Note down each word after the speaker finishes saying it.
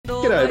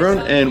G'day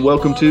everyone and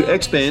welcome to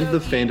Expand the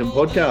Phantom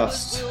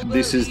Podcast.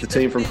 This is the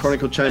team from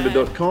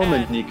chroniclechamber.com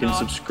and you can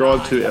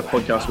subscribe to our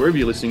podcast wherever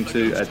you're listening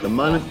to at the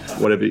moment,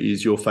 whatever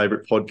is your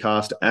favourite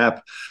podcast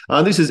app.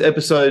 This is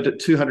episode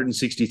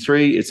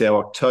 263. It's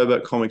our October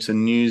comics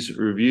and news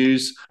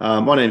reviews.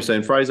 My name's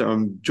Dan Fraser.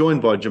 I'm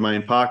joined by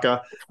Jermaine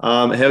Parker.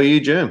 How are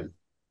you, Jerm?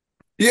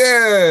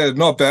 Yeah,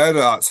 not bad.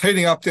 It's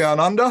heating up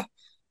down under.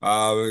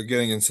 We're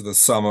getting into the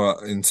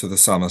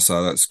summer,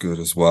 so that's good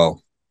as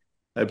well.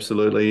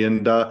 Absolutely.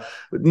 And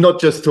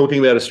not just talking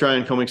about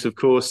Australian comics, of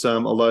course,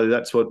 although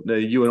that's what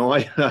you and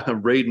I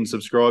read and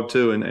subscribe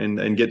to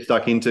and get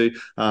stuck into.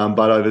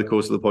 But over the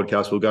course of the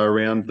podcast, we'll go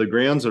around the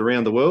grounds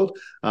around the world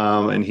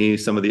and hear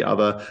some of the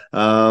other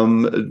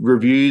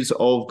reviews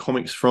of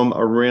comics from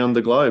around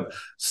the globe.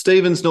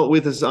 Stephen's not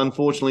with us,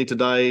 unfortunately,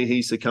 today.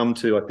 He succumbed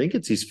to, I think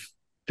it's his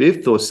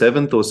fifth or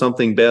seventh or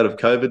something bout of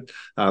COVID.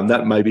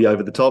 That may be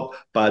over the top,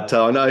 but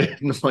I know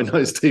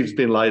Steve's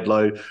been laid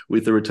low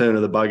with the return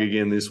of the bug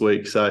again this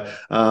week. So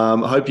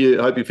I hope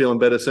you're feeling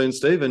better soon,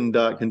 Steve, and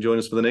can join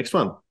us for the next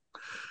one.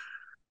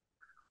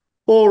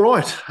 All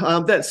right.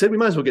 That said, we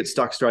may as well get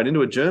stuck straight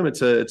into it, Germ.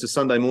 It's a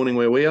Sunday morning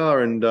where we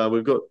are, and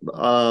we've got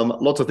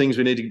lots of things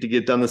we need to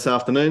get done this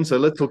afternoon. So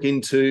let's look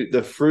into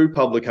the Frew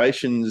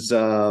Publications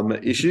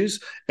issues.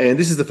 And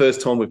this is the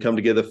first time we've come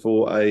together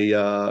for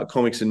a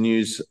comics and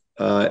news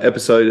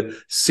episode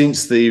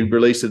since the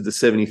release of the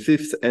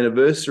 75th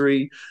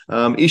anniversary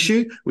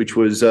issue, which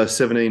was issue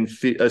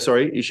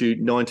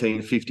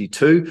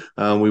 1952.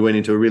 We went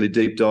into a really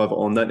deep dive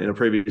on that in a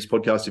previous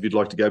podcast if you'd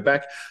like to go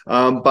back.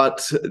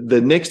 But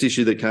the next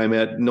issue that came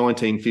out,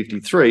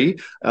 1953,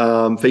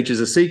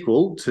 features a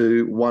sequel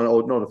to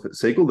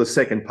the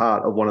second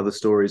part of one of the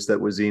stories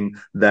that was in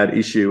that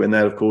issue. And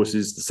that, of course,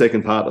 is the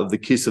second part of The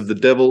Kiss of the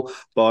Devil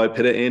by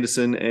Peter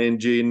Anderson and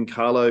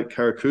Giancarlo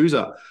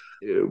Caracuzza.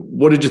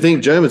 What did you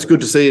think, Jerm? It's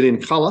good to see it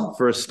in colour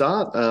for a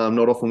start.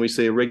 Not often we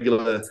see a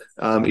regular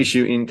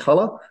issue in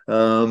colour.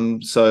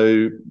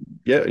 So,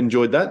 yeah,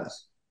 enjoyed that.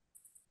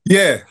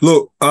 Yeah,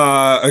 look,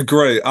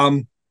 agree.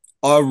 I'm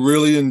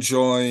really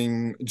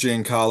enjoying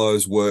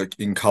Giancarlo's work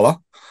in colour.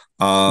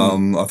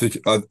 I think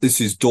this is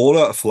his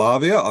daughter,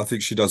 Flavia. I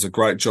think she does a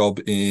great job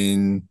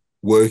in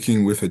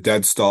working with her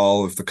dad's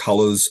style of the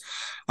colours.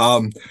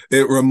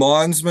 It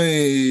reminds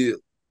me...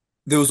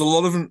 There was a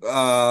lot of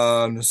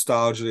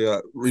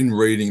nostalgia in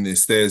reading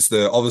this. There's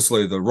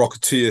obviously the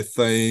Rocketeer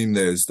theme.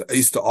 There's the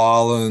Easter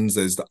Islands.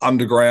 There's the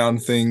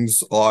underground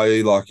things.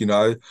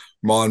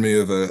 Remind me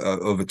of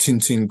a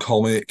Tintin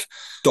comic.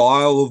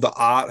 Style of the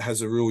art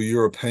has a real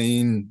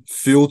European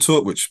feel to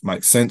it, which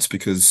makes sense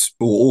because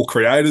all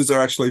creators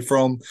are actually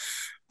from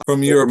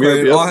Europe.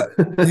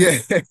 Yeah.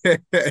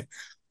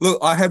 Look,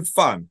 I had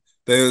fun.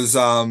 There's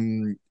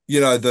the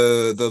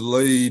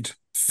lead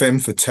femme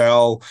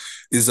fatale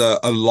is a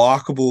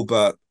likable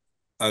but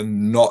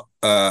not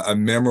a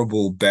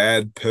memorable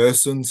bad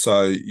person.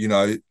 So,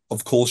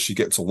 of course she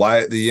gets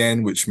away at the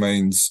end, which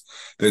means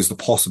there's the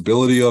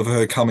possibility of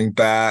her coming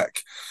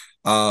back.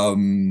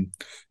 There's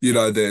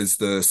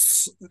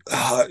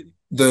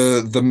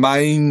the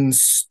main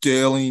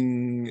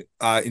Sterling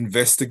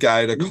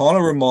investigator kind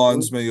of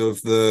reminds me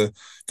of the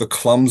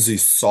clumsy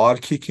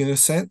sidekick in a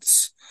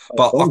sense,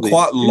 but I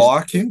quite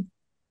like him.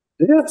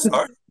 Yeah.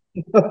 Sorry.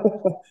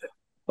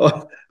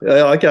 Oh,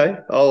 okay.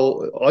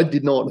 I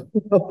did not.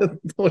 I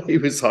thought he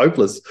was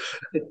hopeless.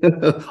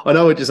 I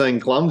know what you're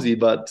saying, clumsy,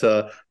 but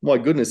my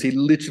goodness, he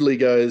literally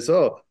goes,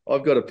 "Oh,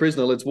 I've got a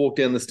prisoner. Let's walk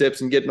down the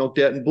steps and get knocked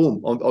out." And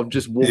boom, I've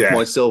just walked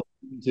myself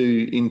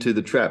into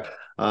the trap.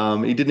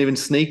 He didn't even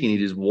sneak in. He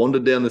just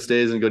wandered down the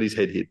stairs and got his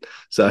head hit.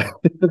 So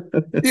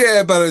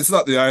yeah, but it's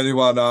not the only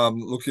one.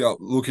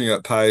 Looking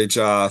at page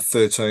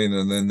 13,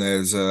 and then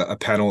there's a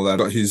panel that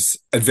got his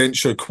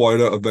adventure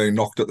quota of being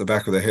knocked at the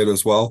back of the head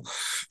as well.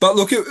 But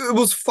look, it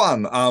was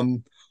fun.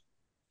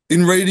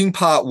 In reading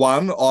part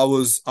one, I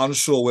was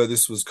unsure where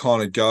this was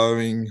kind of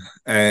going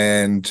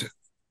and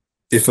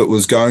if it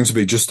was going to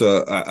be just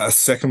a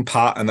second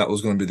part and that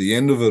was going to be the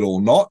end of it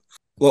or not.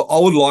 Well, I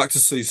would like to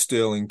see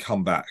Sterling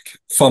come back,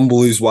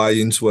 fumble his way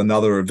into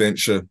another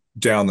adventure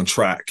down the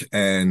track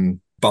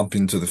and bump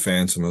into the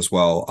Phantom as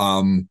well.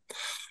 But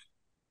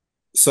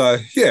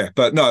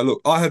no,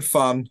 look, I had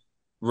fun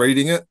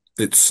reading it.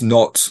 It's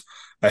not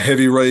a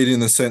heavy read in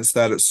the sense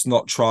that it's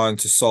not trying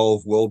to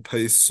solve world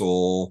peace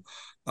or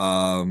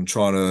trying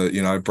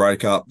to,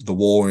 break up the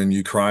war in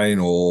Ukraine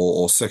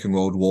or Second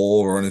World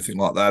War or anything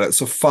like that.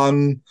 It's a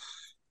fun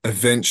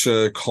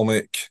adventure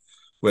comic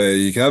where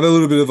you can have a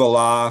little bit of a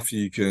laugh,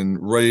 you can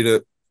read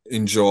it,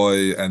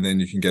 enjoy, and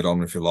then you can get on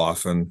with your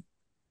life. And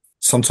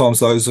sometimes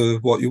those are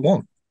what you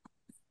want.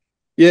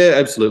 Yeah,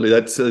 absolutely.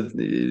 That's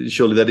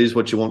surely that is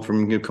what you want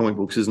from your comic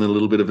books, isn't it? A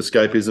little bit of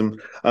escapism.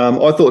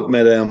 I thought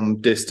Madame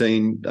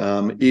Destine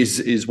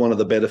is one of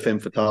the better femme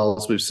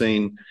fatales we've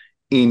seen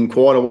in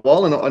quite a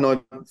while, and I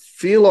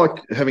feel like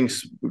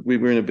we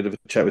were in a bit of a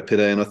chat with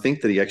Peter, and I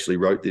think that he actually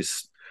wrote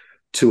this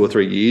 2 or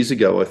 3 years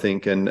ago, I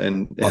think, and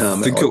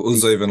I think it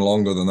was even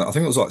longer than that. I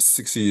think it was like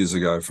 6 years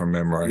ago from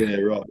memory.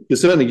 Yeah, right.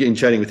 Because certainly in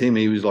chatting with him,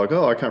 he was like,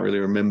 "Oh, I can't really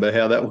remember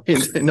how that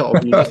went." No,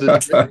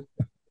 it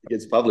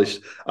gets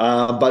published.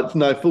 But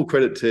no, full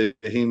credit to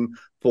him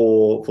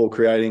for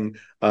creating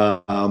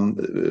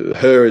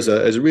her as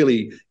a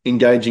really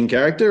engaging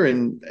character,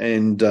 and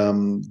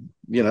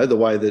the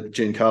way that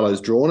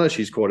Giancarlo's drawn her.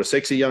 She's quite a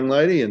sexy young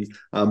lady, and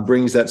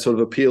brings that sort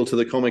of appeal to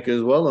the comic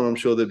as well. And I'm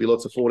sure there'd be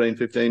lots of 14,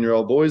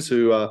 15-year-old boys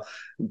who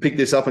pick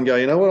this up and go,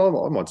 you know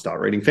what, I might start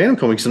reading Phantom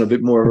comics on a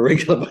bit more of a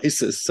regular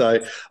basis.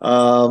 So,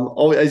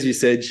 as you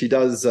said, she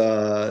does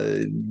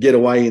get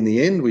away in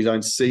the end. We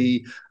don't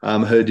see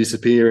her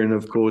disappear. And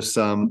of course,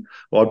 I'd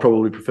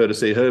probably prefer to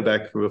see her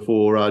back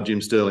before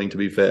Jim Sterling, to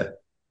be fair.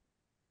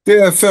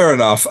 Yeah, fair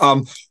enough.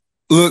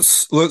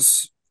 Let's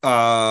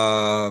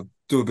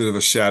do a bit of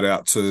a shout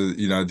out to,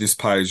 this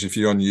page. If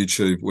you're on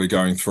YouTube, we're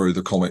going through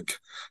the comic.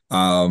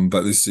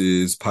 But this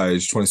is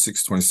page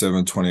 26,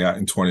 27, 28,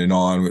 and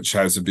 29, which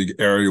has a big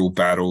aerial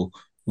battle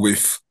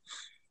with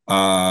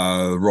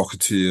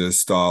Rocketeer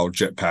style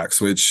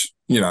jetpacks, which,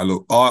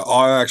 look,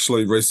 I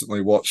actually recently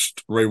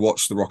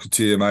rewatched the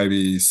Rocketeer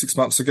maybe 6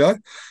 months ago,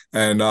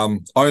 and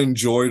I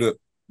enjoyed it,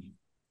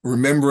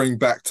 remembering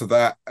back to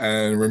that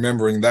and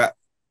remembering that,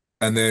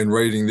 and then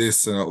reading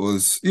this, and it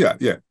was,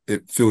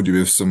 it filled you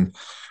with some,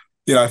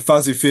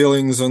 fuzzy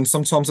feelings, and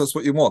sometimes that's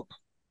what you want.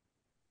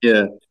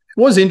 Yeah. It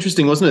was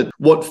interesting, wasn't it?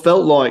 What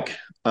felt like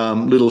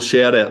little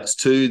shout outs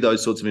to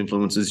those sorts of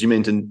influences. You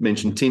mentioned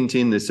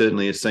Tintin. There's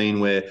certainly a scene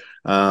where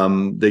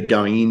they're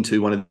going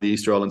into one of the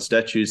Easter Island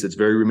statues that's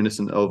very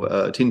reminiscent of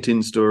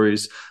Tintin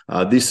stories.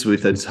 This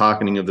with its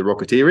harkening of the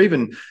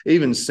Rocketeer,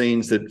 even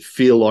scenes that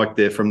feel like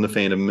they're from the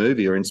Phantom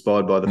movie or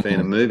inspired by the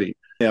Phantom movie.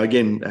 Now,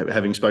 again,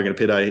 having spoken to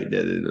Pete,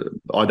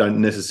 I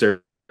don't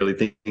necessarily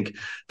think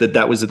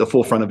that was at the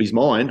forefront of his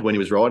mind when he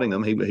was writing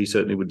them. He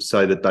certainly would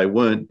say that they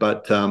weren't,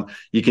 but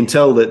you can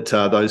tell that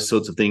those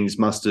sorts of things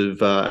must have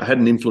had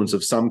an influence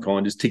of some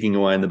kind, just ticking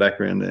away in the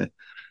background there.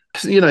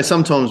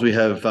 Sometimes we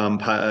have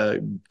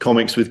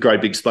comics with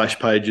great big splash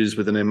pages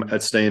with an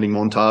outstanding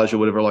montage or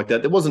whatever like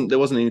that. There wasn't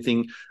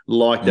anything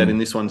like that in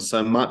this one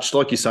so much.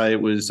 Like you say,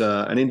 it was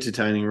an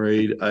entertaining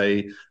read,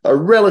 a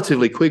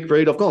relatively quick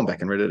read. I've gone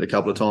back and read it a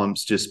couple of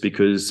times just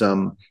because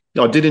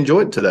I did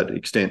enjoy it to that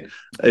extent.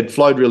 It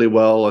flowed really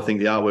well. I think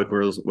the artwork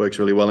works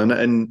really well.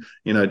 And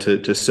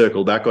to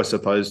circle back, I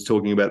suppose,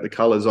 talking about the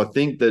colours, I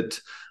think that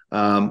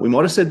we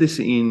might have said this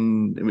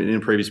in a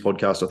previous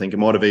podcast. I think it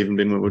might have even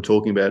been when we were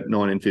talking about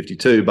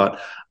 1952. But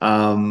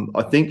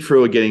I think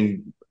Frew are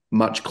getting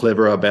much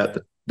cleverer about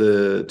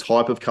the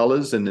type of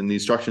colours and the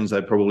instructions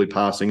they're probably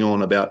passing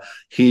on about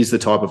here's the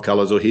type of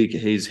colours, or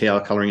here's how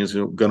colouring is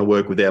going to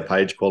work with our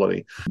page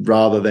quality,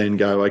 rather than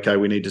go, okay,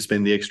 we need to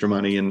spend the extra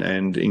money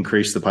and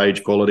increase the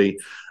page quality.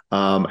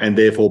 And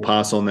therefore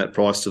pass on that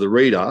price to the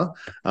reader.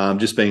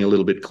 Just being a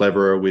little bit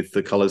cleverer with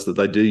the colours that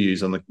they do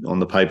use on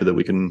the paper that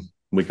we can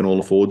all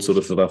afford, sort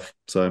of stuff.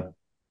 So,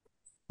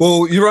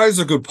 well, you raise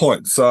a good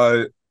point.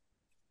 So,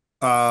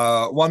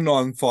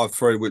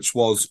 1953, which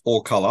was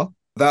all colour,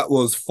 that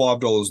was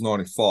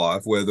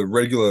 $5.95, where the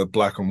regular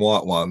black and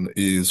white one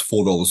is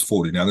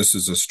 $4.40. Now, this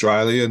is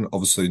Australian.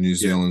 Obviously, New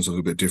Zealand's a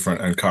little bit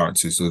different, and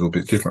currency's a little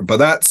bit different, but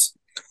that's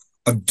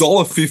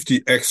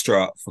 $1.50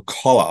 extra for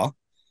colour,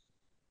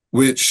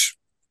 which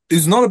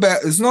is not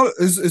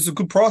a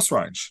good price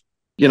range.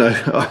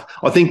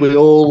 I think we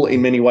all,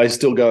 in many ways,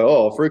 still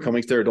go, Frew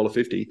comics, they're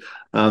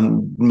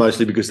 $1.50,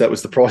 mostly because that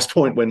was the price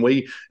point when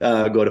we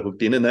got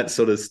hooked in, and that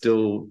sort of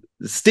still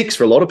sticks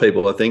for a lot of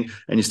people, I think.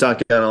 And you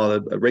start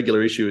going, a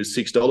regular issue is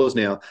 $6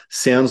 now.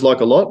 Sounds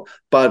like a lot,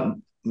 but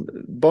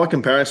by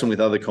comparison with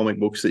other comic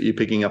books that you're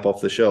picking up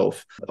off the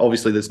shelf,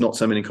 obviously there's not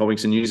so many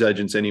comics and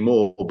newsagents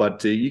anymore,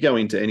 but you go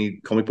into any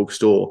comic book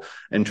store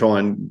and try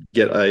and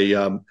get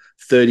a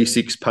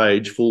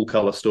 36-page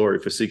full-color story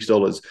for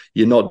 $6,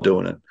 you're not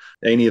doing it.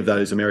 Any of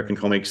those American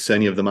comics,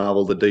 any of the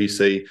Marvel, the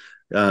DC,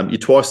 you're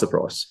twice the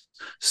price.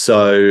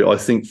 So I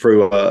think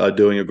Frew are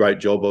doing a great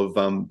job of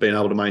being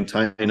able to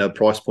maintain a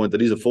price point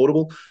that is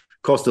affordable.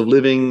 Cost of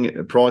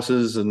living,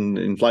 prices and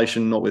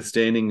inflation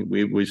notwithstanding,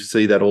 we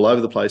see that all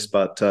over the place.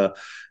 But, for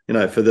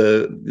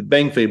the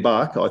bang for your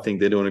buck, I think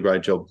they're doing a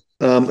great job.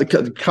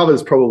 The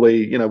cover's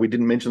probably, we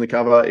didn't mention the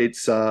cover.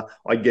 It's,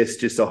 I guess,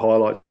 just a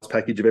highlights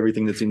package of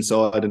everything that's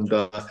inside. And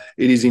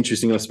it is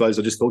interesting, I suppose.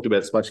 I just talked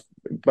about Splash,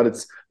 but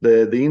it's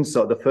the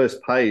inside, the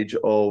first page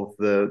of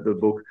the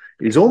book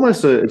is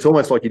it's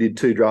almost like you did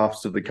two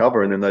drafts of the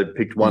cover and then they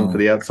picked one for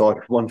the outside,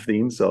 one for the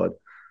inside.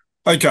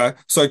 Okay,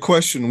 so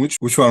question, which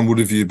one would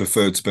have you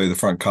preferred to be the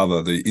front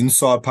cover, the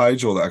inside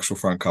page or the actual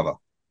front cover?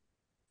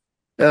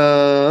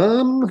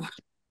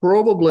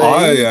 Probably.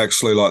 I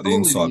actually like the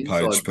inside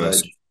page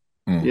personally.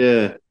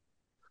 Yeah.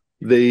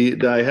 They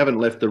haven't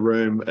left the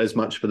room as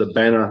much for the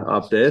banner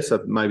up there,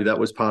 so maybe that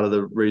was part of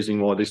the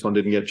reason why this one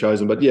didn't get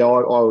chosen. But yeah,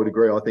 I would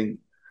agree. I think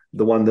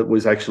the one that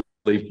was actually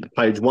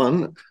page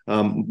one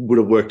would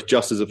have worked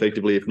just as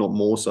effectively, if not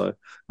more so,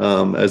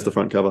 as the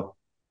front cover.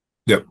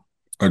 Yep,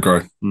 I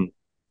agree.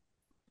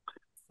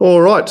 All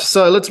right,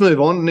 so let's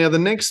move on. Now, the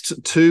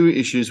next two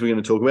issues we're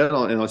going to talk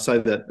about, and I say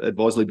that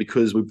advisedly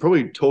because we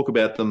probably talk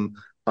about them,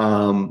 we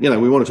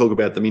want to talk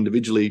about them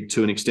individually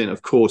to an extent,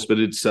 of course, but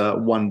it's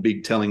one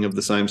big telling of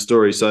the same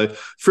story. So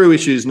through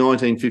issues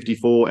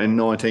 1954 and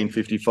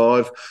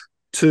 1955,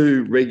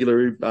 two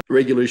regular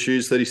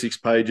issues, 36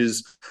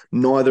 pages.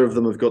 Neither of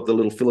them have got the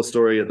little filler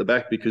story at the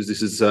back because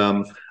this is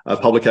a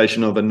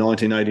publication of a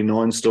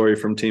 1989 story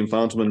from Tim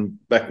Farntleman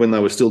back when they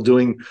were still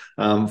doing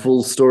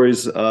full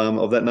stories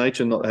of that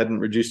nature, hadn't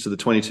reduced to the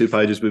 22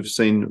 pages we've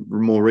seen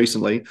more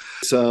recently.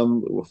 It's, I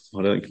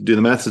don't do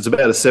the maths. It's about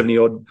a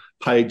 70-odd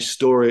page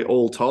story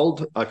all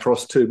told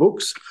across two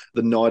books,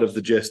 The Night of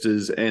the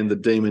Jesters and The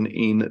Demon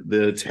in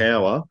the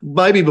Tower.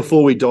 Maybe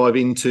before we dive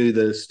into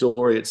the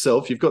story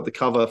itself, you've got the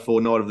cover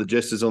for Night of the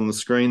Jesters on the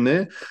screen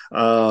there.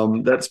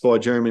 That's by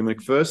Jeremy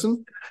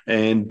McPherson.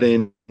 And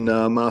then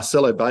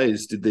Marcelo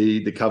Bays did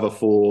the cover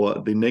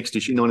for the next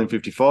issue,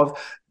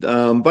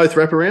 1955. Both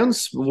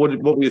wraparounds.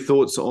 What were your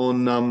thoughts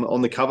on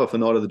the cover for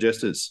Night of the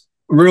Jesters?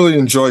 Really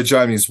enjoy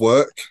Jamie's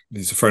work.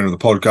 He's a friend of the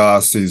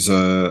podcast. He's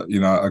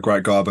a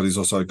great guy, but he's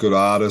also a good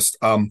artist.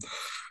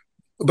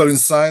 But in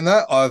saying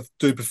that, I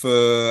do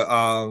prefer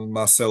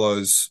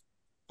Marcelo's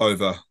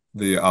over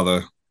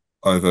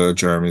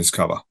Jeremy's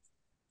cover.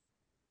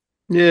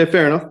 Yeah,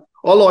 fair enough.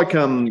 I like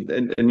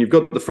and you've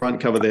got the front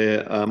cover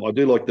there. I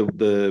do like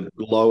the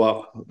glow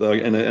up,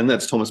 and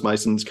that's Thomas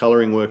Mason's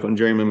colouring work on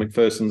Jeremy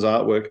McPherson's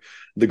artwork.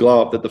 The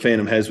glow up that the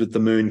Phantom has with the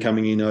moon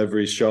coming in over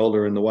his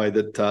shoulder, and the way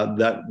that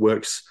that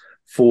works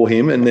for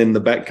him. And then the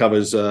back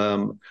covers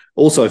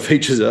also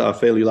features a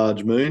fairly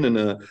large moon and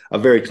a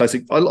very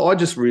classic. I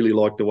just really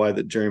like the way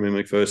that Jeremy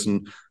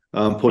McPherson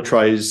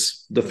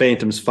portrays the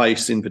Phantom's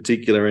face in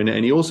particular, and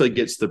he also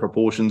gets the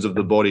proportions of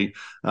the body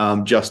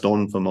just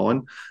on for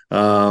mine.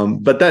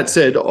 But that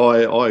said,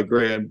 I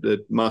agree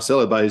that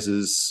Marcelo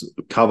Bays's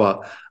cover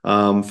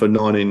for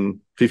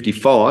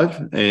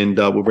 1955, and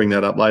we'll bring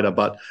that up later,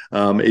 but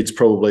it's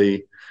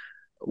probably...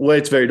 Well,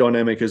 it's very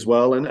dynamic as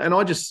well. And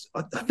I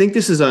think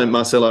this is only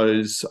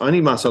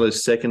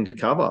Marcelo's second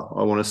cover,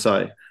 I want to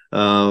say,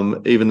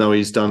 even though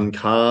he's done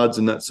cards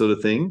and that sort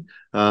of thing.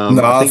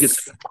 I think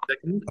it's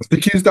second. I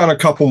think he's done a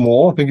couple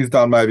more. I think he's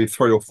done maybe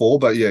 3 or 4,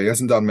 but yeah, he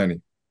hasn't done many.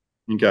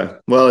 Okay.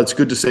 Well, it's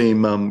good to see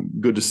him.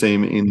 Good to see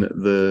him in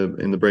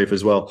the brief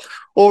as well.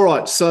 All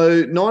right.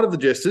 So, Night of the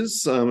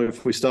Jesters.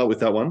 If we start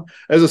with that one,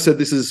 as I said,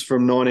 this is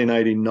from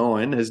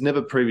 1989. Has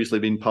never previously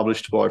been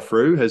published by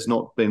Frew. Has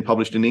not been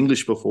published in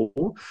English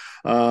before.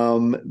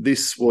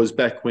 This was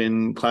back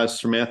when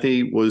Klaus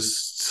Ramouthy was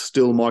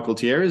still Michael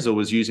Thierry's, or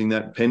was using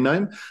that pen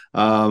name.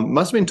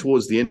 Must have been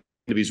towards the end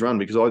of his run,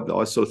 because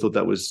I sort of thought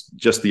that was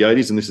just the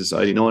 80s, and this is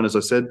 89, as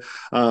I said.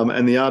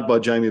 And the art by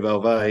Jamie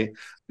Valvey.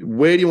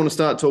 Where do you want to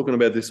start talking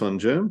about this one,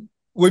 Germ?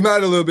 We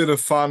made a little bit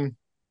of fun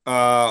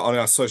on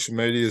our social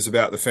medias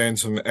about the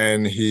Phantom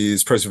and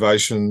his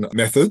preservation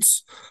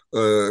methods. A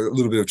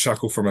little bit of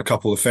chuckle from a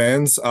couple of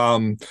fans.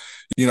 A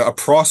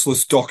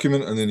priceless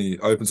document, and then he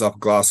opens up a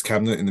glass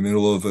cabinet in the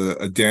middle of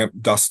a damp,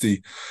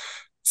 dusty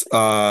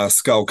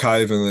skull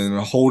cave, and then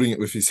holding it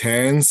with his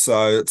hands.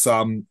 So it's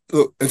a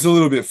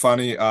little bit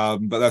funny,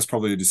 but that's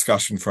probably a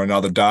discussion for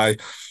another day.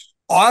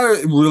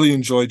 I really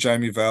enjoy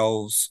Jamie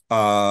Val's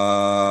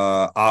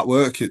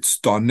artwork. It's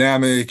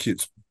dynamic,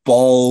 it's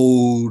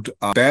bold.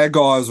 Bad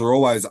guys are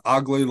always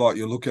ugly. Like,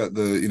 you look at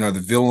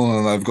the villain,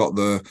 and they've got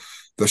the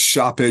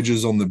sharp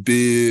edges on the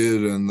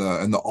beard and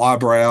the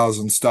eyebrows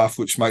and stuff,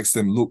 which makes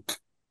them look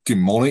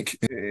demonic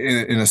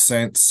in a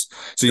sense.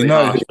 So you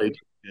know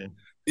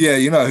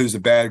who's the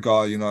bad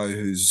guy,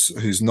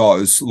 who's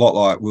not. It's a lot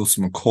like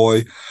Wilson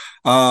McCoy.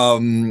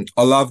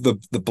 I love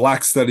the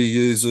blacks that he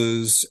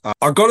uses.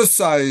 I got to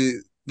say,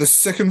 the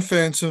second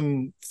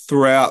Phantom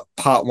throughout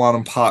part 1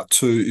 and part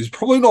 2 is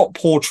probably not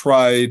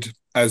portrayed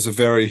as a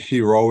very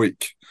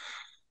heroic,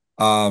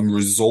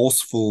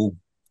 resourceful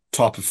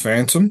type of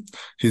Phantom.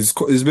 He's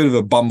a bit of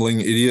a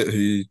bumbling idiot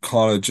who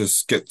kind of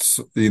just gets,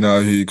 he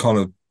kind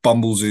of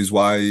fumbles his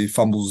way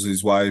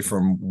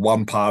from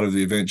one part of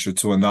the adventure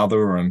to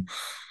another, and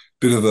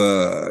bit of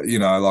a,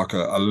 like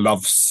a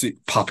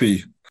love-sick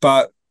puppy.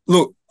 But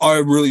look, I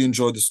really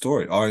enjoyed the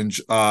story.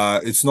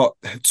 It's not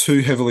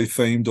too heavily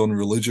themed on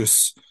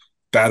religious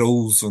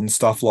battles and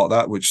stuff like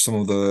that, which some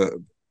of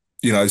the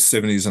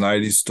 70s and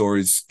 80s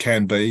stories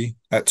can be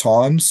at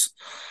times.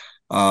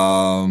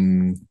 I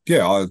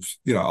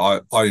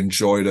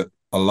enjoyed it.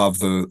 I love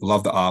the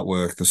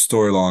artwork. The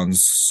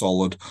storyline's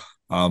solid.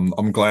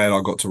 I'm glad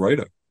I got to read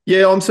it.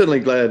 Yeah, I'm certainly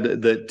glad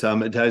that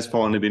it has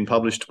finally been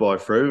published by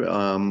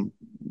Frew.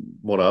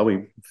 What are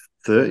we?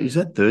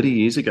 30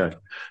 years ago?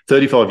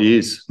 35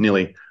 years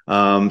nearly.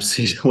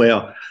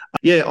 Wow.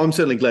 Yeah, I'm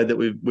certainly glad that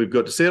we've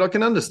got to see it. I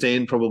can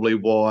understand probably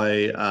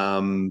why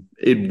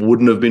it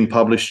wouldn't have been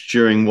published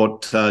during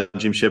what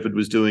Jim Shepard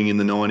was doing in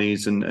the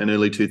 90s and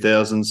early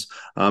 2000s.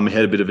 It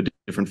had a bit of a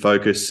different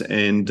focus,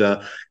 and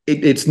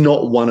it's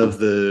not one of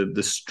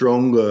the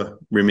stronger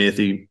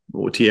Ramirthi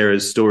or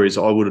Tierra's stories.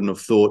 I wouldn't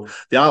have thought.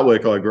 The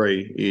artwork, I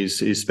agree, is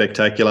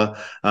spectacular,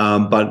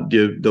 but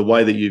the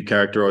way that you've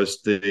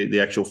characterised the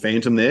actual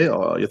Phantom there,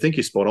 I think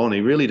you're spot on. He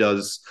really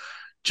does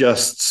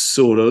just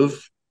sort of.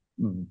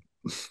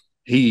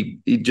 He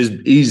just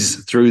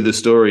is through the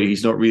story.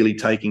 He's not really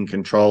taking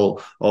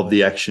control of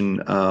the action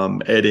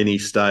at any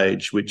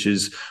stage, which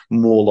is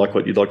more like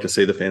what you'd like to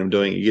see the Phantom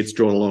doing. He gets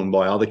drawn along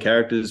by other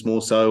characters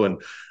more so,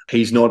 and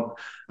he's not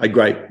a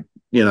great,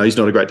 he's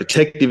not a great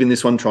detective in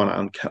this one,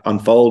 trying to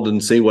unfold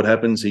and see what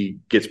happens. He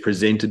gets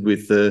presented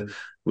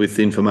with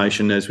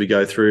information as we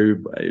go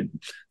through.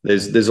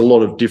 There's a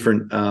lot of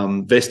different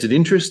vested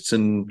interests,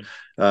 and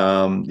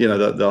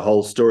the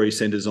whole story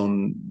centers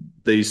on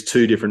these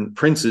two different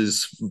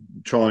princes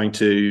trying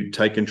to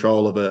take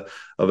control of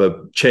a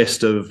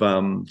chest of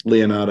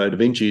Leonardo da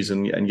Vinci's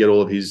and get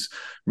all of his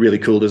really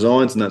cool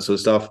designs and that sort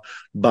of stuff.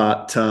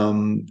 But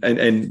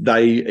and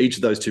they, each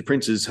of those two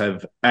princes,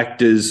 have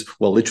actors,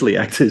 well, literally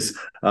actors,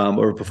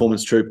 or a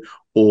performance troupe,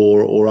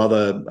 or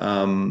other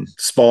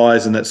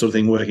spies and that sort of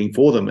thing working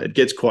for them. It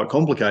gets quite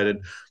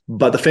complicated.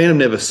 But the Phantom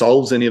never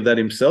solves any of that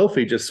himself.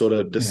 He just sort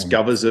of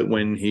discovers it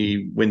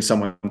when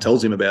someone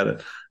tells him about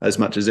it, as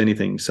much as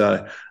anything.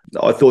 So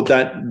I thought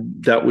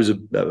that was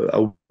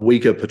a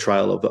weaker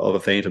portrayal of a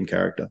Phantom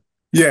character.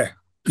 Yeah,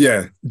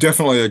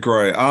 definitely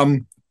agree.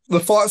 The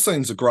fight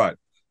scenes are great.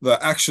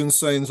 The action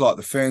scenes, like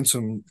the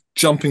Phantom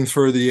jumping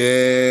through the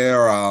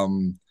air.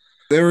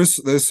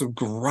 There's some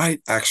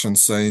great action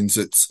scenes.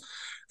 It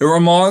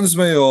reminds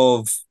me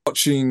of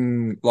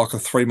watching like a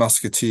Three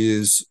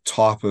Musketeers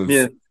type of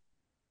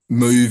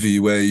movie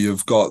where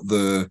you've got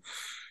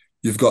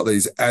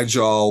these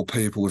agile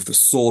people with the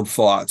sword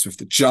fights, with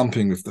the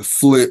jumping, with the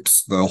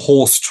flips, the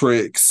horse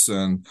tricks,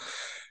 and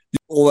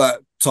all that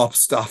type of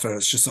stuff. And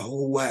it's just,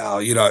 oh wow,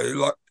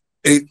 like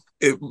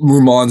it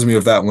reminds me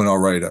of that when I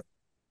read it.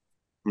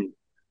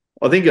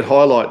 I think it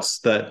highlights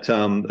that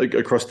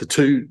across the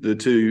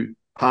two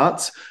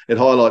parts, it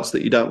highlights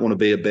that you don't want to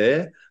be a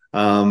bear.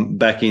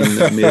 Back in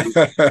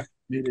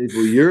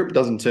medieval Europe,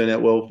 doesn't turn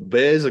out well for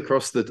bears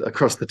across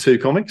the two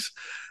comics.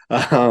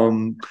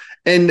 And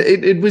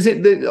it was,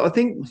 I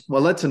think,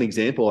 well, that's an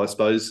example, I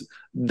suppose.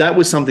 That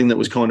was something that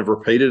was kind of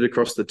repeated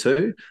across the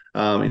two,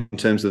 in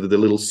terms of the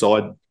little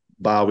side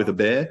bar with a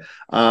bear.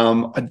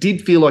 I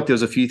did feel like there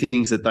was a few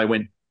things that they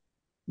went,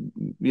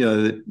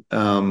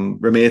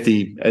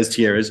 Ramirthi as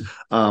Tierra's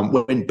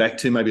went back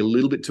to maybe a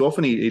little bit too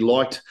often. He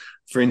liked,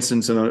 for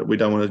instance, and we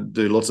don't want to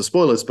do lots of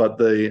spoilers, but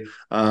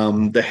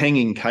the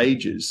hanging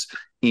cages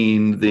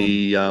in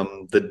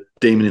the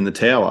Demon in the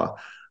Tower.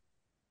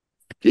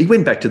 He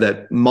went back to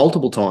that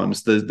multiple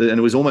times, and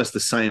it was almost the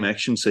same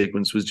action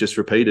sequence was just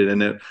repeated.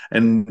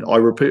 And I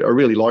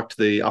really liked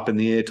the up in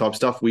the air type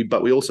stuff.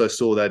 But we also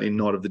saw that in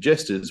Night of the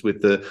Jesters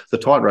with the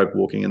tightrope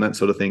walking and that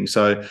sort of thing.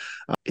 So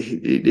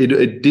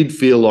it did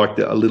feel like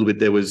a little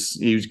bit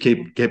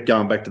he kept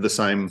going back to the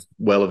same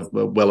well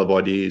of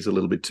ideas a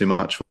little bit too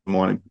much for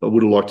mine. I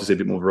would have liked to see a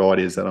bit more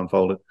variety as that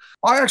unfolded.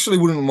 I actually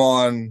wouldn't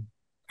mind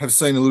have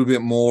seen a little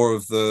bit more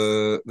of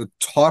the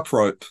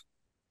tightrope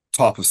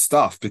type of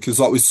stuff,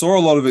 because like we saw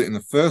a lot of it in the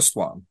first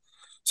one.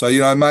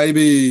 So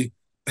maybe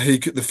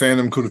the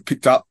Phantom could have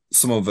picked up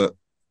some of it,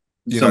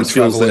 some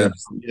skills there,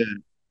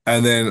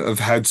 and then have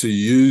had to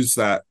use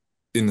that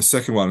in the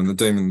second one, in the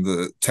Demon of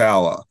the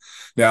Tower.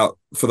 Now,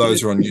 for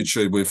those who are on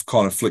YouTube, we've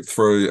kind of flicked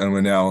through and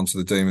we're now onto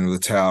the Demon of the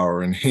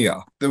Tower in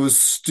here. There was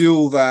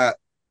still that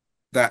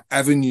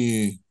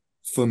avenue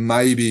for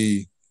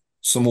maybe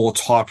some more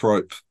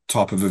tightrope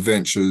type of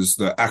adventures,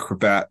 the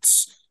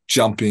acrobats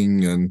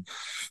jumping,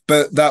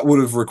 but that would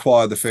have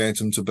required the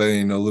Phantom to be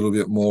in a little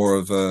bit more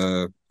of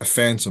a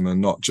Phantom and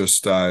not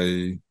just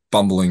a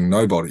bumbling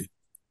nobody.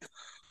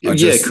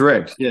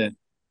 Correct. Yeah.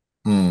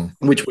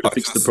 Which would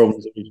fix the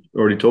problems that we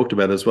already talked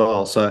about as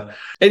well. So,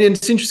 and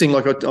it's interesting,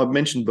 like I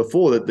mentioned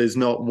before, that there's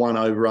not one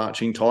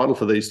overarching title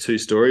for these two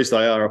stories.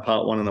 They are a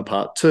part one and a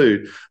part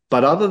two.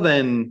 But other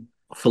than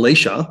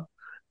Felicia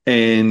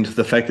and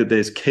the fact that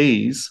there's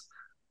keys,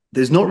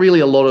 there's not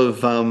really a lot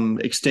of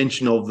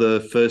extension of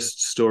the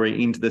first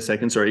story into the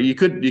second story. You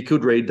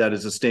could read that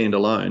as a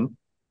standalone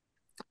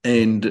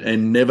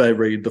and never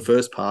read the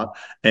first part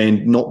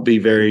and not be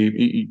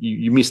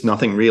you miss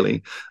nothing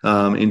really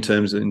in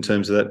terms of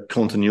that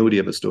continuity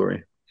of a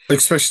story.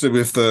 Especially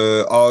with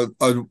I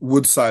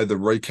would say the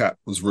recap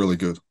was really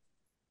good.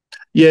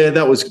 Yeah,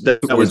 that was done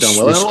well.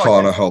 Which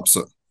kind of helps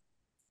it.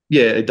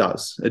 Yeah, it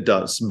does. It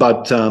does.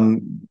 But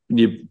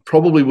you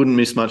probably wouldn't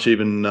miss much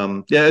even.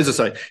 As I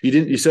say,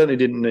 you certainly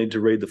didn't need to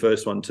read the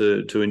first one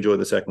to enjoy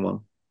the second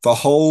one. The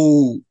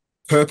whole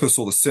purpose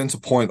or the center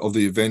point of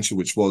the adventure,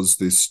 which was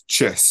this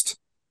chest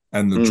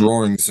and the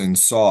drawings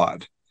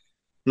inside,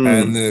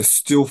 and they're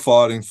still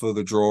fighting for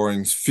the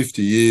drawings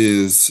 50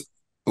 years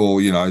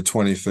or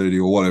 20, 30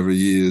 or whatever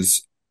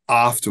years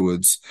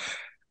afterwards,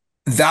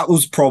 that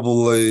was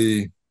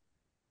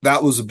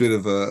a bit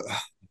of a,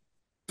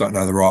 don't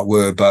know the right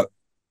word, but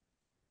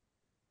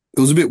it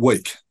was a bit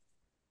weak.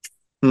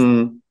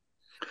 Hmm.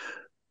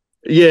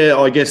 Yeah,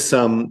 I guess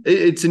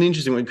it's an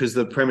interesting one because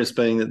the premise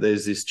being that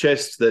there's this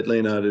chest that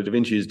Leonardo da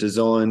Vinci has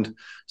designed.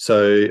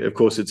 So, of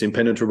course, it's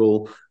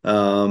impenetrable,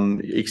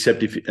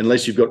 except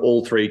unless you've got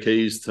all three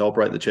keys to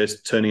operate the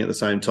chest turning at the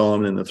same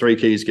time, and the three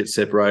keys get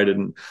separated,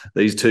 and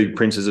these two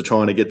princes are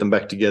trying to get them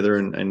back together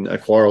and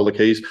acquire all the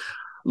keys.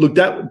 Look,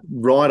 that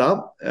right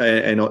up,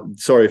 and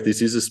sorry if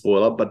this is a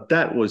spoiler, but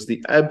that was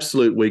the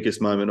absolute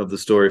weakest moment of the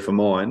story for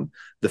mine.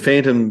 The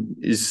Phantom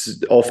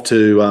is off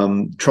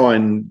to try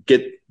and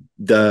get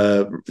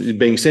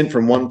being sent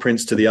from one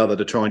prince to the other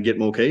to try and get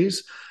more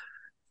keys.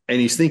 And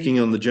he's thinking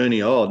on the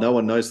journey, oh, no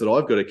one knows that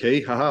I've got a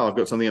key. Haha, I've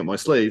got something up my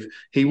sleeve.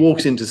 He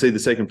walks in to see the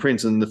second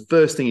prince, and the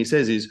first thing he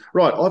says is,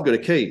 right, I've got a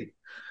key.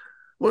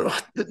 Well,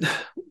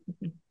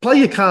 play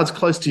your cards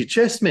close to your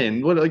chest,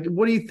 man. What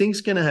do you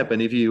think's going to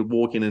happen if you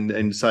walk in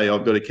and say,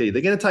 I've got a key?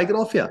 They're going to take it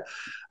off you.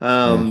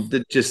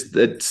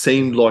 That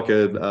seemed like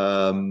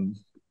that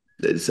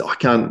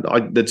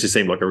just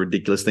seemed like a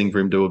ridiculous thing for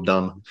him to have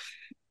done.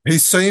 He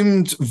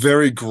seemed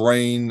very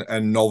green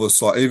and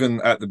novice, like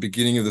even at the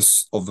beginning of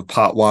the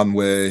part one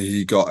where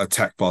he got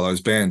attacked by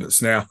those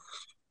bandits. Now,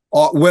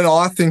 when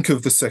I think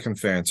of the second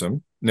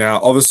Phantom,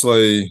 now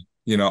obviously,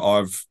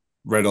 I've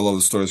read a lot of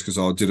the stories because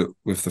I did it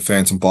with the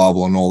Phantom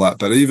Bible and all that.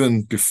 But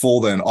even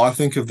before then, I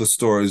think of the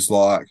stories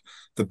like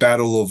the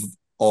Battle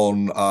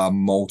on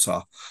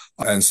Malta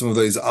and some of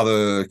these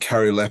other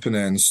Carrie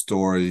Leppinan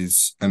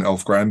stories and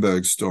Elf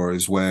Granberg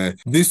stories, where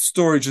this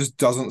story just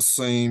doesn't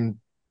seem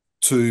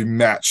to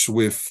match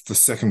with the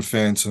second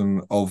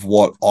Phantom of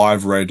what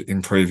I've read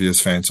in previous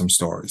Phantom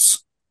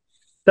stories.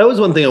 That was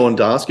one thing I wanted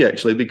to ask you,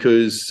 actually,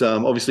 because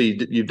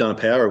obviously you've done a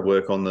power of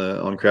work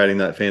on creating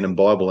that Phantom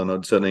Bible, and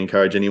I'd certainly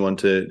encourage anyone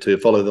to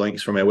follow the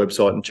links from our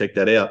website and check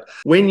that out.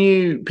 When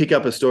you pick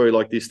up a story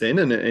like this, then,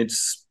 and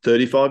it's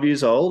 35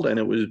 years old, and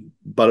it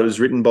was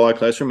written by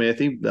Klaus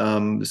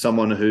Ramerthi,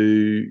 someone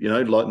who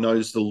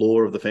knows the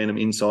lore of the Phantom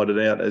inside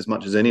and out as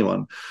much as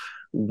anyone.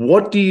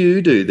 What do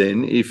you do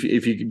then if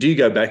you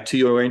go back to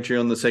your entry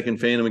on the second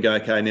Phantom and go,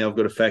 okay, now I've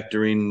got to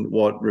factor in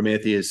what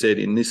Ramerthi has said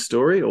in this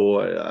story,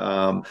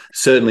 or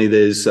certainly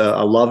there's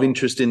a love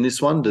interest in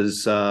this one.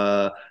 Does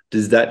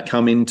that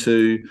come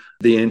into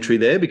the entry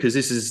there? Because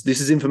this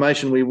is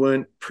information we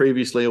weren't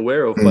previously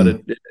aware of, but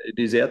it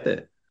is out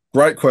there.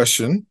 Great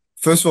question.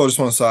 First of all, I just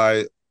want to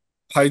say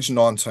page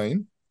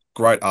 19.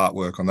 Great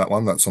artwork on that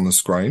one. That's on the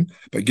screen.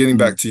 But getting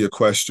back to your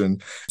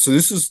question, so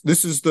this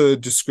is the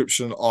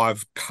description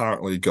I've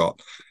currently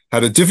got.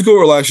 Had a difficult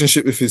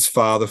relationship with his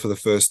father for the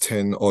first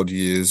 10 odd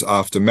years.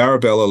 After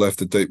Marabella left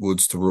the Deep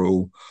Woods to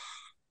rule,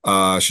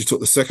 she took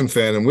the second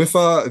Phantom with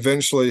her.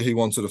 Eventually, he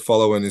wanted to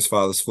follow in his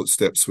father's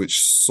footsteps, which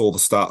saw the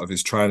start of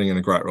his training and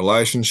a great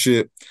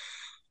relationship.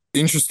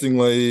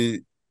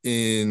 Interestingly,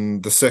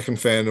 in the second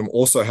Phantom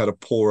also had a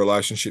poor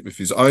relationship with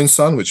his own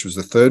son, which was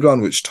the third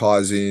one, which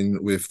ties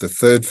in with the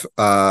third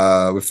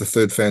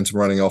Phantom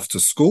running off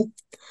to school.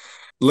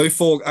 Lee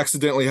Falk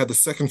accidentally had the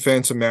second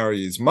Phantom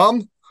marry his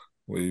mum.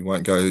 We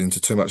won't go into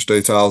too much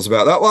details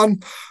about that one.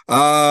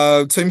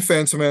 Team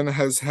Phantom Man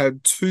has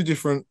had two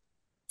different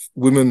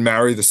women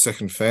marry the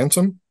second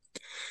Phantom.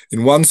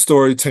 In one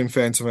story, Team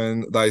Phantom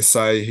Man, they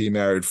say he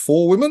married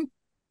 4 women.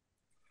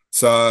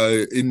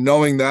 So in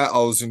knowing that, I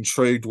was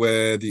intrigued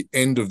where the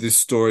end of this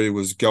story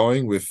was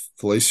going with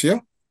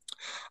Felicia.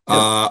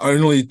 Yep.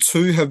 Only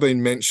 2 have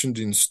been mentioned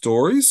in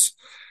stories.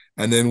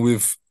 And then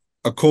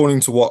according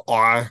to what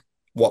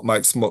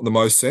makes the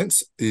most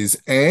sense is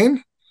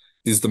Anne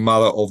is the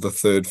mother of the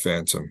third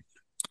Phantom.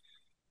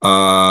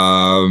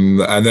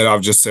 And then I've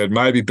just said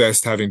maybe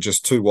best having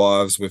just 2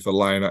 wives with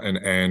Elena and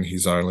Anne,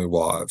 his only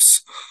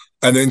wives.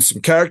 And then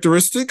some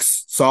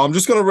characteristics. So I'm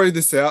just going to read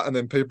this out, and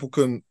then people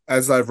can,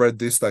 as they've read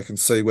this, they can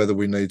see whether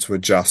we need to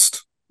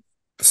adjust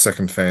the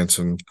second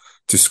Phantom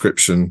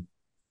description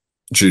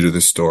due to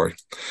this story.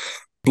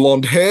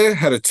 Blonde hair,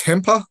 had a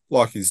temper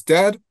like his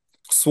dad,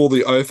 swore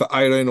the oath at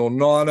 18 or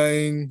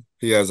 19.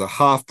 He has a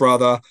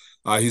half-brother.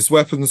 His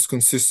weapons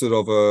consisted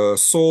of a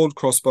sword,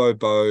 crossbow,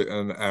 bow,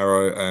 and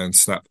arrow, and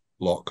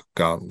snap-lock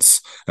guns.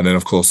 And then,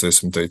 of course,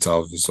 there's some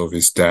details of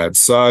his dad.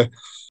 So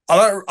I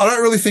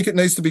don't really think it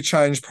needs to be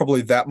changed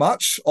probably that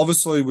much.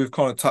 Obviously, we've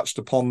kind of touched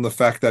upon the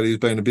fact that he's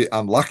been a bit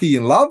unlucky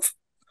in love,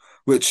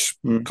 which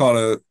kind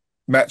of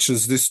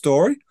matches this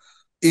story.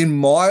 In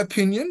my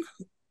opinion,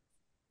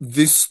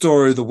 this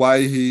story, the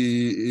way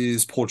he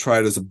is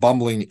portrayed as a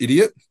bumbling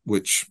idiot,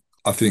 which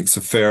I think is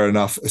a fair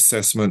enough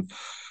assessment,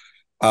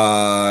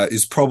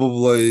 is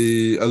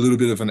probably a little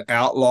bit of an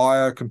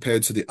outlier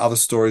compared to the other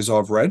stories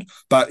I've read.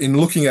 But in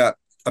looking at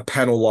a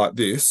panel like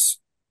this,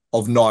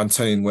 of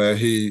 19, where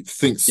he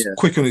thinks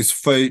quick on his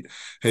feet,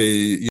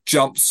 he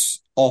jumps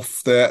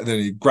off there, then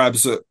he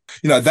grabs it.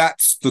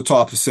 That's the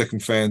type of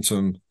second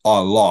Phantom I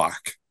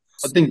like.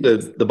 I think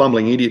the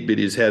bumbling idiot bit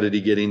is how did he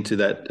get into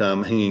that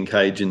hanging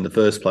cage in the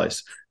first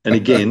place? And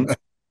again,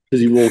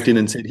 Because he walked in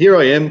and said, "Here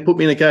I am, put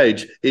me in a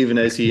cage." Even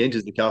as he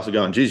enters the castle,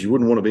 going, "Geez, you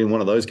wouldn't want to be in one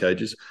of those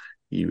cages,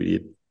 you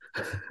idiot."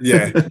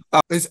 Yeah.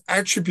 There's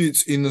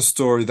attributes in the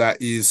story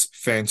that is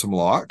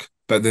Phantom-like,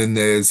 but then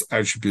there's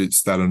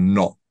attributes that are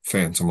not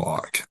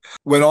Phantom-like.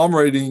 When I'm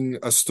reading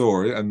a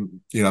story,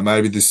 and,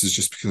 maybe this is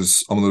just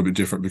because I'm a little bit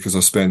different because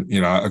I spent,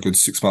 a good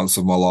 6 months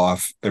of my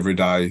life every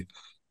day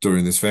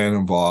doing this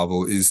Phantom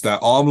Bible, is that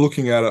I'm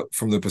looking at it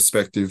from the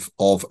perspective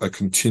of a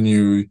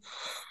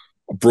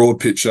broad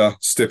picture,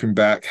 stepping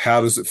back.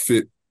 How does it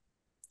fit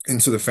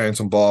into the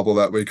Phantom Bible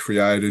that we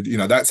created?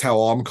 That's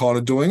how I'm kind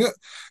of doing it.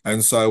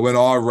 And so when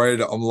I read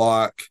it, I'm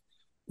like,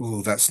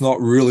 oh, that's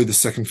not really the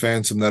second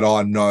Phantom that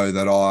I know,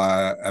 that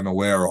I am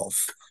aware of.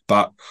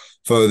 But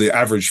for the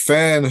average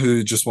fan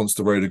who just wants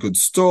to read a good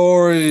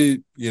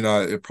story,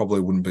 it probably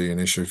wouldn't be an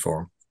issue for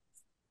them.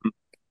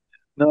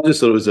 No, I just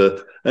thought it was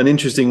an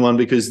interesting one,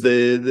 because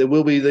there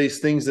will be these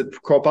things that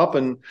crop up,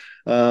 and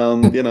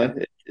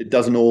it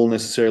doesn't all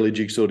necessarily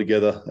jigsaw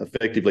together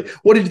effectively.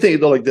 What did you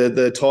think? Like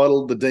the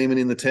title, "The Demon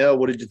in the Tower."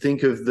 What did you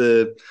think of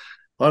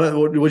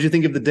what did you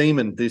think of the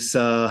demon?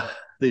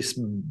 This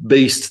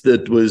beast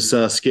that was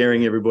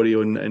scaring everybody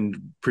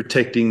and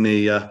protecting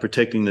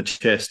the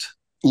chest.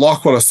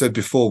 Like what I said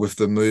before with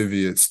the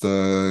movie, it's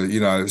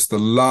the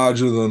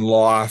larger than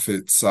life.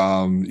 It's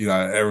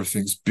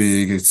everything's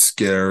big, it's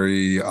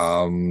scary.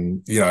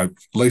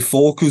 Lee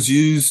Falk was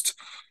used,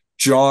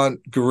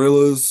 giant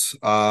gorillas.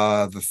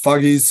 The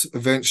Thuggies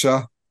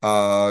adventure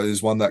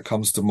is one that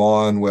comes to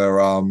mind, where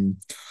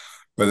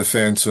the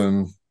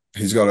Phantom,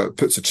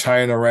 puts a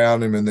chain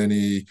around him, and then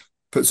he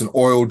puts an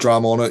oil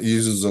drum on it,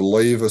 uses a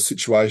lever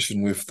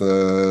situation with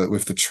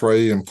the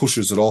tree and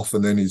pushes it off,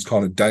 and then he's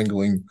kind of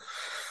dangling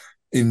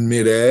in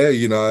midair,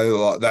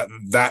 like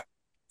that.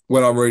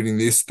 When I'm reading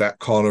this, that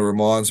kind of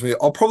reminds me.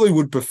 I probably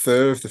would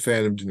prefer if the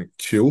Phantom didn't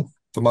kill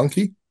the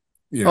monkey.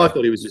 I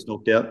thought he was just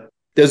knocked out.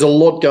 There's a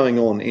lot going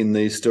on in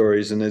these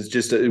stories, and it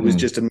was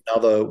just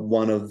another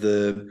one of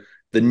the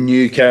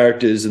new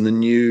characters and the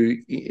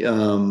new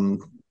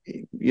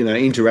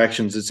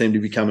interactions that seem to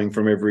be coming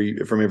from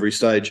every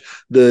stage.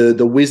 The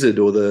wizard,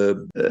 or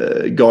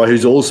the guy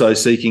who's also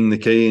seeking the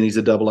key, and he's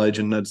a double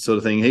agent, that sort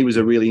of thing. He was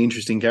a really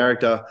interesting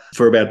character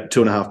for about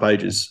 2.5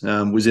 pages.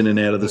 Was in and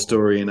out of the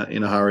story in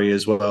a hurry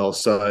as well.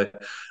 So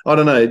I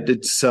don't know.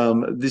 It's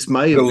this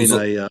may have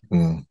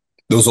been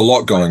there was a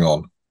lot going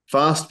on.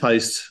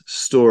 Fast-paced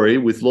story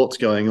with lots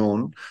going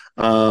on.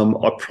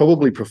 I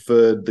probably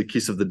preferred The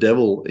Kiss of the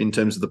Devil in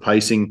terms of the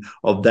pacing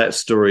of that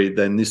story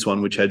than this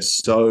one, which had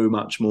so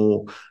much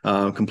more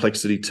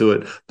complexity to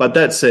it. But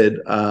that said,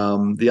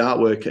 the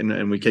artwork,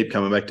 and we keep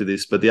coming back to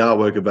this, but the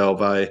artwork of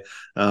Balvey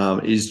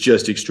is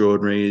just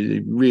extraordinary.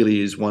 It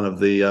really is one of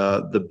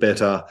the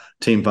better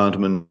Tim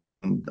Farntman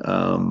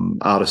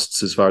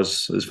artists as far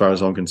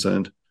as I'm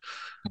concerned.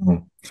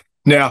 Mm.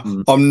 Now,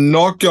 I'm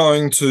not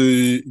going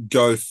to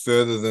go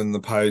further than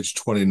the page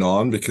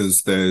 29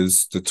 because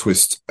there's the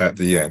twist at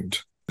the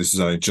end. This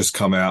has only just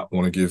come out. I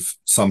want to give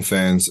some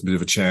fans a bit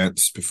of a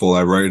chance before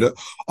they read it.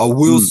 I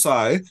will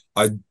say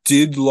I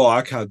did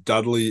like how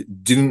Dudley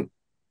didn't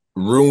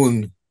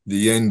ruin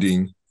the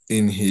ending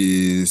in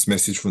his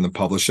message from the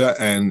publisher.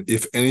 And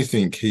if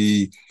anything,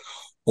 he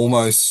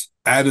almost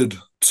added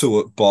to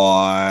it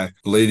by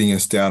leading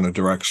us down a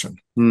direction.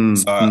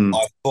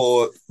 I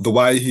thought the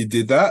way he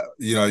did that,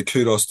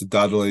 kudos to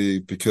Dudley,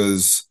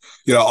 because,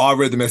 I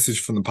read the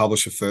message from the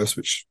publisher first,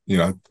 which,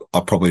 I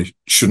probably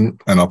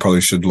shouldn't, and I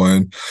probably should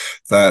learn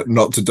that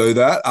not to do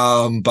that.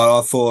 But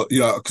I thought,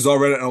 because I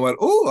read it and I went,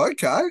 oh,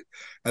 okay.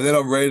 And then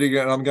I'm reading it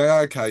and I'm going,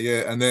 okay,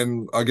 yeah. And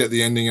then I get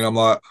the ending and I'm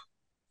like,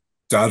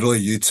 Dudley,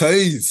 you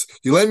tease.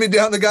 You led me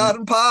down the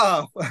garden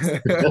path.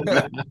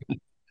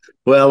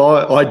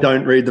 Well, I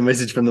don't read the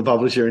message from the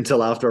publisher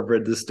until after I've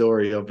read the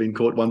story. I've been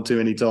caught one too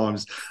many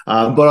times.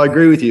 But I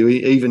agree with you.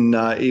 Even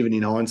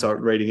in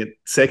hindsight, reading it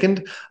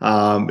second,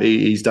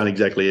 he's done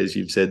exactly as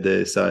you've said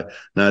there. So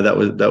no,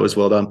 that was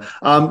well done.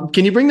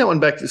 Can you bring that one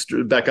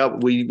back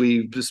up?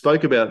 We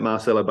spoke about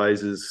Marcelo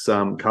Baez's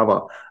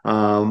cover,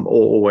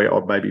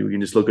 or maybe we can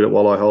just look at it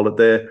while I hold it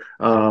there.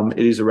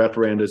 It is a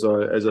wraparound,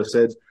 as I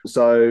said.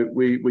 So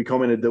we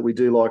commented that we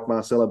do like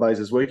Marcelo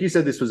Baez's work. You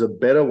said this was a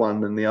better one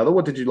than the other.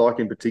 What did you like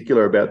in particular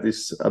about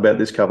this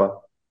cover?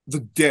 The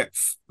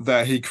depth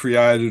that he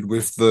created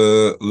with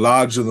the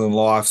larger than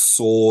life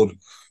sword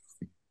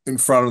in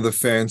front of the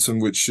Phantom,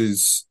 which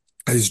he's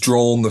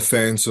drawn the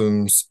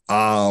Phantom's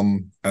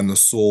arm and the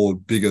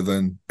sword bigger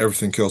than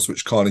everything else,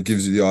 which kind of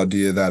gives you the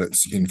idea that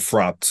it's in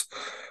front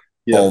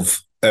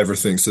of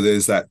everything. So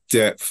there's that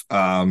depth.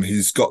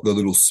 He's got the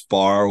little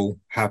spiral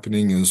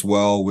happening as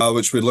well,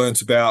 which we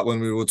learnt about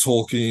when we were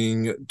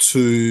talking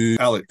to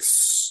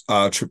Alex.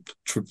 Trip.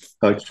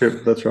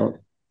 That's right.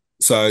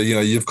 So,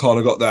 you've kind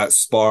of got that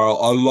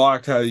spiral. I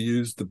like how you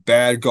use the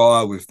bad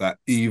guy with that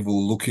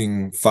evil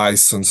looking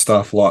face and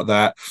stuff like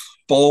that.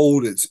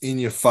 Bold, it's in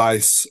your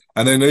face.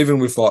 And then even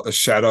with like the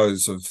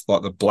shadows of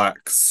like the black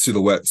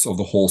silhouettes of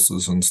the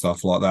horses and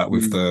stuff like that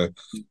with the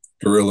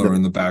gorilla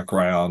in the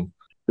background.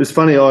 It's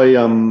funny,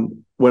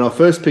 when I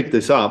first picked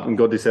this up and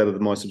got this out of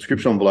my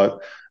subscription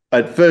envelope,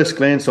 At first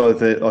glance, I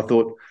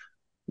thought,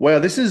 wow,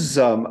 this is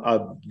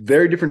a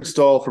very different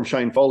style from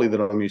Shane Foley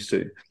that I'm used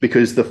to,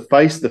 because the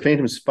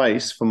Phantom's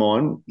face for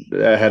mine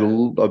had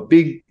a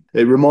big.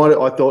 It reminded.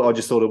 I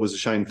just thought it was a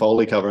Shane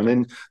Foley cover, and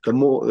then the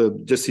more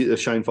just a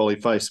Shane Foley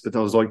face. But I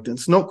was like,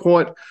 it's not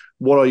quite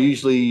what I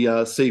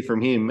usually see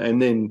from him.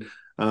 And then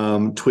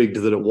twigged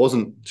that it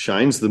wasn't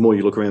Shane's. The more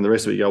you look around the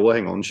rest of it, you go, well,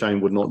 hang on,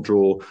 Shane would not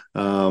draw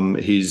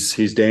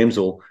his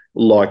damsel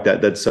like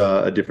that. That's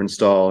a different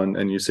style,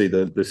 and you see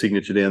the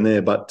signature down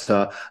there. But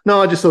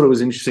no, I just thought it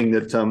was interesting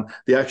that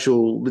the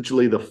actual,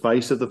 literally the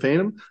face of the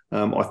Phantom,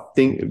 I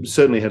think it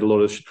certainly had a lot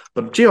of.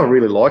 But gee, I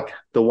really like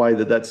the way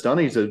that that's done.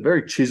 He's a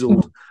very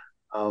chiseled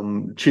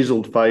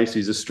face.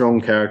 He's a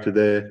strong character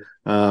there,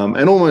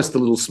 and almost a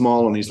little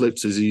smile on his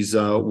lips as he's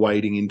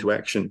wading into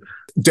action.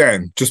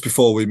 Dan, just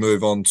before we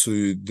move on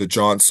to the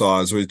giant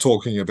size, we're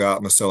talking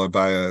about Marcelo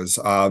Baez.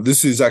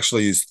 This is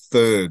actually his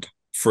third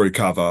free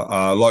cover.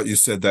 Like you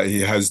said, that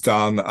he has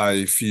done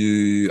a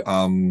few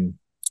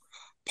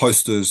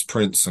posters,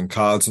 prints, and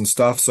cards and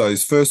stuff. So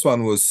his first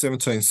one was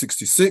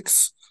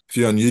 1766. If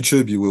you're on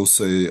YouTube, you will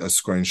see a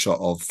screenshot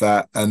of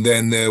that. And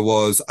then there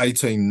was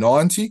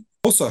 1890.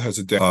 Also has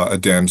a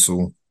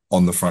damsel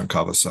on the front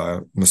cover.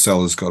 So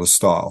Marcelo's got a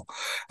style.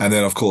 And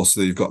then, of course,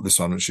 you've got this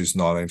one, which is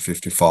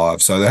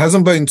 1955. So there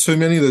hasn't been too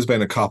many. There's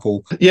been a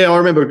couple. Yeah, I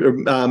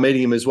remember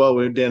meeting him as well.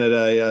 We were down at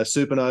a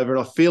Supernova, and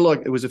I feel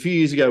like it was a few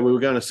years ago we were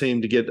going to see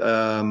him to get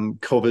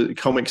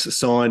comics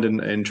signed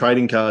and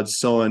trading cards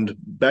signed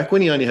back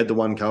when he only had the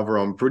one cover,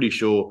 I'm pretty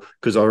sure,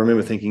 because I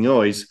remember thinking,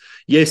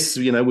 yes,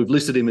 we've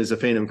listed him as a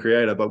Phantom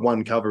creator, but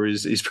one cover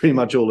is pretty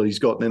much all that he's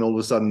got. And then all of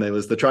a sudden there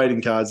was the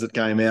trading cards that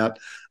came out,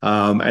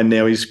 and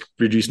now he's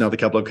produced another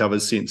couple of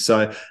covers since.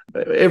 So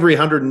every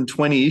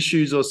 120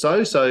 issues or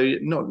so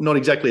not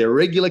exactly a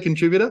regular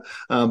contributor,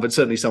 but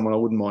certainly someone I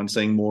wouldn't mind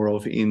seeing more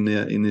of in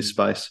this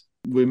space.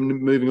 We're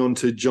moving on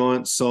to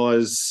giant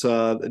size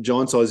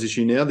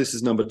issue now. This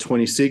is number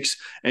 26.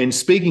 And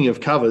speaking of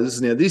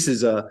covers, now this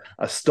is a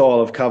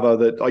style of cover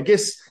that I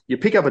guess you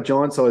pick up a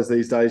giant size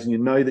these days and you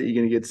know that you're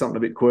going to get something a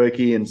bit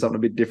quirky and something a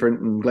bit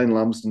different. And Glenn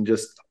Lumsden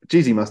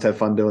he must have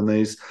fun doing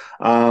these.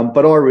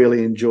 But I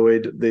really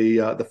enjoyed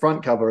the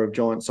front cover of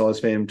Giant Size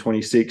Phantom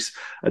 26,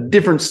 a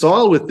different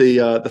style with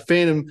the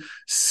Phantom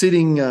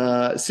sitting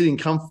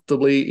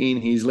comfortably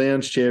in his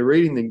lounge chair,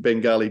 reading the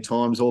Bengali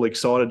Times, all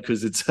excited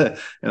because it's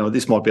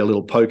this might be a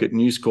little poke at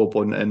News Corp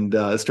and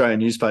Australian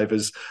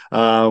newspapers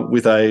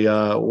with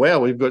wow,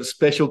 we've got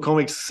special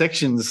comics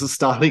sections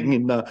starting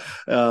in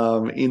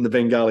the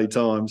Bengali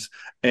Times.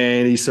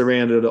 And he's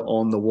surrounded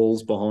on the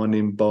walls behind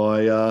him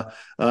by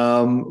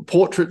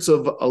portraits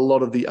of a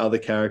lot of the other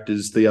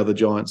characters, the other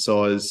giant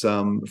size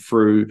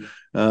Frew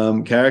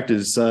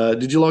characters.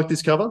 Did you like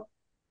this cover?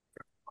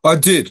 I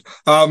did.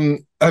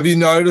 Have you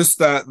noticed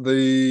that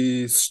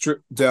the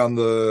strip down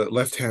the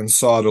left-hand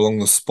side along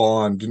the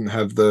spine didn't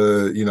have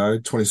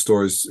the, 20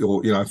 stories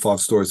or, 5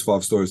 stories,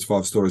 5 stories,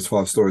 5 stories,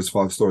 5 stories,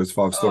 5 stories,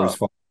 5 stories,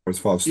 5 stories,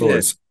 5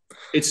 stories? Yeah.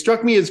 It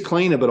struck me as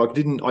cleaner, but I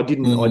didn't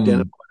identify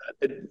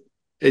that.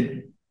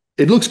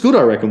 It looks good,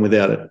 I reckon,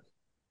 without it.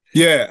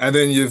 Yeah, and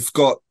then you've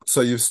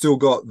still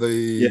got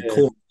the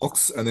corner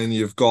box, and then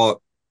you've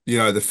got,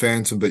 the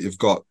Phantom, but you've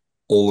got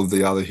all of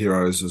the other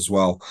heroes as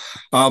well.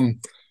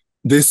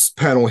 This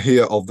panel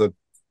here of the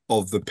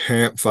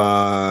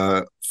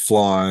Panther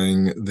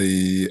flying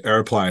the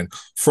airplane,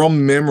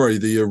 from memory,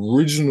 the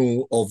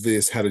original of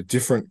this had a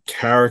different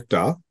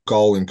character.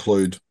 I'll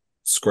include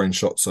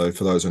screenshots, so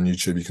for those on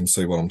YouTube, you can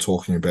see what I'm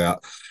talking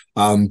about.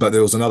 But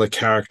there was another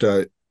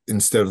character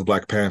instead of the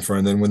Black Panther,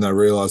 and then when they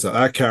realized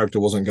that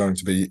character wasn't going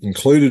to be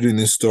included in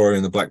this story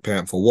and the Black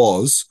Panther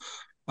was,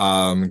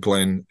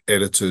 Glenn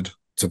edited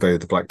to be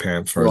the Black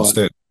Panther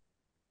instead.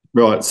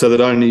 Right, so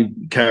that only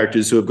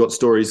characters who have got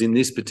stories in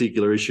this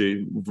particular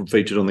issue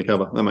featured on the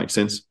cover. That makes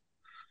sense.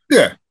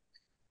 Yeah.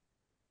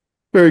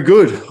 Very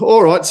good.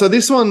 All right, so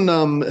this one,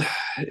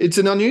 it's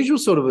an unusual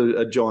sort of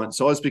a giant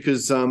size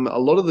because a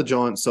lot of the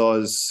giant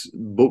size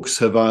books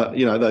have,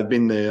 they've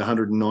been there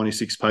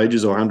 196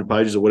 pages or 100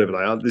 pages or whatever they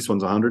are. This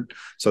one's 100,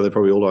 so they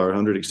probably all are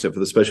 100 except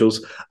for the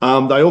specials. They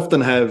often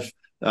have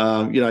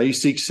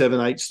 6, 7,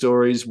 8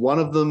 stories. One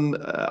of them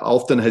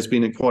often has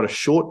been quite a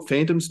short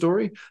Phantom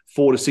story,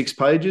 4 to 6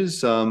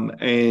 pages,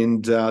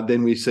 and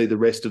then we see the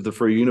rest of the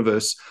Free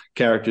Universe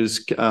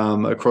characters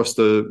across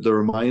the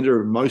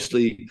remainder,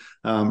 mostly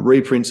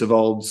reprints of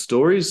old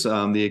stories,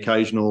 the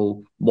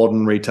occasional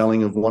modern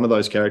retelling of one of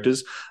those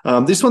characters.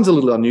 This one's a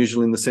little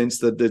unusual in the sense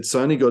that it's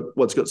only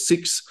got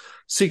six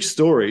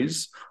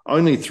stories.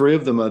 Only 3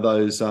 of them are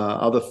those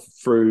other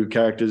Frew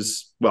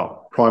characters.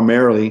 Well,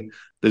 primarily.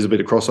 There's a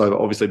bit of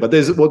crossover, obviously, but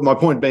my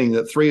point being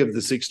that 3 of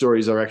the 6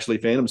 stories are actually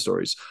Phantom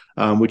stories,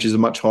 which is a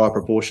much higher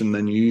proportion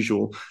than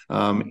usual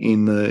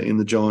in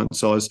the giant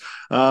size.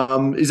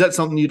 Is that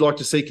something you'd like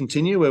to see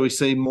continue, where we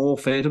see more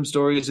Phantom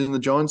stories in the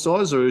giant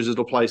size, or is it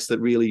a place that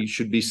really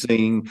should be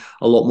seeing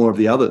a lot more of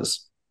the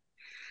others?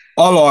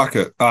 I like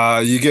it.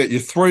 You get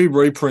your 3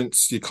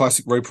 reprints, your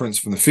classic reprints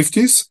from the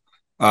 50s.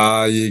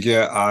 You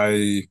get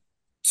a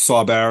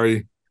Cy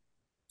Barry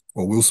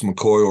or Wilson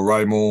McCoy or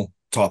Raymore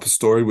type of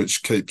story,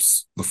 which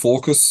keeps the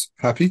Fawkes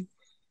happy.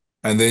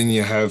 And then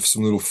you have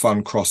some little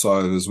fun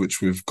crossovers,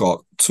 which we've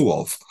got two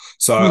of.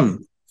 So,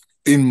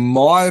 in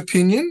my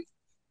opinion,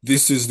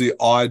 this is the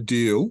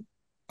ideal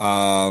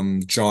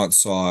giant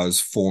size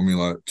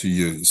formula to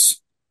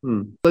use.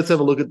 Let's have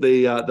a look at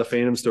the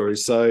Phantom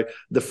stories. So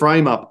the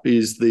frame up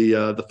is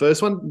the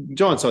first one.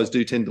 Giant size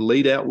do tend to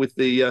lead out with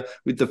the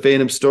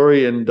Phantom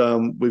story,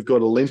 and we've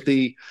got a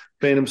lengthy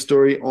Phantom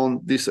story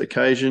on this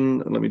occasion.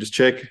 Let me just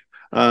check.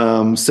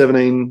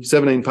 17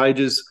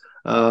 pages.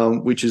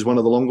 Which is one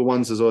of the longer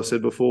ones, as I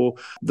said before.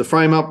 The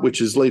frame up,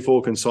 which is Lee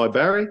Falk and Cy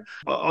Barry.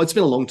 It's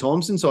been a long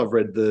time since I've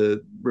read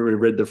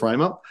the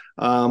frame up.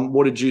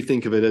 What did you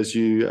think of it as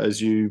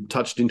you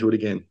touched into it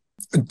again?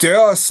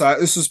 Dare I say,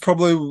 this is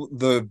probably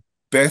the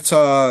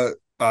better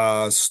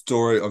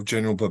story of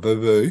General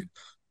Babubu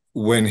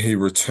when he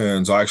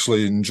returns. I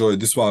actually enjoyed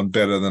this one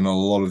better than a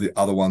lot of the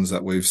other ones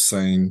that we've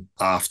seen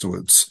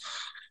afterwards.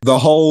 The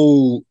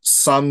whole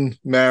son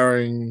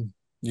marrying,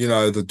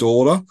 the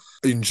daughter,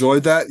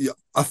 enjoyed that.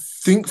 I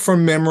think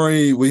from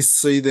memory, we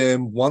see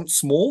them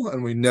once more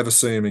and we never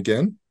see him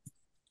again.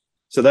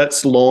 So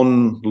that's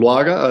Lon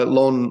Luaga,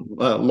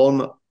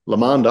 Lon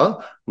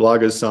Lamanda,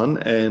 Luaga's son,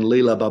 and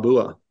Leela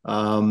Babua,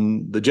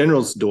 the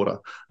general's daughter,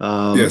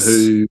 Yes.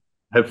 who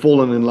have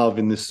fallen in love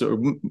in this.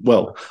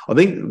 Well, I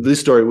think this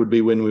story would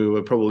be when we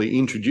were probably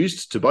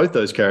introduced to both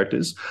those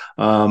characters,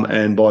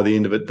 and by the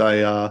end of it,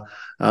 they are,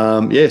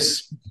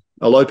 yes,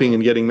 eloping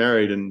and getting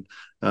married and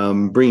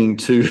bringing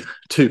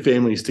two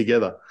families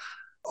together.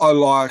 I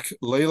like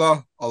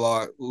Leela. I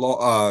like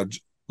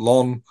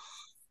Lon.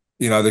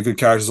 They're good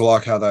characters. I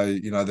like how they,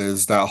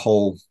 there's that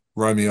whole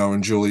Romeo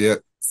and Juliet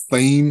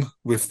theme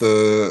with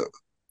the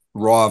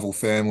rival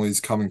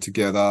families coming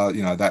together.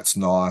 That's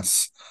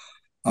nice.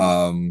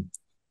 I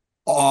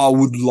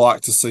would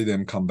like to see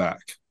them come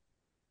back.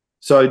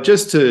 So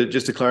just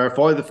to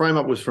clarify, the frame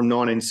up was from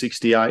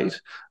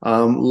 1968.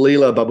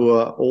 Leela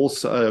Babua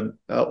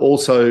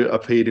also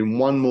appeared in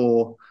one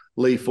more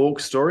Lee Falk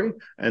story,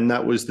 and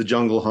that was The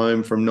Jungle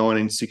Home from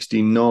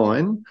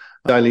 1969.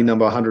 Daily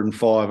number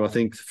 105, I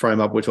think the frame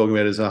up we're talking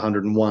about is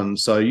 101.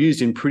 So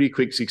used in pretty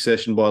quick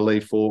succession by Lee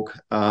Falk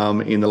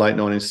in the late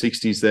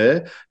 1960s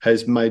there.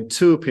 Has made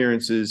two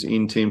appearances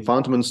in Tim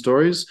Fanteman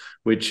stories,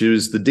 which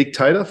is The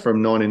Dictator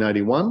from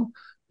 1981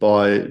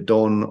 by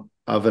Don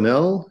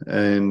Avenel,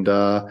 and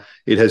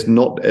it has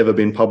not ever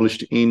been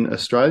published in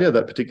Australia,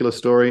 that particular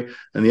story.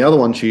 And the other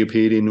one she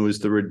appeared in was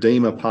The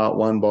Redeemer Part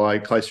 1 by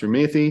Claes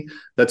Murphy.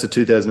 That's a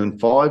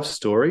 2005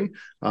 story,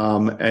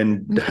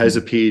 and has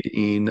appeared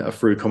in a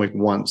Frew comic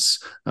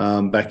once,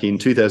 back in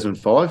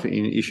 2005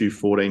 in issue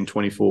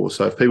 1424.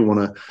 So if people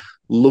want to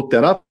look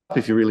that up,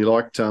 if you really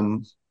liked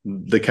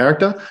the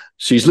character,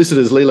 she's listed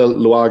as Leela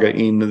Luaga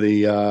in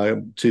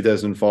the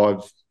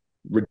 2005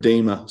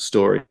 Redeemer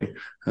story.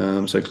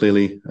 So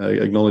clearly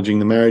acknowledging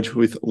the marriage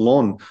with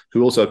Lon,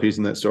 who also appears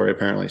in that story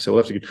apparently. So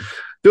we'll have to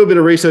do a bit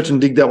of research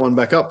and dig that one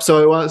back up.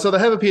 So they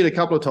have appeared a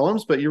couple of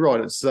times, but you're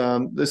right. It's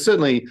there's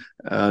certainly,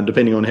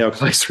 depending on how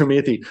Claes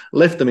Murphy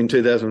left them in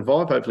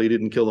 2005, hopefully he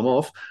didn't kill them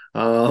off,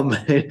 and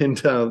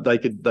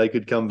they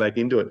could come back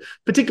into it,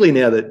 particularly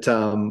now that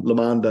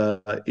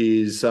Lamanda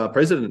is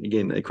president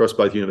again across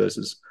both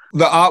universes.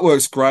 The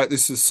artwork's great.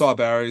 This is Cy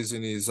Barry's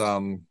in his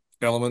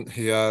element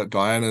here.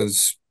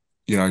 Diana's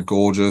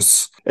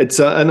gorgeous. It's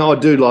and I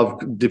do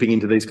love dipping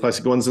into these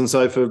classic ones. And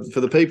so for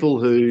the people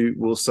who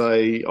will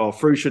say, "Oh,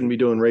 Frew shouldn't be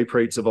doing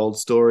reprints of old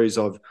stories,"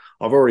 I've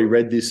already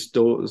read this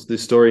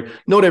story.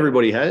 Not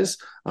everybody has,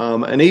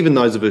 and even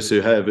those of us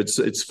who have,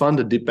 it's fun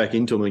to dip back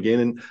into them again.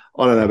 And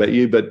I don't know about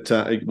you, but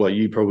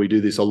you probably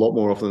do this a lot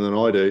more often than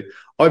I do.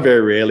 I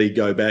very rarely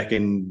go back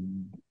and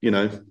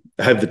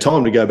have the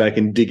time to go back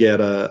and dig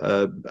out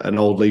an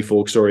old Lee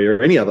Falk story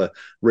or any other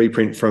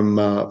reprint from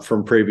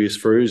previous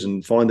Frews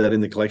and find that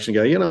in the collection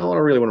and go, I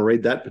really want to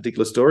read that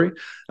particular story.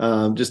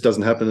 Just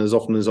doesn't happen as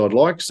often as I'd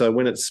like. So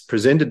when it's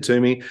presented to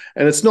me,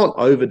 and it's not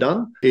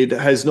overdone, it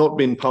has not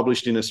been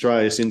published in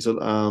Australia since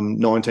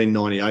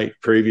 1998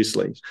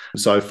 previously.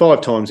 So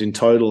 5 times in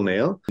total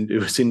now. It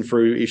was in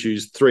Frew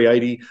issues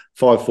 380,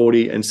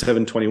 540 and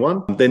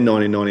 721, then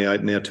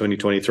 1998, now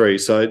 2023.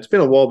 So it's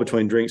been a while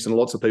between drinks, and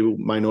lots of people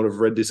may not have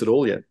read this at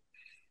all yet.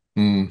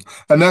 And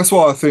that's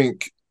why I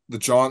think the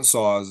giant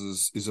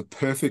size is a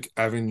perfect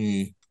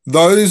avenue.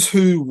 Those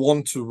who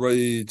want to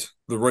read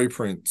the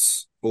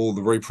reprints or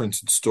the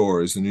reprinted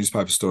stories, the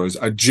newspaper stories,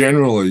 are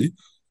generally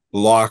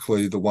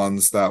likely the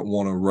ones that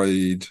want to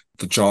read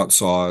the giant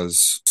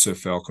size Sir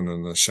Falcon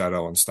and the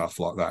Shadow and stuff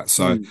like that.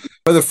 So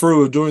whether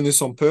Frew are doing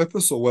this on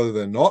purpose or whether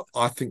they're not,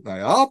 I think they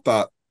are,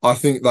 but I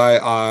think they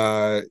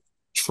are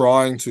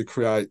trying to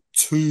create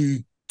 2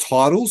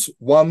 titles,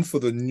 one for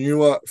the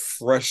newer,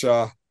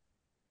 fresher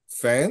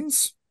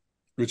fans,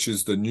 which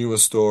is the newer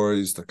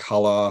stories, the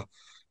color,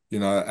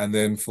 and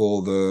then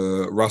for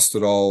the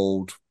rusted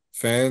old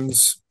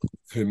fans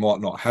who might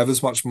not have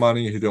as much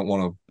money, who don't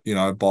want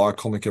to, buy a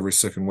comic every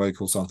second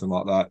week or something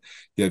like that.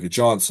 You have your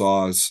giant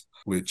size.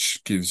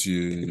 which gives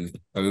you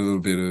a little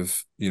bit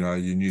of, your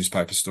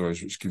newspaper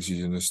stories, which gives you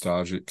your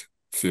nostalgic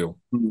feel.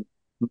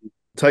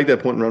 Take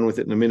that point and run with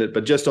it in a minute.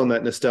 But just on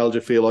that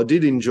nostalgia feel, I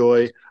did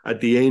enjoy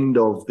at the end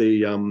of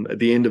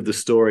the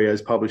story,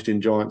 as published in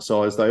Giant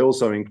Size, they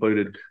also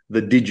included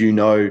the "Did You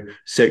Know"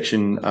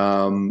 section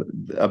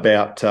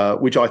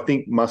about which I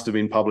think must have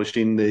been published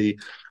in the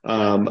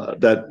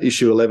that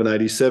issue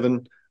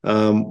 1187,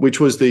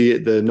 which was the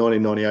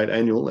 1998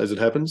 annual, as it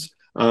happens.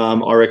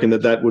 I reckon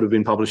that would have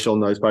been published on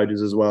those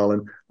pages as well.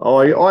 And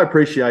I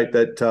appreciate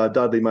that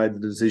Dudley made the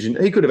decision.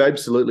 He could have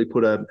absolutely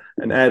put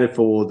an ad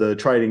for the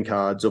trading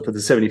cards or for the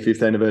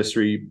 75th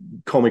anniversary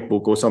comic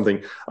book or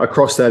something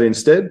across that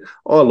instead.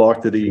 I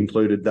like that he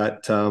included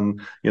that,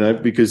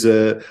 because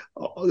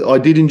I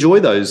did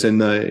enjoy those in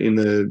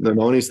the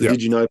 90s. The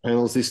Did You Know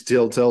panels, this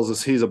still tells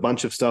us here's a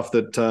bunch of stuff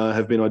that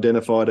have been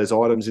identified as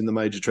items in the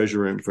major treasure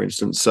room, for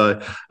instance.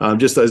 So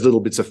just those little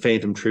bits of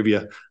phantom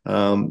trivia,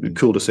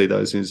 cool to see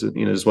those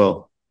in as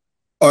well.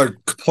 I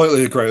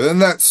completely agree.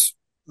 And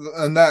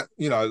that,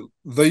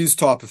 these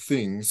type of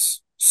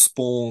things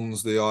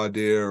spawns the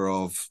idea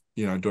of,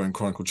 doing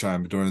Chronicle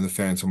Chamber, doing the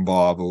Phantom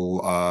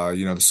Bible,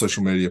 the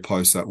social media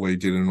posts that we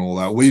did and all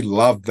that. We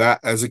loved that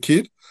as a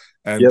kid.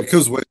 And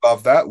because we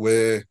love that,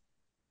 we're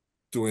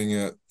doing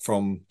it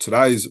from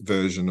today's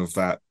version of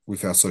that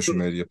with our social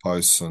media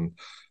posts and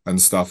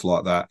stuff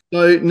like that.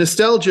 So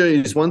nostalgia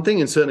is one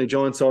thing, and certainly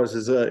Giant Size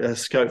is a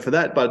scope for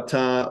that. But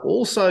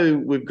also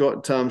we've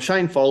got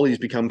Shane Foley's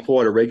become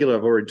quite a regular.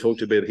 I've already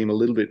talked about him a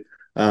little bit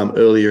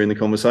earlier in the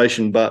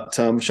conversation, but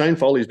Shane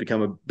Foley's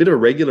become a bit of a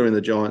regular in the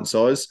Giant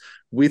Size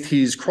with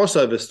his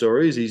crossover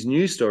stories, his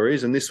new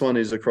stories, and this one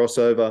is a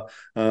crossover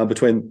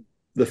between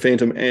the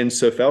Phantom and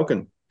Sir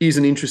Falcon. Is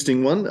an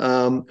interesting one.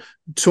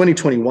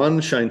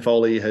 2021, Shane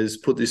Foley has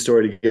put this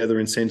story together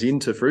and sent in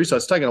to Frew. So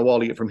it's taken a while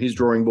to get from his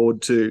drawing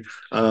board to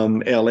our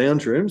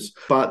lounge rooms.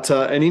 But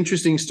an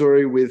interesting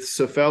story with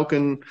Sir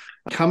Falcon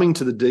coming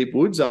to the Deep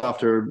Woods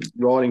after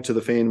writing to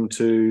the Phantom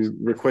to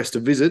request a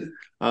visit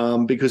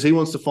because he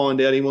wants to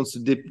find out, he wants to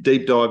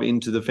deep dive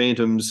into the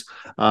Phantom's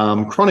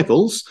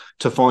chronicles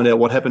to find out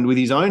what happened with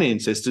his own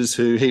ancestors,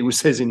 who he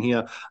says in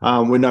here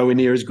were nowhere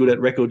near as good at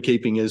record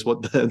keeping as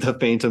what the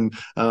Phantom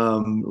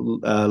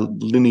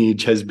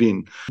lineage has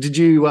been.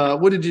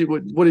 What did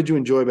you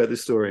enjoy about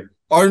this story?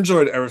 I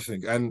enjoyed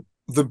everything, and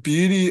the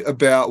beauty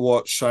about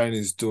what Shane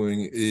is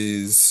doing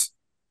is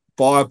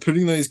by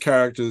putting these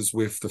characters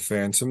with the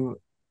Phantom,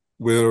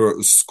 whether it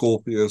was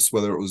Scorpius,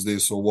 whether it was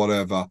this or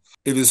whatever,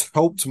 it has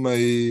helped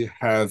me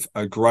have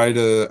a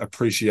greater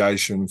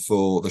appreciation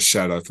for the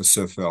Shadow, for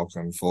Sir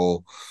Falcon,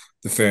 for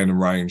the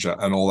Phantom Ranger,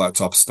 and all that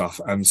type of stuff.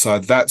 And so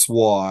that's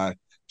why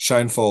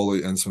Shane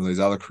Foley and some of these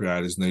other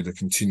creators need to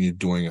continue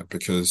doing it,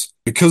 because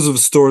of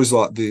stories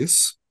like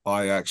this,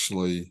 I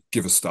actually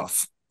give a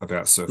stuff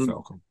about Sir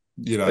Falcon.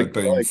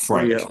 Being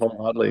frank.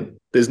 Wholeheartedly.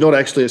 There's not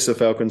actually a Sir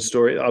Falcon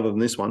story other than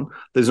this one.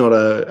 There's not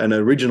an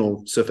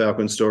original Sir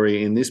Falcon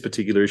story in this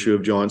particular issue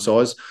of Giant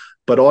Size,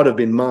 but I'd have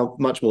been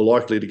much more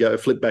likely to go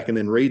flip back and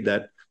then read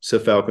that Sir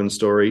Falcon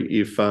story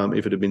if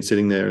it had been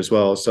sitting there as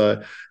well.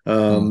 So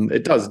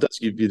it does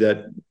give you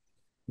that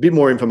bit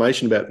more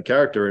information about the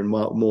character and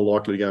more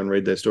likely to go and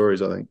read their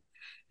stories, I think.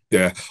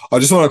 Yeah. I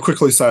just want to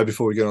quickly say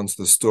before we get onto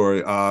the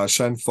story,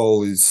 Shane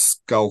Foley's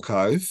Skull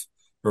Cave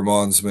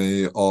reminds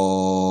me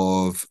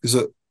of, is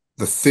it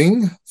the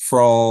Thing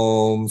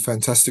from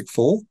Fantastic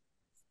Four?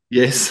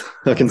 Yes,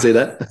 I can see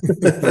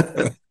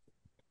that.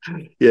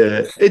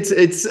 Yeah,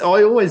 it's.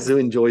 I always do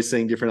enjoy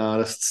seeing different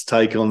artists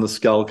take on the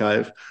Skull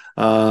Cave,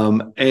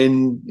 and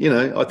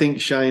I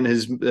think Shane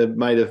has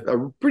made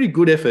a pretty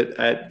good effort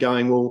at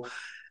going, well,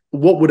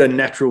 what would a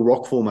natural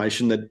rock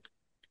formation that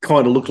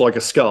kind of looked like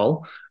a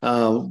skull,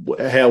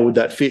 how would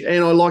that fit?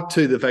 And I like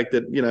too the fact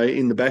that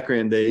in the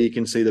background there you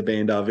can see the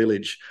Bandar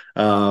village,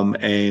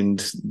 and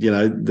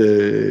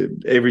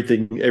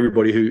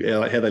everybody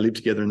how they live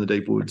together in the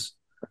deep woods.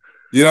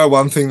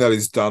 One thing that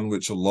he's done,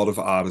 which a lot of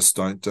artists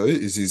don't do,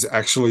 is he's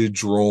actually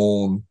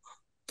drawn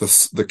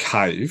the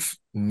cave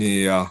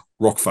near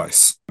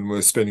Rockface. And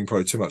we're spending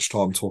probably too much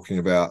time talking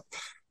about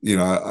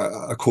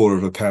a quarter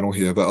of a panel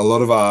here, but a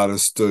lot of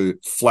artists do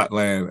flat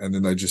land and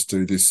then they just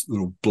do this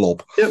little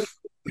blob.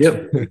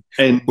 Yep.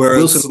 And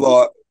whereas Wilson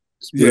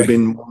would have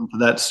been one for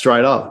that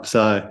straight up.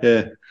 So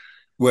yeah,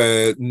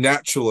 where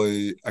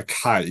naturally a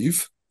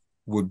cave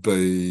would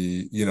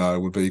be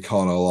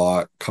kind of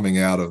like coming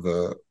out of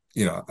a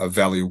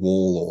valley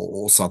wall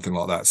or something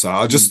like that. So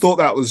I just thought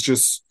that was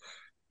just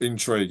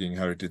intriguing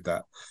how he did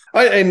that.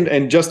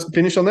 And just to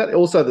finish on that,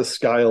 also the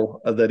scale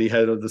that he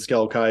had of the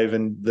Skull Cave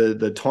and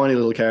the tiny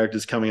little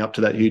characters coming up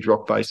to that huge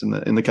rock face in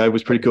the cave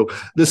was pretty cool.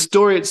 The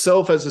story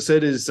itself, as I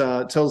said,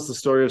 tells the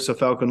story of Sir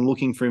Falcon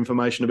looking for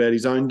information about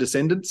his own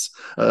descendants.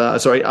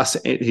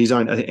 His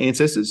own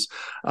ancestors.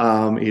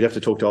 He'd have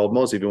to talk to Old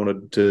Moz if he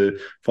wanted to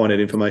find out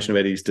information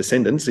about his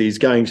descendants. He's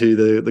going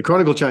to the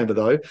Chronicle Chamber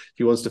though.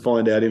 He wants to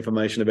find out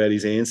information about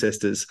his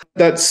ancestors.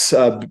 That's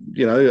a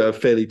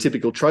fairly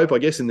typical trope, I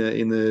guess, in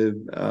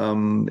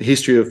the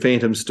history of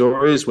Phantom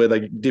Stories, where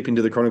they dip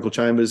into the Chronicle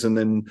Chambers, and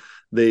then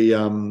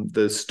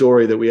the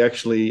story that we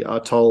actually are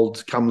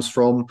told comes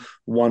from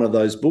one of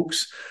those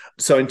books.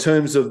 So in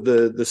terms of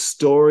the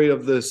story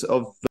of the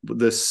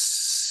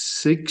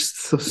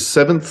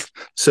seventh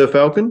Sir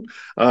Falcon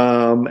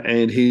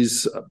and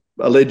his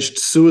alleged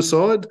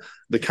suicide,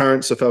 the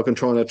current Sir Falcon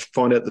trying to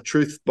find out the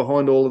truth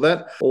behind all of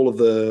that, all of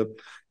the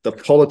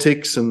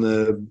politics and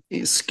the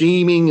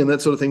scheming and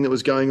that sort of thing that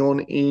was going on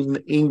in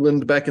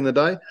England back in the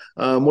day.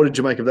 What did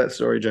you make of that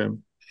story,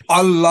 Jam?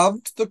 I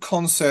loved the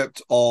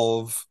concept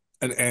of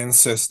an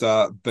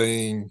ancestor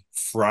being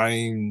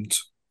framed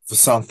for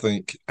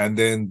something, and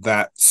then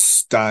that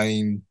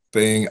stain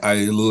being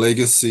a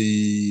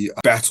legacy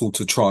battle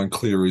to try and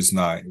clear his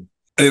name.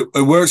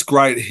 It works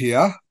great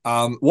here.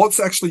 What's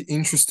actually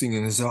interesting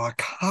is that I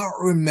can't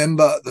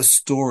remember the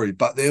story,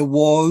 but there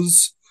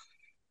was,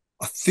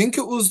 I think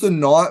it was the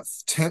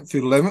 9th, 10th,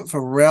 11th,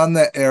 around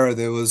that era,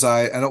 there was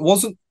and it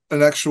wasn't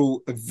an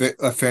actual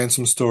a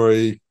Phantom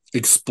story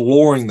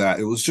exploring that.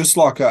 It was just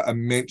like a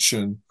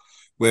mention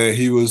where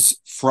he was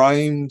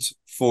framed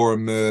for a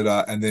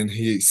murder and then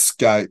he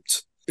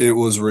escaped. It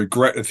was a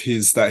regret of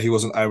his that he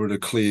wasn't able to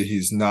clear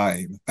his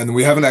name. And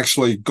we haven't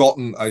actually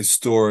gotten a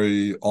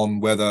story on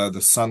whether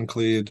the son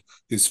cleared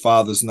his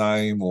father's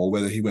name or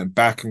whether he went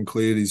back and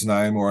cleared his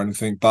name or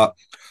anything. But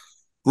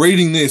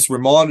reading this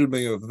reminded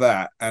me of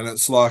that. And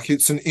it's like,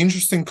 it's an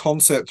interesting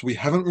concept we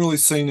haven't really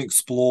seen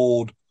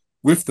explored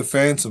with the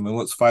Phantom. And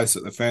let's face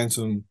it, the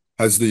Phantom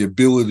has the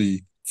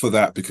ability for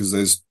that because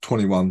there's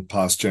 21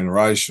 past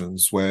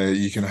generations where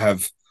you can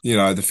have, you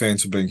know, the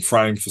Phantom being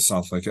framed for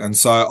something. And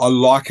so I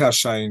like how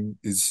Shane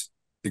is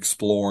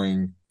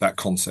exploring that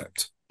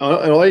concept.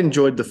 I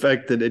enjoyed the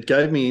fact that it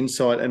gave me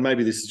insight, and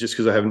maybe this is just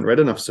because I haven't read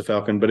enough Sir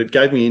Falcon, but it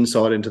gave me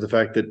insight into the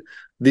fact that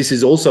this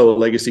is also a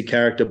legacy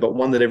character, but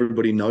one that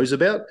everybody knows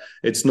about.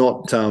 It's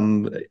not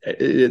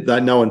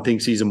that no one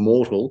thinks he's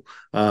immortal,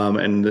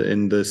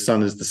 and the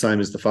son is the same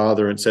as the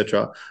father,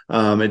 etc.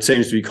 It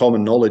seems to be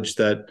common knowledge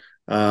that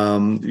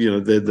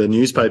the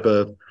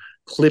newspaper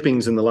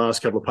clippings in the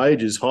last couple of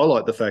pages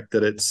highlight the fact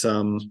that it's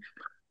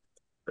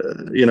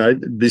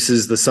this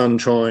is the son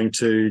trying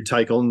to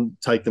take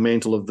the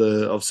mantle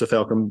of Sir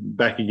Falcon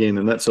back again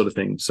and that sort of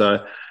thing.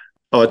 So,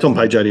 it's on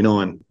page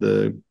 89,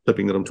 the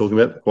clipping that I'm talking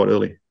about, quite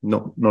early,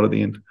 not at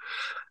the end.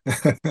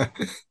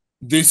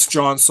 This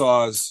giant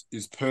size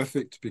is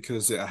perfect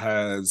because it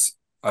has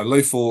a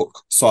Lee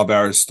Falk, Cy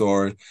Barry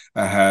story.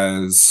 It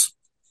has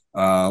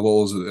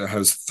It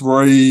has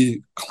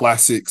 3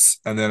 classics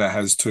and then it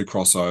has 2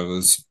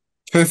 crossovers.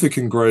 Perfect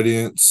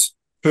ingredients,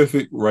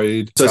 perfect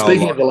read. So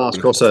speaking of the last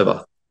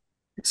crossover,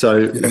 so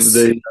yes.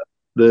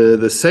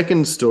 The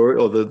second story,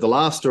 or the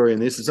last story in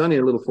this, is only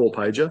a little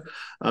 4-pager.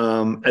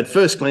 At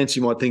first glance,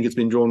 you might think it's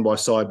been drawn by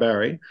Cy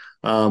Barry,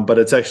 but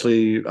it's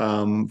actually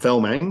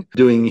Felmang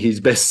doing his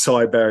best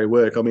Cy Barry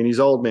work. I mean,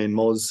 his Old Man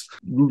Moz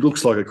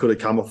looks like it could have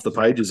come off the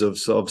pages of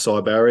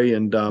Cy Barry,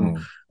 and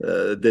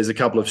there's a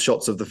couple of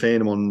shots of the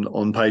Phantom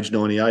on page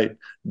 98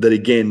 that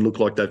again look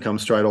like they've come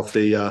straight off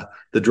the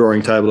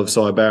drawing table of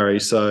Cy Barry.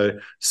 So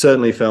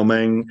certainly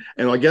Felmang,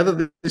 and I gather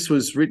that this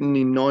was written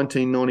in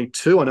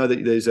 1992. I know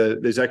that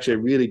there's actually a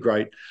really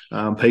great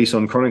piece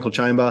on Chronicle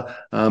Chamber,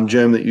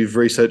 Germ, that you've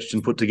researched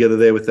and put together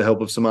there with the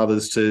help of some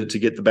others to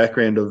get the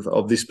background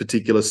of this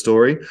particular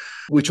story,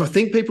 which I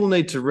think people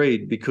need to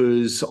read,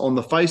 because on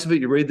the face of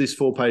it, you read this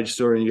 4-page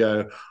story and you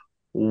go,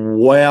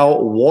 wow,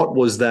 what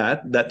was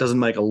that? That doesn't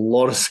make a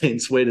lot of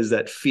sense. Where does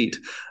that fit?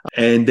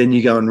 And then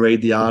you go and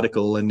read the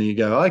article and you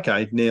go,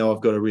 okay, now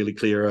I've got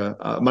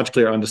a much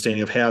clearer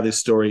understanding of how this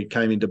story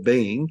came into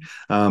being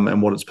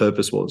and what its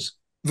purpose was.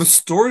 The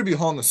story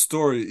behind the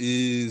story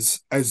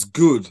is as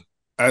good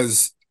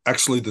as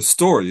actually the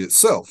story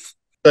itself.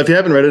 So if you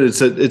haven't read it,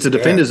 it's a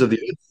Defenders of the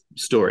Earth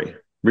story,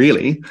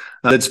 really.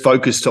 It's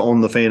focused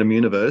on the Phantom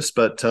universe,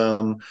 but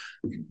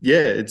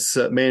it's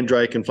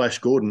Mandrake and Flash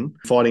Gordon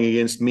fighting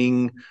against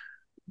Ming,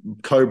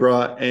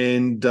 Cobra,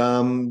 and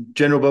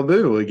General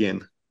Babu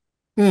again.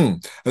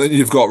 And then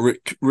you've got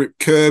Rick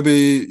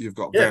Kirby, you've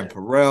got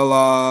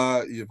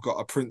Vampirella, you've got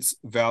a Prince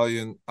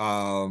Valiant,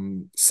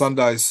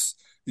 Sundays.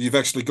 You've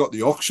actually got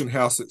the auction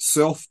house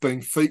itself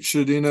being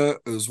featured in it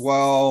as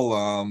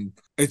well.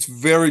 It's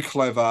very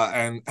clever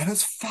and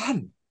it's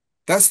fun.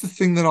 That's the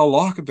thing that I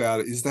like about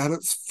it, is that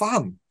it's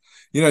fun.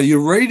 You know,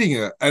 you're reading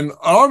it, and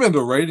I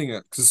remember reading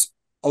it because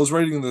I was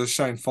reading the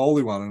Shane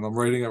Foley one, and I'm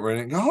reading it,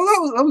 and go,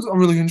 I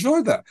really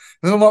enjoyed that.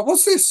 And then I'm like,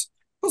 what's this?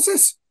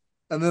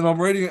 And then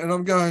I'm reading it, and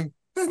I'm going,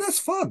 man, that's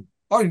fun.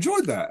 I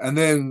enjoyed that. And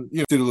then,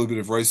 did a little bit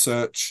of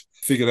research,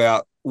 figured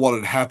out what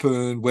had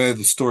happened, where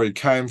the story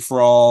came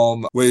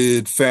from.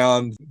 We'd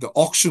found the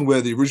auction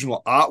where the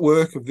original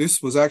artwork of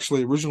this was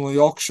actually originally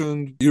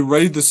auctioned. You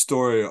read the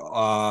story,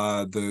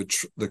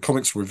 the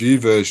comics review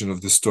version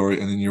of the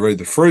story, and then you read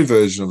the free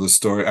version of the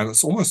story, and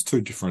it's almost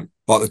 2 different.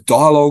 Like the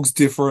dialogue's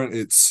different.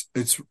 It's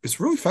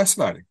really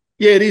fascinating.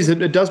 Yeah, it is.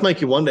 It does make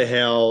you wonder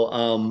how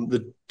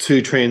the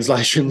two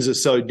translations are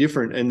so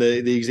different, and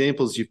the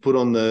examples you've put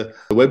on the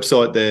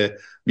website there.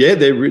 Yeah,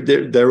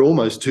 they're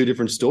almost two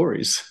different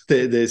stories.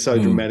 They're so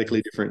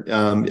dramatically different,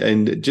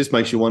 and it just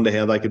makes you wonder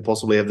how they could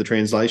possibly have the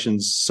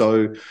translations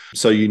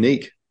so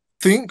unique.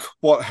 Think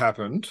what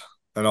happened,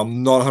 and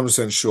I'm not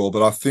 100% sure,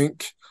 but I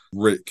think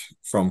Rick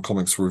from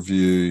Comics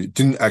Review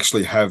didn't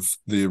actually have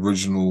the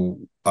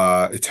original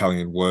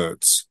Italian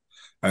words.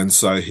 And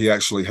so he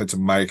actually had to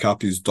make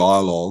up his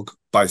dialogue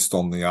based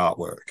on the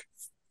artwork.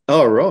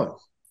 Oh, right.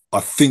 I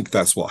think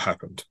that's what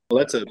happened.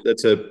 Well,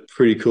 that's a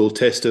pretty cool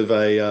test of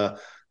an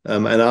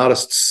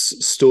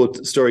artist's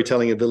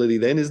storytelling ability,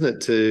 then, isn't it?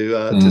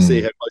 To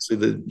see how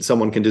closely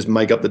someone can just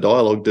make up the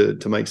dialogue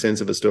to make sense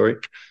of a story.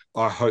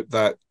 I hope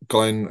that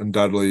Glenn and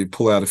Dudley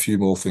pull out a few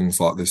more things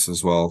like this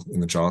as well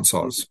in the giant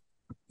size.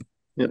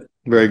 Yep,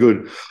 very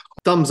good.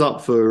 Thumbs up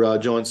for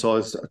Giant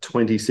Size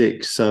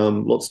 26.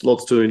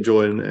 Lots to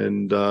enjoy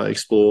and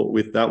explore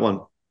with that one.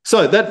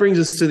 So that brings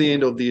us to the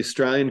end of the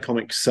Australian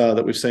comics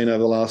that we've seen over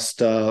the last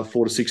 4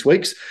 to 6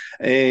 weeks.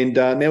 And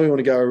now we want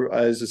to go,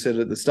 as I said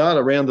at the start,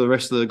 around the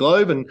rest of the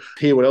globe and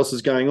hear what else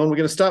is going on. We're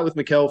going to start with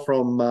Mikael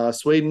from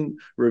Sweden,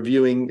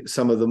 reviewing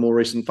some of the more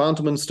recent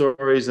Fantomen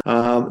stories.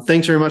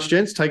 Thanks very much,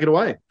 gents. Take it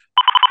away.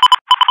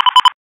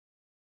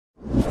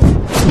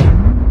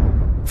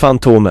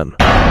 Fantomen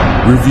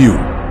Review.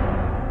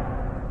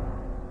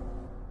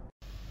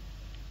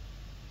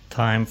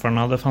 Time for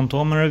another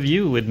Fantomen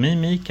review with me,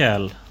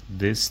 Mikael.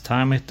 This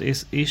time it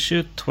is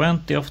issue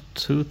 20 of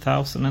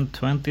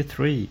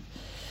 2023.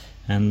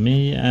 And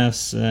me,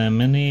 as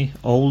many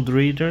old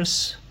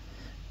readers,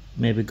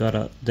 maybe got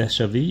a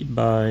déjà vu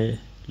by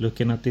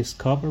looking at this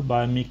cover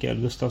by Mikael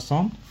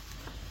Gustafsson.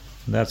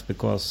 That's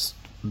because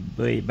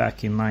way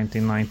back in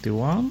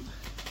 1991,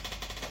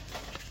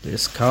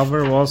 this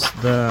cover was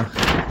the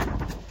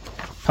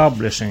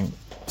publishing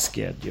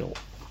schedule.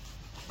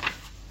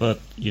 But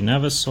you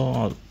never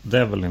saw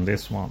Devil in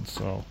this one,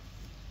 so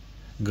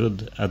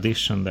good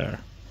addition there.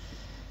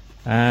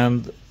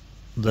 And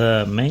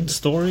the main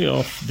story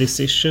of this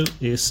issue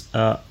is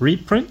a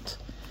reprint,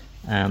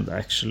 and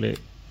actually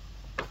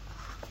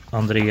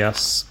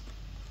Andreas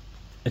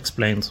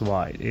explains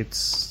why.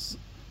 It's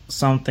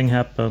something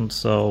happened,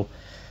 so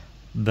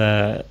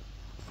the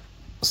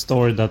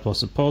story that was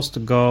supposed to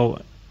go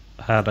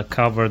had a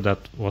cover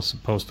that was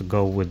supposed to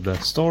go with the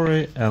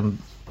story, and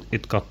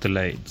it got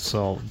delayed,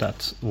 so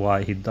that's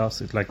why he does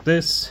it like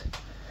this.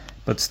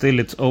 But still,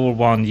 it's over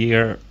 1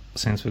 year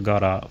since we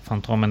got a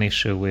Fantomen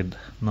issue with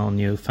no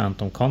new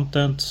Phantom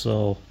content,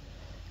 so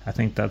I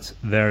think that's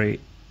very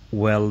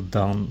well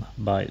done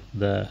by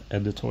the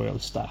editorial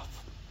staff.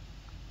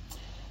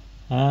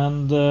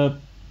 And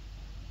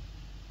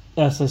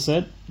as I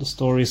said, the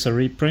story is a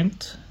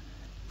reprint,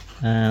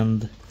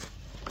 and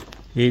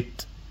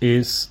it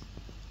is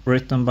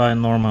written by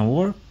Norman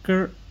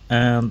Walker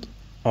and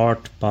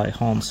art by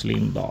Hans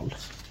Lindahl.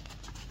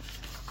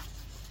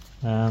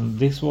 And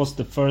this was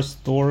the first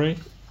story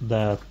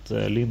that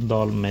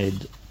Lindahl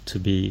made to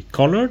be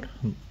colored,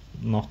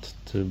 not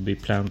to be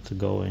planned to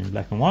go in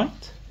black and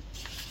white.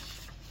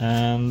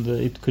 And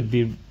it could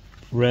be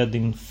read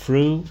in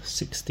through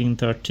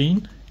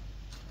 1613.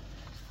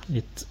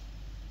 It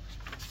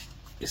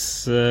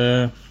is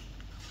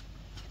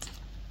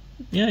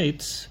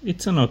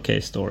it's an okay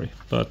story,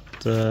 but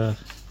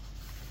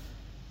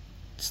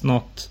it's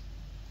not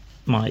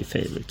my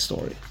favorite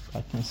story,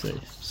 I can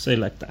say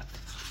like that.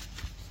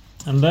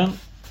 And then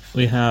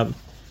we have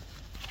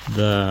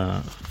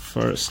the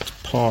first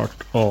part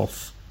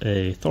of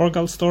a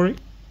Thorgal story.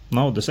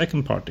 Now the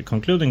second part, the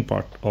concluding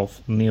part of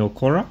Neo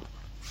Korra.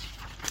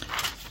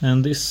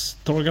 And this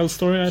Thorgal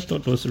story I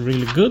thought was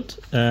really good,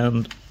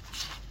 and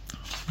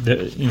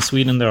in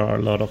Sweden there are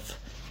a lot of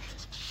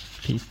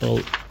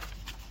people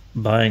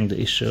buying the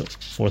issue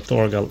for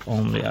Thorgal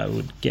only, I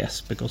would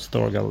guess, because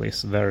Thorgal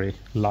is very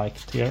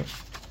liked here.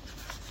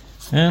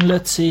 And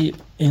let's see,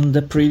 in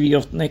the preview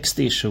of next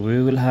issue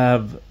we will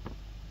have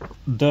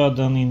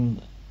Döden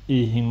i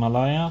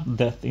Himalaya,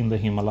 Death in the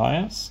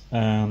Himalayas,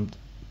 and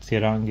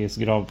Tirangis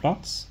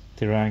Gravplats,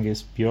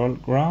 Tirangis Burial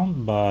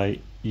Ground by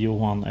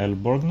Johan L.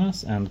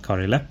 Borgnäs and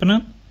Kari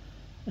Leppänen.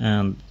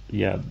 And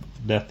yeah,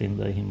 Death in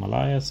the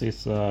Himalayas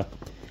is a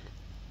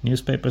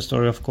newspaper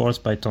story, of course,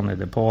 by Tony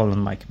DePaul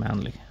and Mike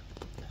Manley.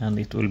 And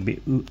it will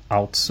be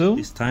out soon.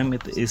 This time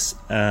it is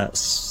a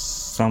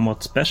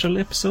somewhat special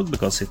episode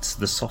because it's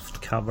the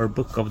soft cover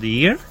book of the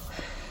year.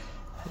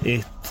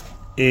 It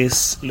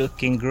is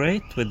looking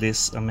great with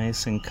this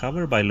amazing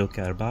cover by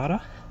Luca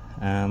Erbara,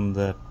 and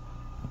it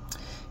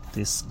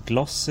is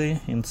glossy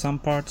in some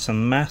parts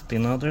and matte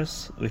in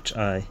others, which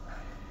I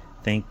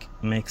think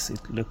makes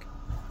it look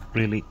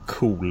really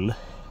cool.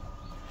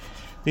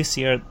 This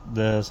year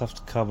the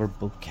soft cover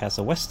book has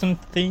a western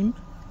theme,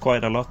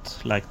 quite a lot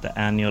like the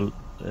annual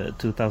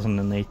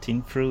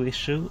 2018 through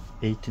issue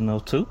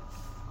 1802.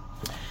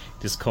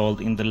 It is called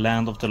In the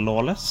Land of the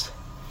Lawless,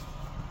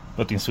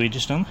 but in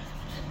Swedish then.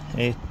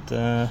 It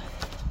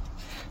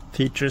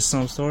features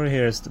some story.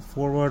 Here is the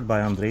foreword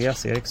by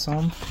Andreas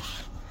Eriksson,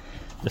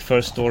 The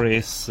first story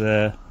is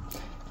The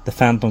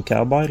Phantom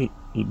Cowboy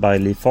by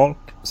Lee Falk,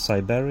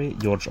 Cy Berry,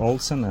 George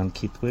Olsen and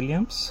Keith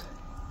Williams.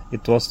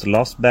 It was the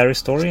last Barry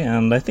story,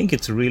 and I think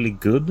it's a really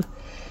good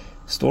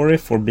story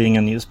for being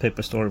a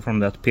newspaper story from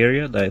that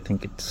period. I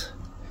think it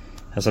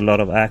has a lot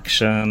of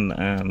action,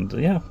 and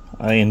yeah,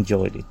 I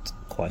enjoyed it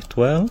quite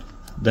well.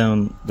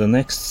 Then the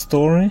next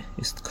story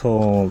is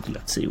called,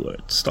 let's see where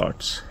it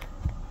starts.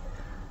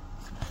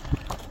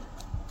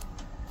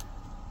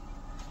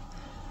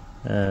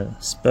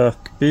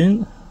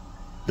 Spökbyn,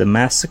 The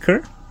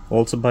Massacre,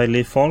 also by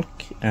Lee Falk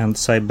and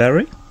Cy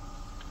Berry.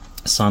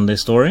 Sunday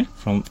story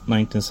from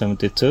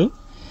 1972.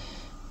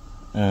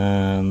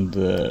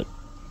 And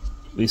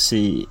we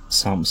see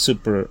some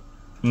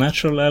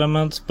supernatural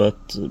elements, but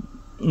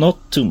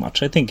not too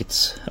much. I think it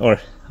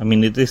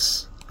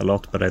is a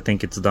lot, but I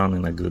think it's done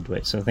in a good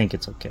way, so I think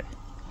it's okay.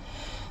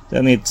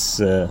 Then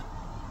it's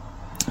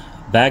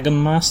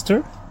Wagon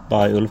Master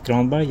by Ulf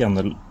Granberg,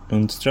 Janne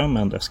Lundström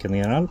and Oskar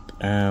Neralp,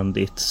 and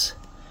its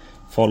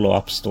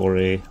follow-up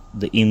story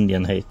The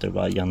Indian Hater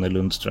by Janne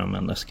Lundström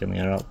and Oskar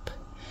Neralp.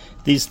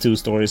 These two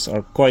stories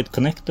are quite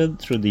connected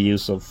through the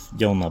use of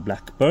Jonah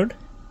Blackbird.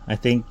 I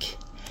think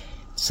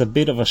it's a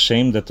bit of a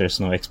shame that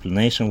there's no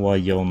explanation why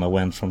Jonah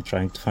went from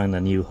trying to find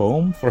a new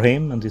home for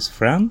him and his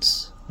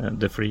friends,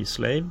 the free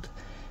slaved,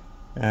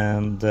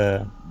 and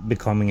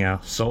becoming a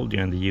soldier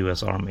in the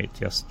US Army. It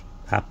just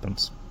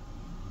happens.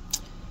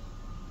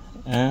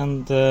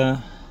 And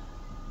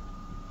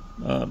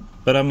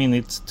but I mean,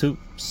 it's two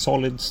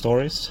solid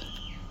stories.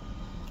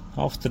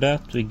 After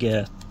that we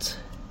get,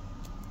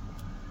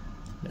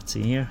 let's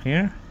see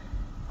here,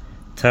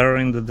 Terror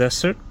in the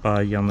Desert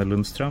by Janne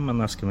Lundström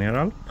and Oskar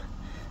Neralp,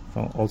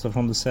 also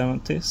from the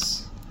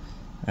 70s.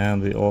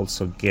 And we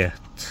also get,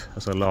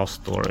 as a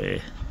last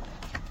story,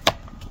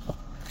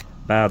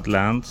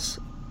 Badlands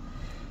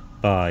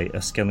by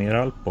Oskar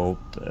Neralp, both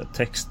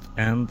text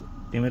and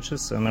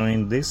images. And I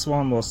mean, this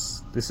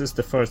is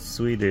the first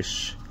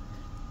Swedish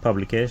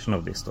publication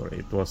of this story.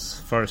 It was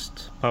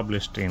first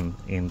published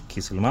in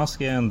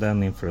Kissel-Maske and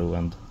then in Fru,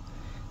 and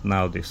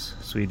now this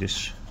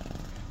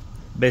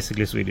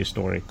basically Swedish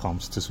story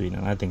comes to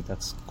Sweden. I think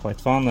that's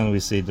quite fun, and we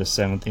see the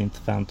 17th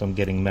Phantom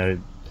getting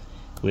married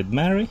with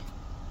Mary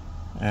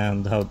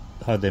and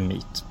how they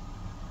meet.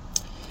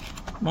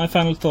 My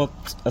final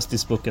thought as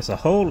this book as a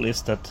whole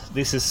is that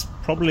this is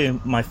probably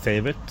my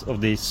favorite of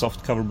the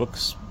softcover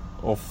books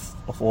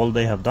of all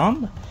they have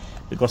done,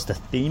 because the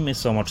theme is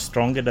so much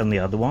stronger than the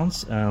other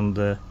ones, and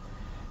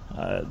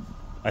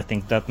I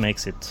think that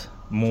makes it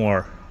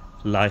more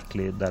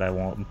likely that I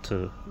want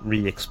to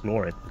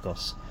re-explore it,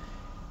 because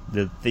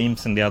the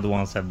themes in the other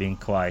ones have been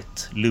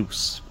quite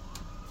loose.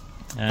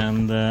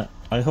 And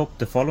I hope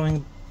the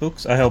following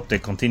books, I hope they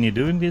continue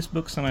doing these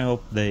books, and I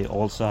hope they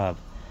also have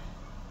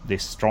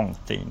this strong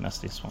theme as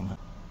this one.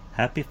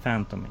 Happy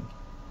phantoming.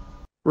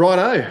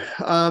 Righto.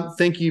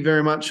 Thank you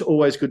very much.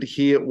 Always good to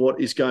hear what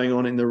is going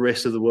on in the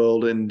rest of the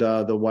world and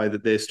the way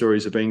that their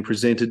stories are being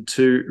presented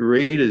to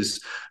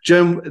readers.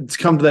 Jim, it's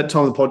come to that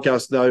time of the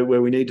podcast, though,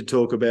 where we need to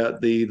talk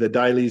about the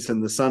dailies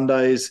and the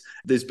Sundays.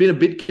 There's been a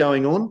bit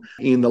going on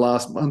in the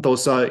last month or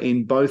so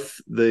in both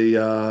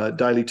the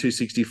Daily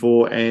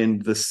 264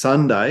 and the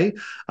Sunday.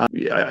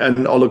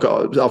 And I'll look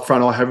up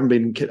front, I haven't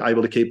been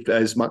able to keep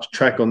as much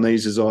track on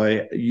these as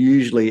I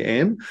usually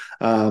am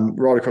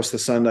right across the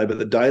Sunday, but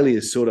the Daily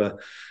is sort of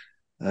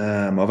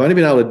I've only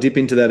been able to dip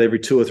into that every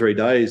 2 or 3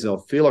 days. I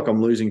feel like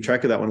I'm losing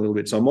track of that one a little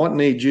bit. So I might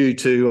need you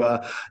to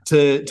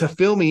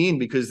fill me in,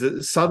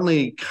 because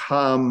suddenly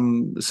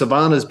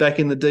Savannah's back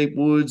in the deep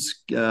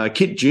woods.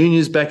 Kit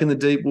Jr.'s back in the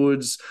deep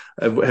woods.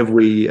 Have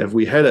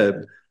we had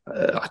a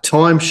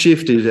time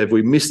shift? Have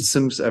we missed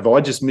some? Have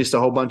I just missed a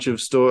whole bunch of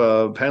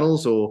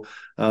panels, or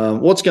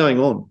what's going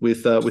on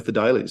with the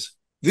dailies?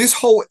 This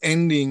whole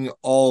ending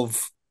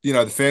of,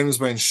 the Phantom's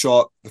been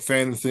shot. The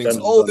Phantom thinks,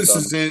 this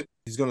is it.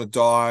 He's going to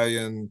die.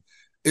 And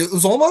it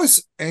was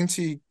almost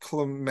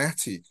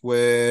anticlimactic,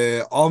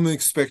 where I'm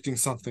expecting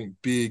something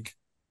big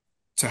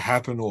to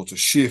happen or to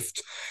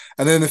shift.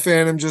 And then the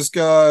Phantom just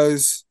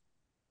goes,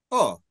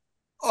 oh,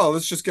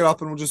 let's just get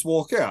up and we'll just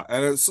walk out.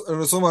 And it's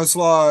almost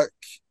like,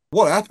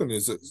 what happened?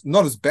 Is it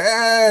not as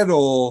bad?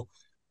 Or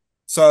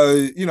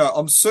so,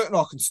 I'm certain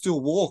I can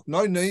still walk.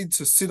 No need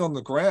to sit on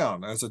the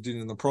ground as I did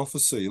in the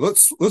prophecy.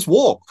 Let's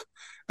walk.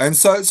 And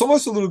so it's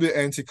almost a little bit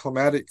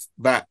anticlimactic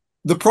that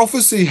the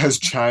prophecy has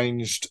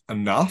changed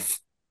enough.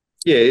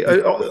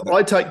 Yeah,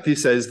 I take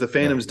this as the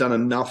Phantom's done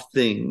enough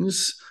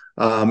things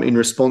in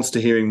response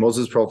to hearing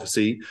Moz's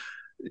prophecy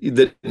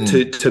that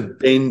to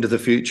bend the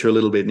future a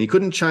little bit. And he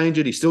couldn't change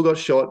it. He still got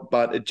shot,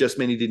 but it just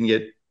meant he didn't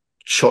get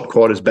shot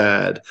quite as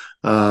bad,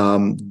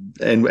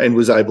 and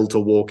was able to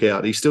walk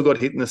out. He still got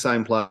hit in the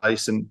same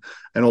place and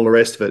all the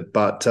rest of it.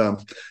 But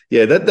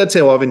that's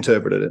how I've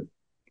interpreted it.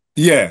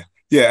 Yeah,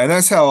 and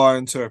that's how I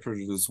interpret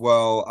it as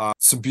well.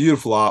 Some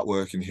beautiful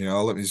artwork in here.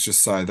 Let me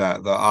just say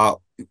that the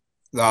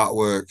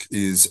artwork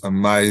is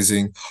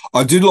amazing.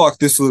 I did like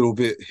this little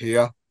bit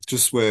here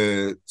just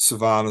where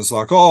Savannah's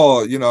like,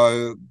 oh,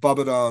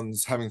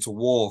 Bubba having to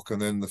walk,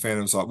 and then the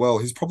Phantom's like, well,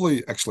 he's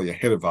probably actually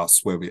ahead of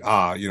us where we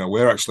are.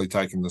 We're actually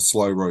taking the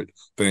slow route,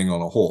 being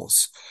on a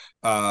horse.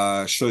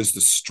 Shows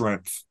the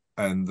strength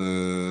and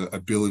the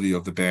ability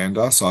of the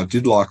Banda. So I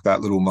did like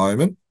that little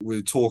moment.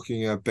 We're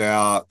talking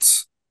about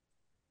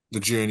the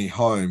journey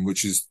home,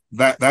 which is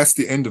that's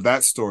the end of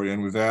that story.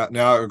 And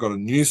now we've got a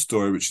new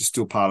story, which is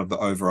still part of the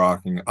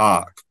overarching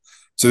arc.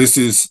 So this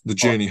is the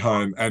journey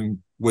home, and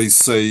we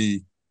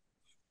see,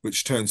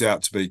 which turns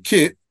out to be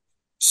Kit,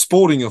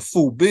 sporting a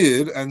full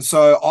beard. And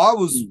so I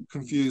was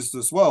confused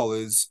as well,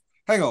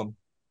 hang on,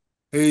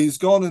 he's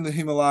gone in the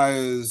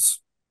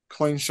Himalayas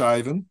clean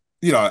shaven,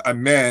 a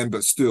man,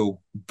 but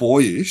still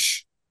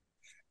boyish.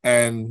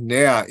 And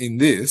now in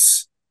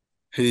this,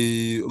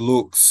 he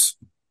looks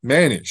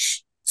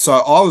mannish. So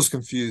I was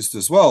confused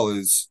as well,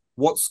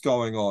 what's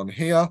going on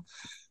here?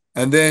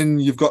 And then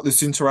you've got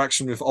this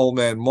interaction with Old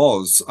Man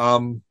Moz.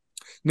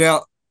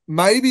 Now,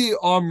 maybe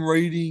I'm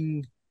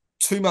reading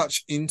too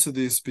much into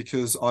this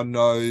because I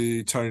know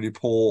Tony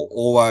DePaul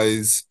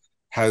always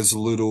has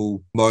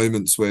little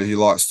moments where he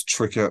likes to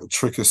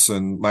trick us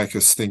and make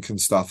us think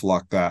and stuff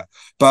like that.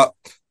 But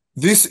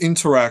this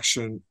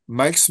interaction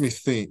makes me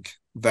think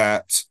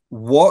that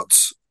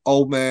what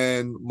Old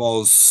Man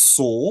Moz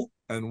saw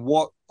and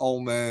what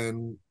Old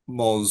Man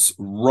Moz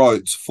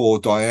wrote for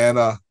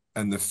Diana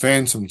and the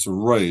Phantom to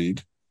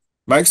read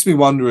makes me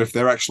wonder if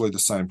they're actually the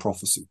same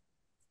prophecy.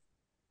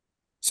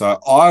 So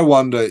I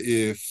wonder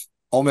if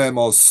Old Man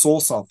Moz saw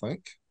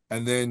something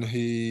and then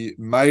he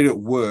made it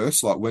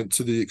worse, like went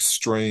to the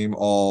extreme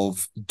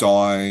of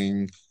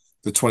dying,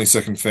 the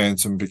 22nd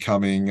Phantom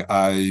becoming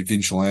a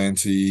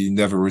vigilante,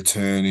 never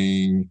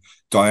returning,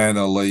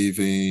 Diana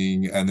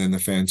leaving, and then the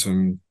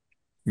Phantom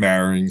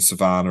marrying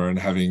Savannah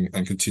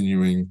and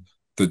continuing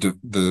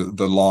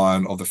the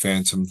line of the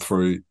Phantom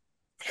through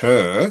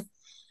her,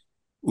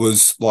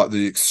 was like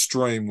the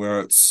extreme where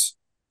it's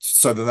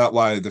so that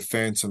way the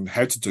Phantom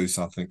had to do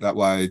something, that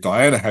way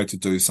Diana had to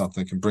do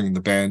something and bring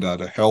the Banda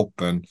to help.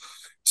 And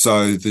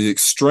so the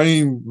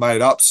extreme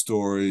made up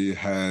story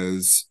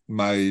has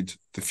made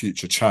the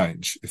future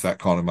change, if that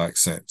kind of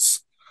makes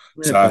sense.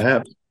 Yeah,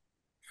 perhaps.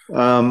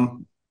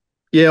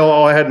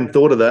 I hadn't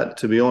thought of that,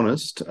 to be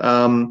honest.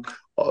 Where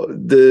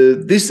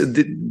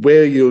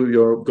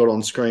you're got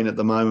on screen at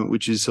the moment,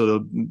 which is sort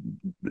of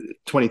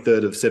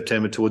 23rd of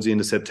September, towards the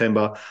end of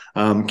September,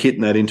 Kit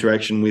and that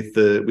interaction with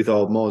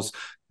Old Moz.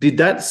 Did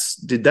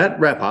that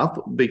wrap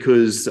up?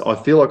 Because I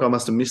feel like I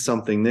must have missed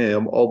something there.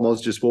 Old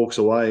Moz just walks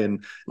away,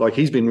 and like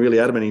he's been really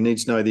adamant he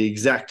needs to know the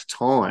exact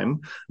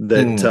time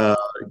that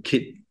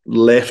Kit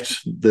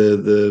left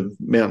the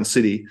Mountain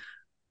City.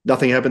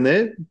 Nothing happened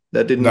there?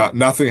 That didn't... No,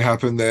 nothing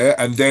happened there.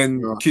 And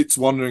then Kit's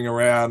wandering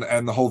around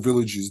and the whole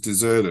village is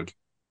deserted.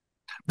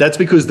 That's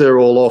because they're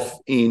all off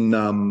in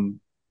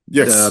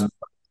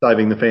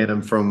saving the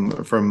Phantom from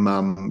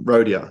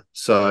Rhodia.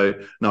 So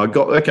no,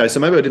 so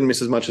maybe I didn't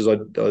miss as much as I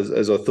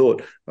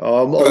thought.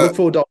 I'll look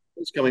forward to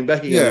coming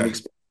back again,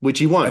 which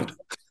he won't.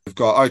 We've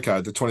got,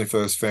 the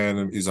 21st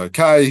Phantom is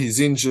okay.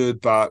 He's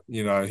injured, but,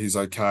 he's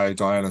okay.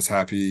 Diana's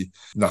happy.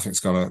 Nothing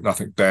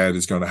bad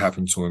is going to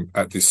happen to him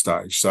at this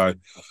stage. So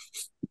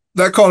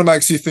that kind of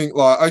makes you think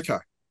like, okay,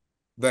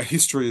 the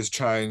history has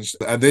changed.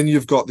 And then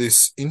you've got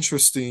this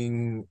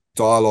interesting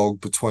dialogue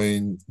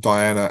between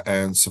Diana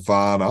and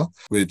Savannah,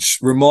 which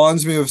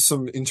reminds me of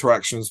some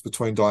interactions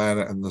between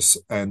Diana and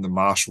the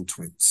Marshall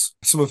twins.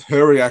 Some of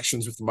her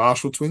reactions with the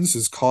Marshall twins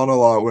is kind of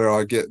like where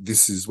I get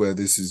this is where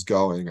this is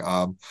going.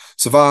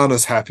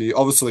 Savannah's happy.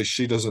 Obviously,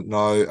 she doesn't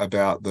know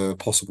about the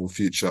possible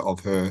future of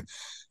her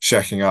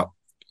shacking up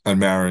and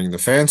marrying the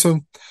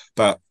Phantom.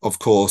 But of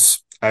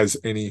course, as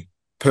any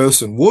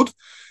person would,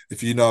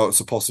 if you know it's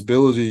a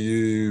possibility,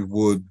 you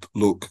would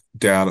look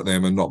down at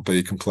them and not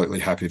be completely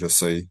happy to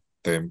see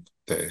them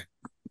there.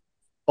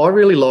 I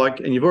really like,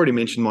 and you've already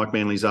mentioned Mike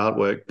Manley's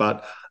artwork,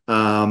 but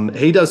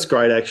he does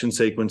great action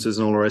sequences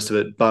and all the rest of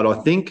it. But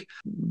I think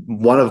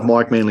one of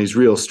Mike Manley's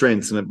real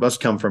strengths, and it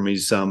must come from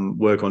his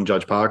work on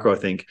Judge Parker, I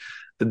think,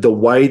 the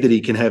way that he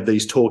can have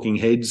these talking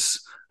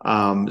heads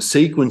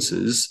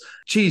sequences.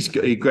 Geez,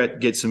 he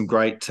gets some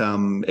great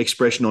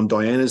expression on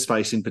Diana's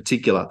face in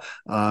particular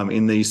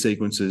in these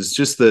sequences.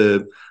 Just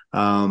the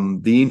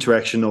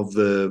interaction of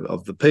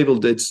the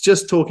people. It's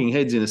just talking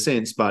heads in a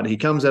sense, but he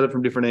comes at it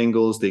from different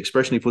angles. The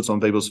expression he puts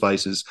on people's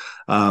faces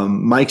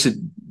makes it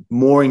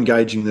more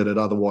engaging than it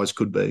otherwise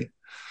could be.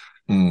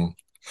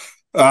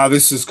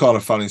 This is kind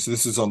of funny. So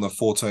this is on the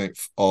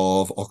 14th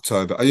of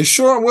October. Are you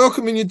sure I'm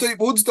welcome in your deep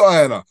woods,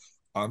 Diana?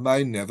 I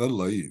may never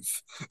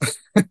leave.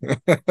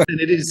 And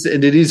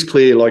it is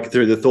clear, like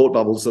through the thought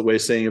bubbles that we're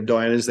seeing of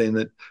Diana's, then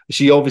that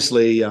she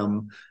obviously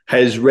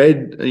has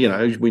read.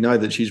 We know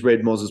that she's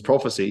read Moz's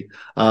prophecy,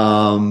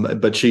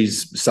 but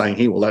she's saying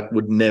here, well, that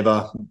would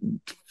never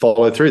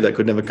follow through. That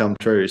could never come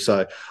true.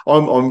 So I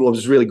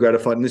was really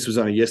gratified, and this was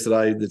only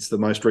yesterday. That's the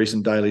most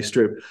recent daily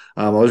strip.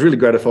 I was really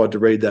gratified to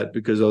read that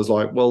because I was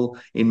like, well,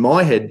 in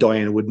my head,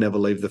 Diana would never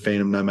leave the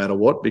Phantom no matter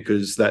what,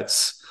 because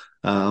that's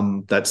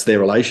that's their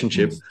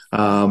relationship.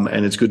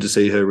 And it's good to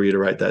see her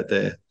reiterate that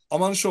there.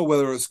 I'm unsure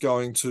whether it's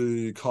going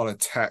to kind of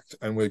tact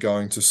and we're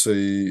going to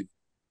see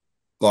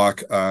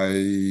like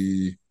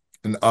an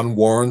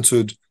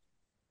unwarranted,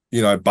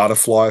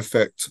 butterfly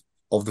effect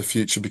of the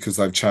future because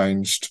they've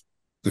changed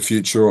the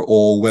future,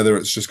 or whether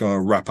it's just going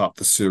to wrap up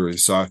the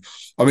series. So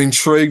I'm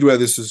intrigued where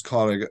this is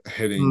kind of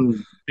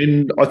heading.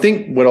 And I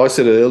think what I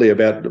said earlier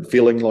about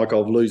feeling like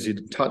I'll lose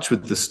in touch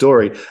with the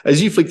story,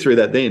 as you flick through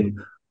that then,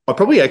 I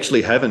probably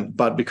actually haven't,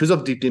 but because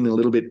I've dipped in a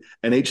little bit,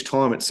 and each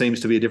time it seems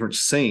to be a different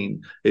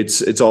scene.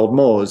 It's Old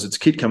Moz, it's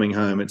Kit coming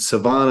home, it's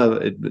Savannah,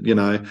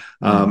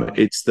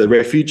 it's the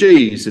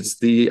refugees, it's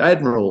the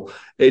Admiral.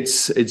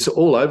 It's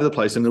all over the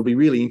place, and it'll be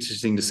really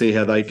interesting to see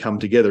how they come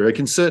together. I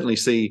can certainly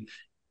see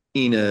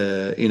in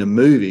a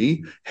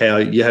movie how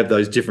you have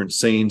those different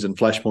scenes and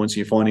flashpoints, and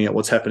you're finding out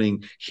what's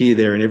happening here,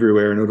 there, and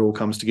everywhere, and it all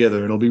comes together.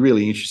 And it'll be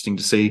really interesting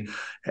to see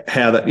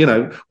how that,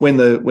 when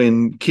the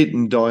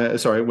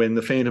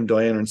Phantom,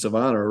 Diana, and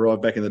Savannah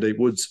arrive back in the deep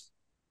woods,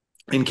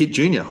 and Kit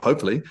Jr.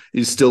 hopefully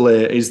is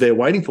there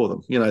waiting for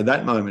them.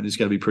 That moment is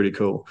going to be pretty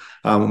cool.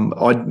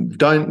 I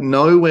don't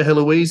know where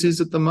Heloise is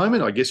at the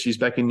moment. I guess she's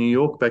back in New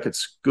York, back at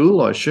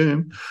school, I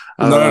assume.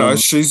 No,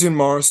 she's in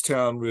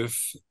Morristown with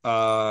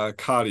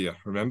Cardia.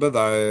 Remember,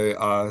 they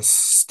are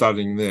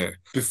studying there.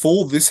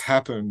 Before this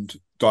happened,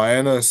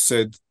 Diana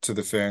said to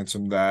the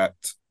Phantom that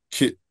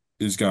Kit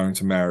is going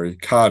to marry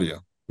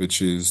Cardia,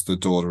 which is the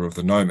daughter of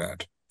the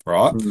Nomad,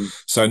 right? Mm-hmm.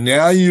 So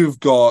now you've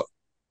got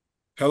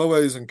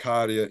Heloise and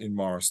Cardia in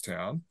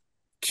Morristown.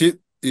 Kit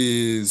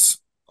is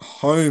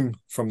home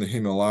from the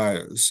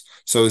Himalayas.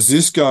 So is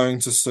this going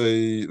to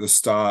see the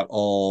start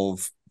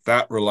of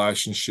that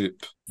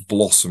relationship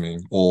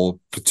blossoming or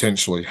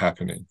potentially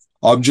happening?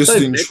 I'm just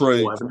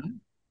intrigued.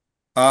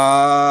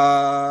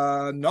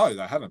 No,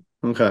 they haven't.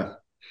 Okay.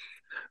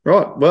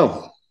 Right.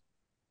 Well,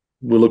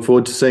 we'll look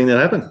forward to seeing that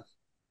happen.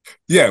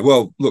 Yeah.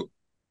 Well, look,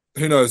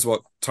 who knows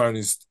what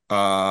Tony's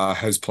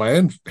has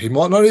planned. He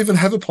might not even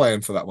have a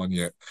plan for that one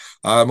yet.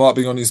 Might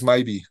be on his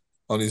maybe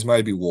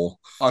wall.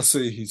 I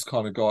see he's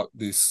kind of got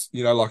this,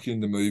 like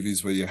in the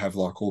movies where you have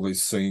like all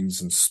these scenes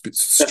and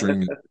bits of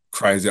string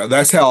crazy.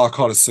 That's how I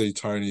kind of see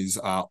Tony's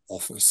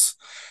office.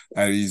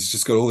 And he's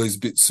just got all these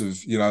bits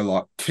of,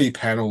 like key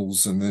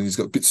panels, and then he's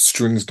got bits of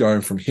strings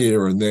going from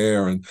here and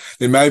there. And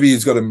then maybe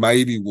he's got a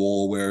maybe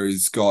wall where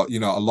he's got,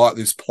 I like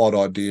this plot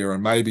idea,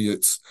 and maybe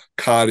it's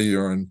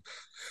Cardia and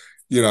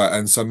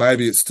and so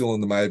maybe it's still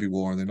in the maybe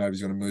war, and then maybe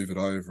he's going to move it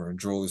over and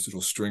draw this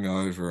little string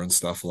over and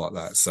stuff like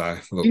that. So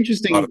look,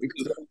 interesting,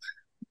 because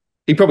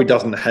he probably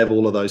doesn't have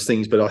all of those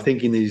things, but I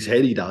think in his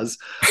head he does.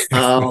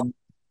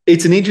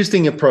 It's an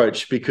interesting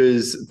approach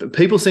because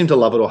people seem to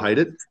love it or hate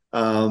it.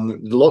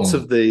 Lots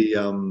of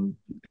the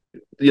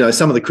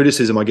some of the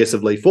criticism, I guess,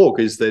 of Lee Falk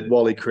is that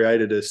while he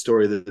created a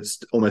story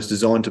that's almost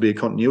designed to be a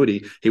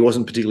continuity, he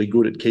wasn't particularly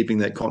good at keeping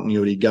that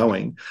continuity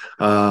going.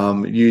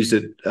 Used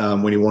it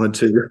when he wanted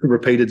to,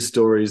 repeated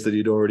stories that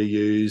he'd already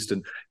used,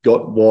 and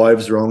got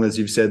wives wrong, as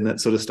you've said, and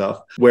that sort of stuff.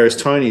 Whereas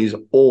Tony is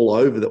all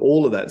over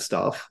all of that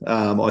stuff.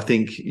 I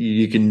think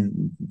you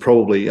can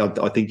probably,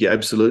 I think you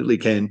absolutely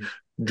can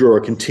draw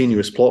a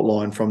continuous plot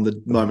line from the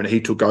moment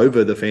he took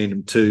over the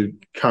Phantom to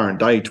current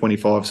day,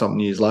 25-something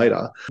years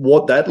later.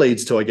 What that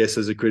leads to, I guess,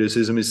 as a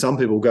criticism is some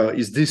people go,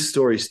 is this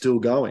story still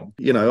going?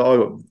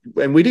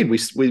 And we did.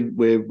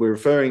 We're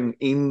referring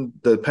in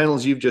the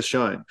panels you've just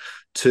shown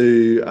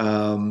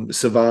to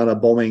Savannah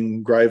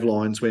bombing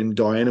Gravelines when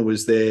Diana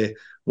was there,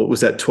 what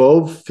was that,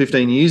 12,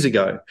 15 years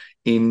ago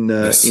in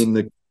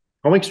the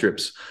comic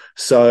strips.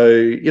 So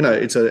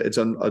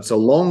it's a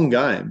long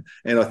game,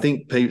 and I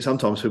think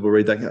sometimes people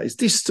read that and go, is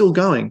this still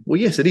going? Well,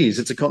 yes, it is.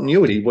 It's a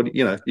continuity. You've got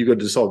to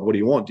decide, what do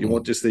you want? Do you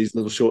want just these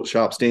little short,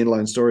 sharp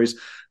standalone stories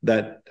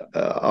that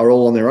are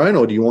all on their own,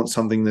 or do you want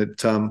something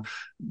that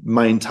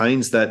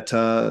maintains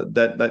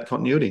that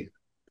continuity?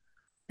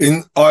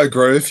 I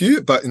agree with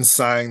you, but in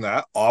saying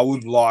that, I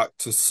would like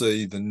to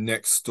see the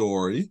next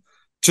story,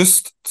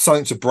 just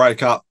something to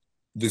break up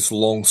this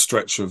long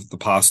stretch of the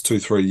past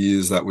 2-3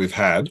 years that we've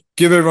had.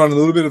 Give everyone a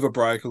little bit of a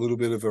break, a little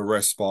bit of a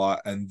respite,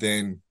 and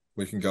then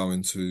we can go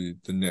into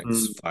the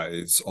next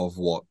phase of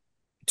what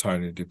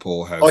Tony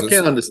DePaul has. I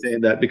can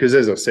understand that because,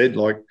 as I said,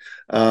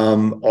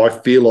 I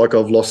feel like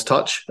I've lost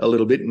touch a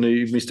little bit, and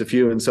you've missed a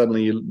few, and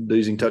suddenly you're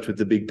losing touch with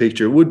the big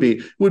picture. It would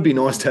be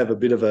nice to have a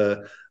bit of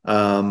a,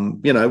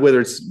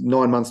 whether it's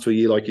 9 months to a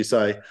year, like you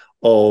say,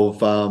 of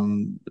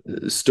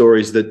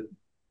stories that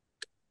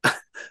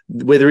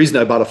where there is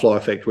no butterfly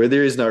effect, where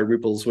there is no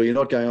ripples, where you're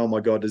not going, oh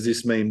my God, does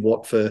this mean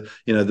what for,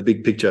 the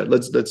big picture?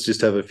 Let's just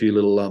have a few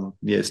little,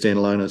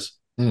 standaloners.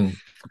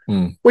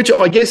 Which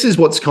I guess is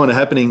what's kind of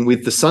happening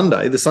with the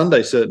Sunday. The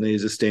Sunday certainly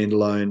is a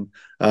standalone.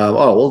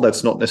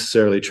 That's not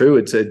necessarily true.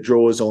 It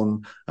draws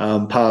on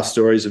past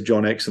stories of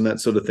John X and that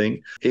sort of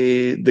thing.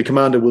 The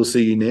Commander Will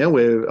See You Now,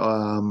 we're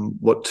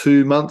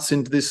 2 months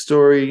into this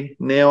story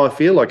now, I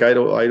feel like 8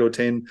 or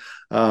 10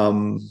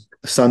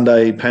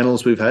 Sunday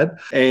panels we've had.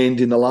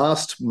 And in the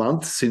last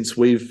month, since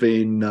we've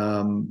been,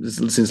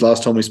 since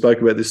last time we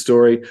spoke about this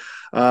story,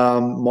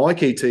 my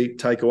key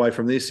takeaway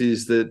from this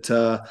is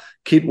that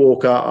Kit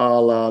Walker,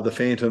 a la the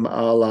Phantom,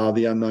 a la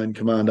the Unknown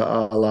Commander,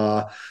 a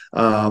la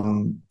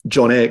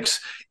John X,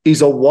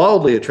 is a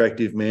wildly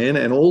attractive man,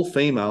 and all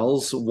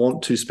females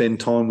want to spend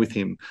time with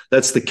him.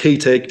 That's the key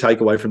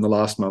takeaway from the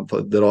last month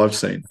that I've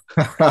seen.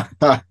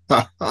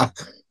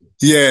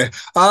 Yeah.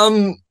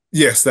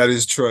 Yes, that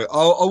is true.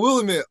 I will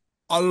admit,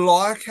 I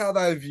like how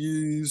they've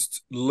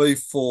used Lee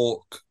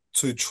Falk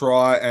to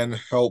try and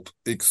help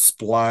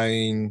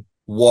explain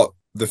what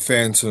the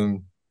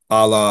Phantom,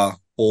 a la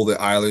all the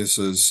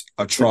aliases,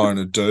 are trying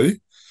to do,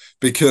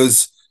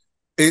 because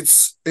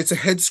it's a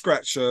head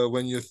scratcher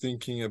when you're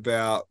thinking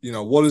about,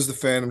 what is the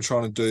Phantom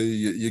trying to do?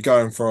 You're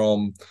going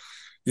from,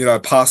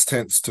 past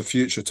tense to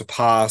future to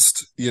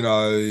past,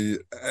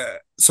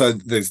 so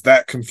there's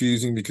that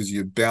confusing because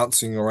you're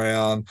bouncing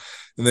around,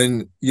 and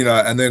then,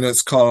 and then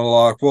it's kind of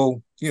like,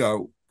 well,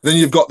 then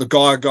you've got the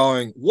guy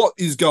going, what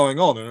is going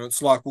on? And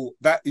it's like, well,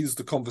 that is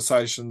the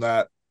conversation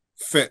that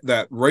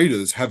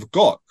readers have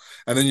got.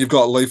 And then you've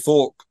got Lee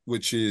Falk,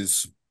 which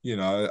is,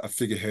 a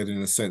figurehead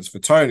in a sense for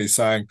Tony,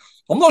 saying,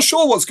 I'm not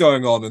sure what's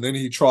going on. And then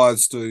he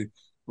tries to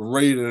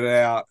read it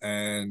out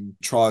and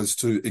tries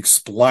to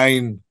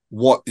explain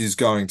what is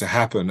going to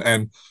happen.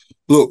 And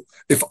look,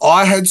 if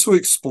I had to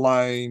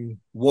explain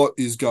what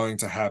is going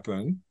to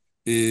happen,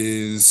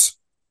 is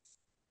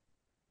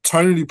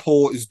Tony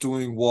Paul is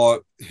doing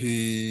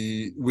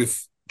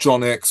with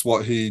John X,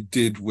 what he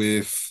did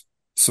with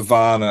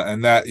Savannah,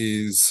 and that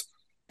is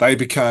they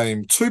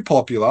became too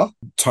popular.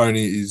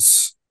 Tony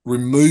is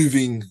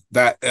removing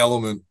that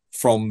element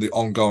from the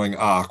ongoing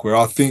arc, where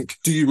I think,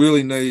 do you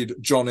really need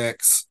John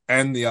X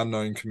and the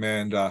Unknown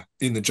Commander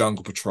in the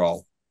Jungle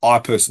Patrol? I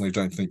personally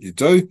don't think you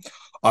do.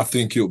 I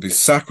think it would be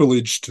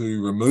sacrilege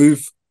to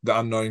remove the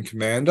Unknown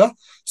Commander.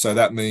 So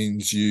that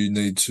means you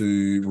need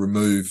to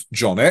remove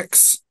John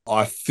X.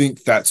 I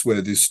think that's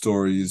where this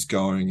story is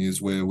going,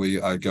 is where we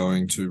are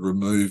going to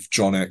remove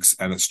John X,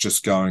 and it's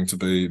just going to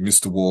be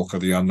Mr. Walker,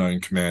 the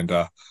Unknown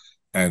Commander,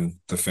 and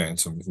the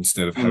Phantom,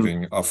 instead of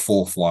having a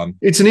fourth one.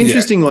 It's an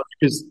interesting one,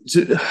 because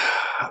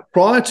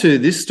prior to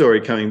this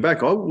story coming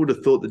back, I would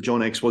have thought that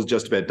John X was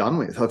just about done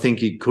with. I think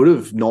he could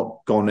have not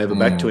gone ever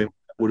back to him.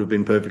 Would have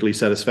been perfectly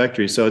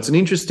satisfactory. So it's an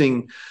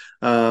interesting,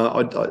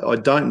 I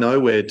don't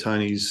know where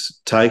Tony's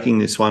taking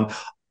this one.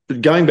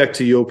 But going back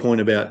to your point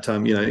about,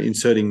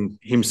 inserting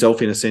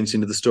himself in a sense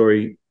into the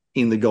story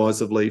in the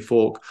guise of Lee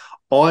Falk,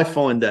 I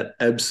find that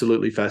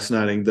absolutely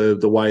fascinating,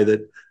 the way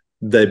that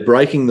they're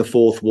breaking the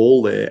fourth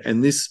wall there.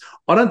 And this,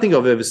 I don't think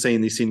I've ever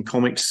seen this in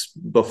comics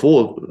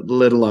before,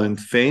 let alone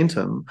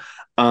Phantom,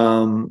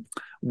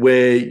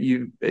 where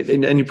you,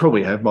 and you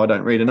probably have, I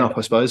don't read enough,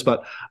 I suppose,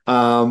 but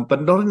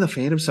not in the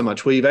Phantom so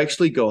much, where you've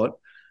actually got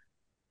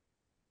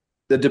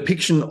the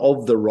depiction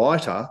of the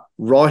writer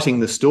writing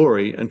the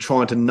story and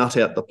trying to nut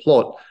out the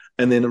plot,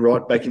 and then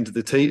right back into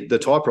the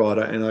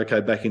typewriter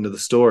and back into the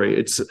story.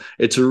 It's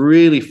a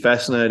really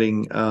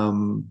fascinating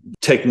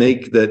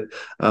technique that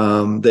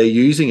they're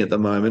using at the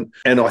moment,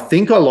 and I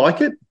think I like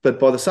it. But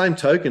by the same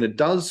token, it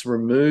does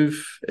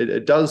remove.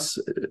 It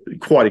does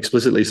quite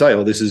explicitly say,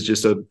 "Oh, this is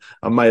just a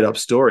made up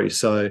story."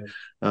 So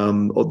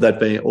that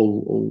being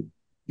all.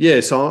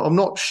 Yeah, so I'm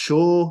not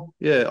sure.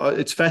 Yeah,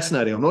 it's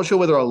fascinating. I'm not sure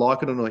whether I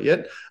like it or not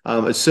yet.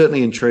 It's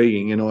certainly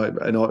intriguing, and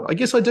I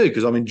guess I do,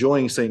 because I'm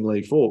enjoying seeing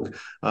Lee Falk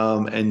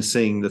and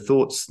seeing the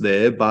thoughts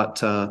there.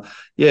 But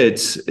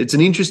it's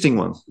an interesting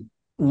one.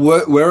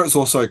 Where it's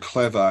also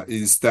clever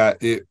is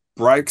that it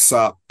breaks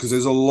up, because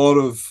there's a lot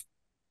of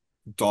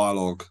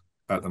dialogue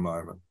at the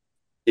moment.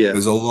 Yeah,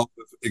 there's a lot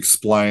of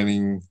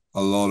explaining,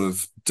 a lot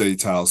of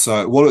detail.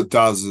 So what it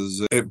does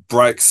is it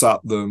breaks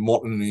up the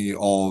monotony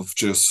of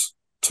just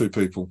two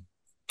people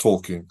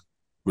talking,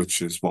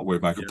 which is what we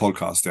make a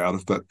podcast out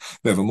of, but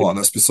never mind,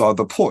 that's beside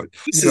the point.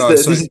 This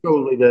is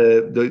probably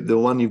the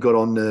one you've got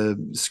on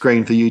the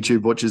screen for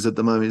YouTube watchers at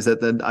the moment. Is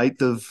that the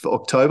 8th of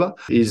October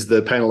is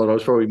the panel that I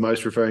was probably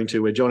most referring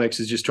to, where John X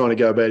is just trying to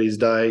go about his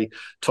day,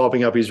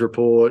 typing up his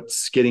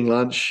reports, getting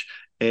lunch,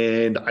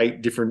 and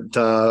 8 different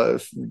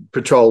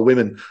patrol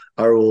women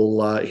are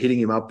all hitting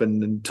him up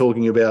and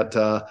talking about,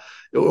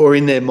 or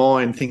in their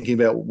mind thinking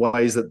about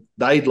ways that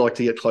they'd like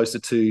to get closer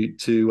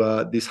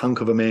to this hunk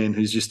of a man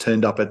who's just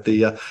turned up at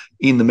the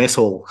in the mess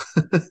hall.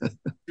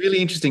 Really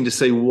interesting to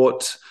see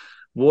what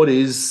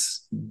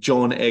is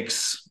John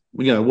X.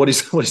 What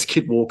is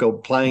Kit Walker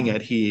playing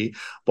at here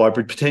by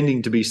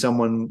pretending to be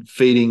someone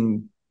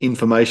feeding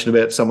information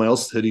about someone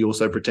else that he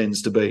also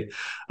pretends to be,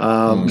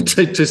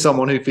 to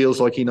someone who feels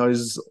like he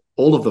knows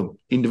all of them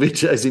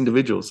as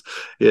individuals.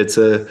 It's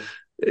a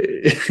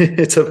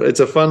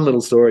fun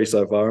little story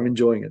so far. I'm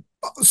enjoying it.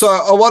 So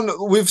I wonder,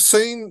 we've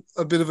seen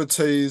a bit of a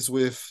tease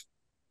with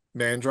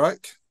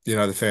Mandrake,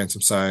 the Phantom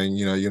saying,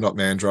 you're not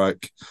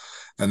Mandrake.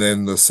 And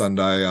then the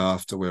Sunday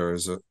after, where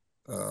is it?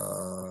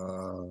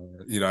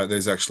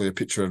 There's actually a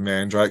picture of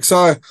Mandrake. So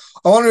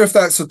I wonder if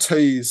that's a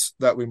tease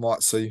that we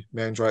might see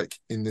Mandrake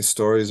in this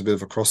story as a bit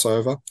of a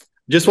crossover.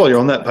 Just while you're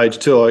on that page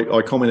too,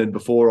 I commented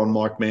before on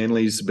Mike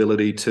Manley's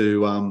ability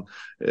to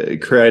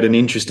create an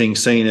interesting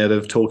scene out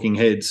of talking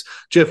heads.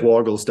 Jeff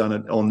Weigel's done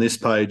it on this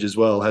page as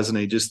well, hasn't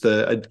he? Just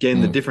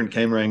the different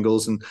camera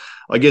angles, and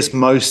I guess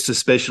most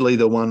especially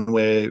the one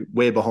where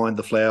we're behind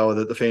the flower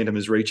that the Phantom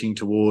is reaching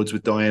towards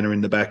with Diana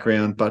in the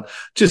background, but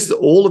just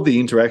all of the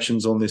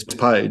interactions on this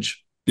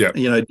page.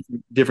 Yeah,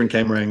 different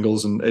camera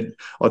angles, and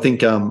I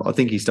think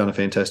he's done a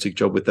fantastic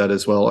job with that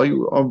as well.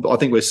 I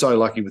think we're so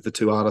lucky with the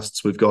two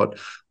artists we've got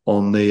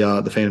on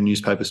the Phantom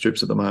newspaper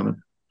strips at the moment.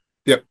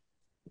 Yep,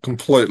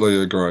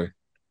 completely agree.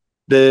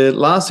 The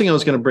last thing I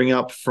was going to bring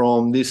up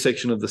from this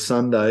section of the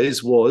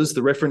Sundays was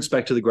the reference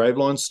back to the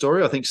Gravelines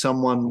story. I think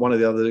one of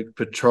the other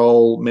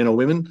patrol men or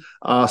women,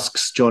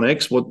 asks John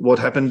X what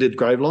happened at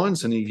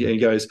Gravelines, and he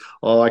goes,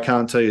 "Oh, I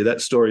can't tell you. That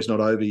story's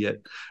not over yet,"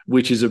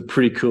 which is a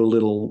pretty cool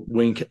little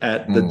wink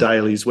at the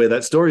dailies where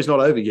that story's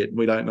not over yet.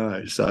 We don't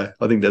know, so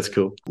I think that's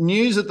cool.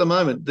 News at the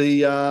moment,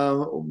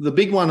 the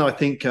big one, I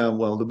think,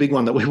 the big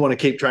one that we want to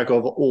keep track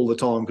of all the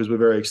time because we're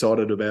very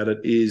excited about it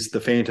is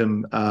the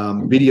Phantom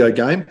video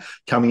game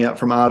coming out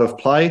from Art of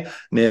Play.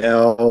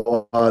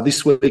 Now,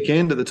 this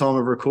weekend at the time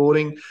of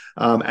recording,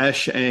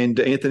 Ash and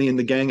Anthony and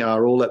the gang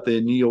are all at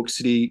the New York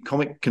City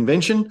Comic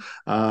Convention.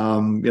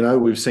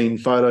 We've seen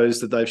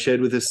photos that they've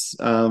shared with us,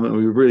 and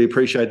we really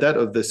appreciate that,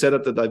 of the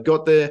setup that they've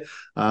got there.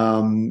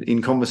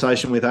 In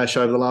conversation with Ash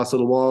over the last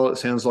little while, it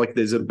sounds like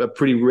there's a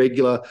pretty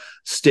regular,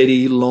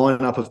 steady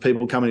lineup of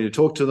people coming to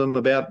talk to them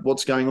about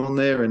what's going on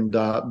there, and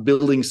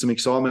building some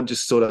excitement,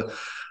 just sort of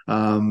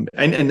and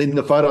in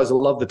the photos, I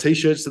love the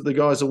T-shirts that the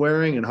guys are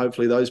wearing, and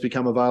hopefully those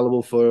become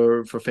available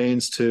for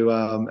fans to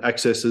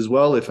access as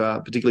well,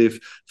 particularly if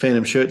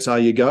Phantom shirts are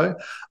your go.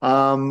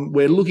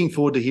 We're looking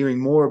forward to hearing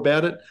more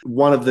about it.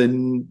 One of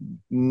the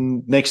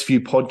next few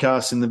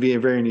podcasts in the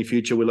very near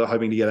future, we're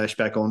hoping to get Ash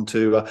back on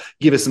to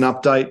give us an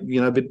update,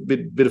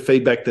 bit of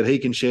feedback that he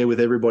can share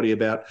with everybody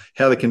about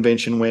how the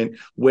convention went,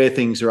 where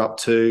things are up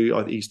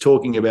to. He's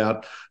talking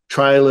about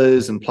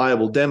trailers and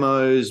playable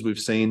demos. We've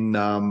seen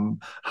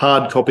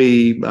hard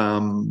copy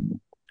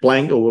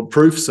blank or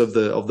proofs of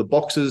the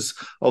boxes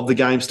of the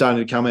game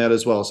starting to come out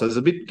as well. So there's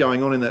a bit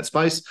going on in that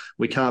space.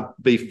 We can't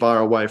be far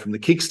away from the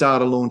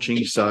Kickstarter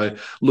launching, so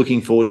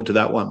looking forward to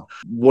that one.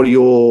 What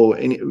are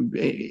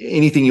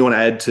anything you want to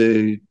add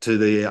to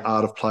the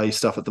Art of Play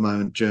stuff at the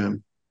moment,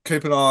 Germ?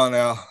 Keep an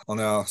eye on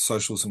our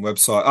socials and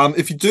website.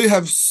 If you do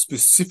have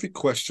specific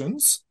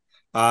questions,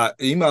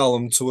 email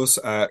them to us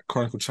at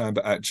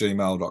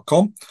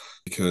chroniclechamber@gmail.com,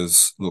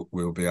 because look,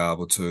 we'll be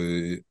able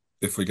to,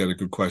 if we get a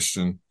good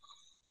question,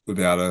 we'll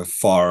be able to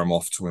fire them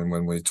off to him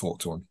when we talk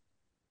to him.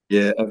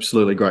 Yeah,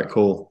 absolutely. Great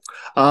call.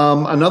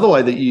 Another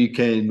way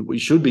that we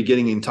should be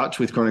getting in touch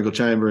with Chronicle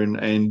Chamber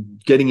and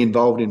getting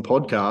involved in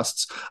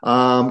podcasts,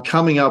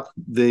 coming up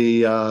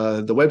the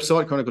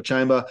website, Chronicle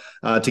Chamber,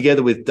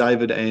 together with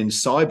David and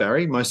Cy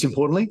Barry, most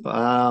importantly,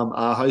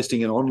 are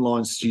hosting an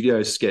online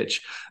studio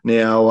sketch.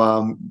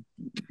 Now,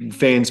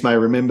 fans may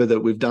remember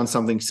that we've done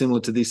something similar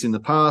to this in the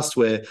past,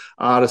 where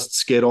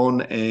artists get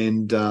on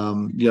and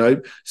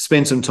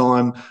spend some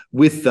time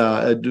with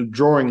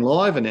drawing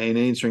live and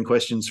answering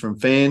questions from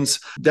fans.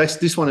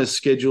 This one is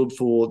scheduled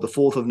for the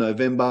 4th of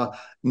November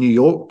New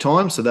York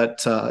time, so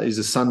that is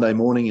a Sunday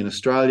morning in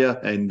Australia,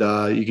 and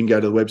you can go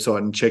to the website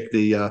and check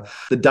the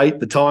date,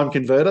 the time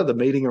converter, the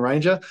meeting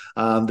arranger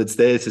that's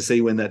there to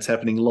see when that's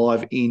happening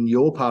live in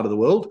your part of the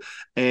world.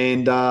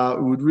 And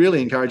we would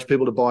really encourage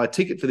people to buy a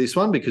ticket for this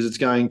one, because it's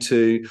going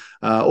to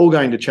all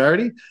going to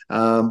charity.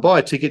 Buy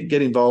a ticket,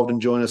 get involved,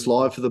 and join us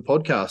live for the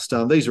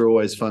podcast. These are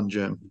always fun,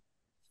 Germ.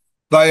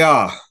 They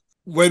are.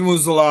 When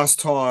was the last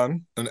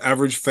time an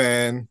average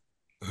fan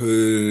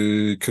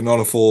who cannot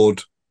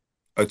afford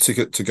a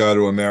ticket to go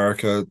to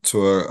America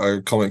to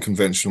a comic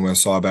convention where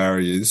Cy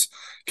Barry is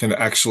can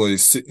actually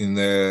sit in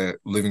their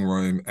living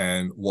room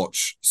and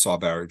watch Cy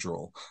Barry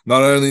draw?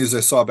 Not only is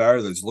there Cy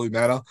Barry, there's Lou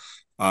Manor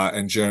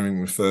and Jeremy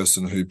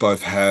McPherson, who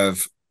both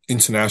have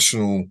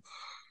international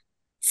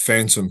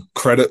Phantom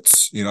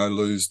credits.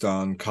 Lou's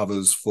done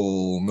covers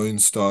for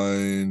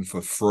Moonstone,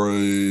 for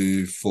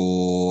Frew,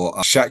 for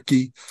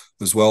Shatki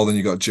as well. Then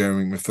you got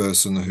Jeremy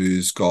McPherson,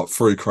 who's got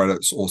Frew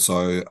credits,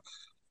 also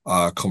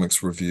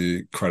comics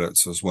review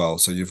credits as well.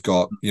 So you've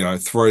got,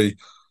 3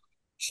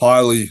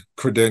 highly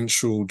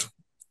credentialed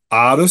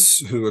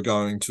artists who are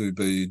going to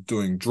be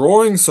doing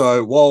drawing.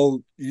 So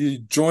while you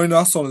join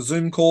us on a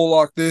Zoom call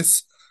like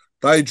this,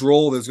 they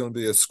draw. There's going to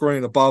be a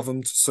screen above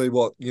them to see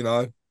what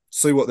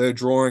they're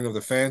drawing of the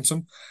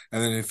Phantom.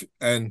 And then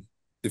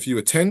if you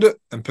attend it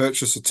and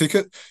purchase a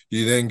ticket,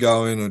 you then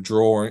go in a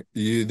draw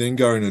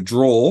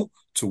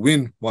to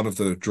win one of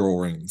the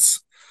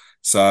drawings.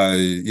 So,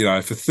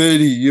 for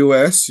 $30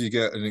 US, you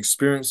get an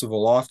experience of a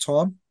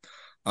lifetime.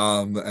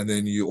 And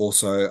then you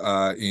also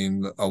are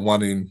in a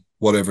one in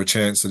whatever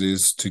chance it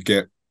is to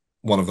get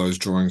one of those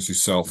drawings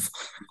yourself.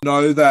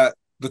 Know that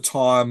the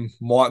time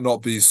might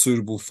not be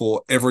suitable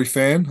for every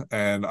fan,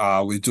 and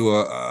we do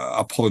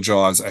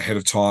apologize ahead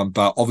of time,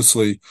 but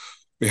obviously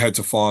we had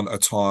to find a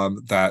time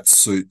that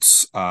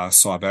suits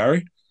Cy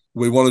Barry.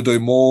 we want to do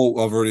more.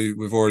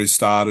 We've already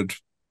started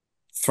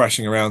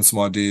thrashing around some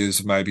ideas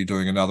of maybe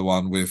doing another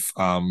one with.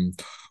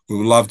 We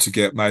would love to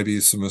get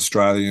maybe some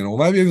Australian or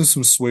maybe even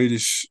some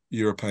Swedish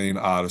European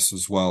artists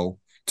as well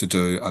to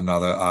do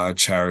another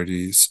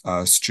charities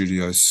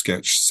studio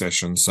sketch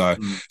session. So if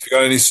you've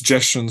got any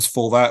suggestions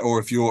for that, or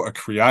if you're a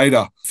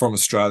creator from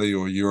Australia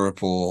or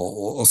Europe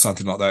or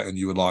something like that and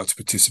you would like to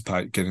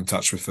participate, get in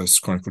touch with us,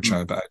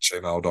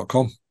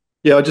 chroniclechamber@gmail.com.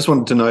 Yeah, I just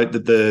wanted to note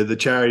that the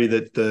charity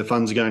that the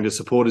funds are going to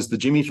support is the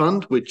Jimmy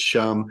Fund, which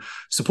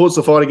supports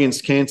the fight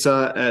against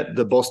cancer at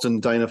the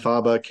Boston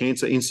Dana-Farber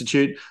Cancer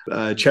Institute,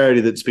 a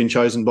charity that's been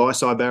chosen by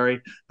Cy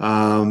Barry,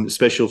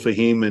 special for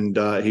him, and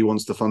he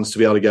wants the funds to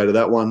be able to go to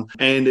that one.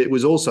 And it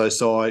was also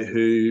Cy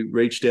who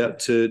reached out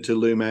to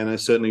Lou Manor,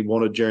 certainly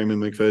wanted Jeremy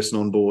McPherson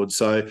on board.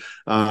 So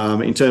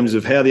in terms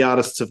of how the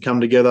artists have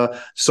come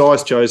together,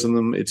 Cy's chosen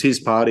them. It's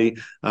his party.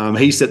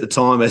 He set the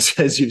time,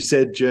 as you've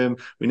said, Jerm.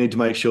 We need to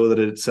make sure that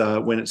it's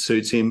when it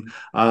suits him,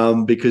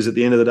 because at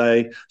the end of the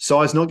day,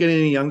 Cy's not getting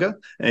any younger,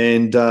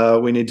 and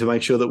we need to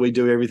make sure that we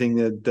do everything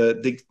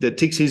that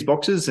ticks his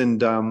boxes.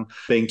 And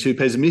being too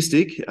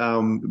pessimistic,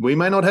 we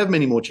may not have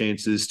many more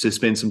chances to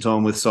spend some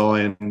time with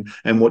Cy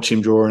and watch him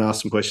draw and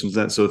ask some questions,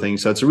 that sort of thing.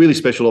 So it's a really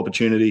special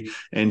opportunity,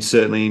 and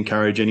certainly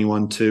encourage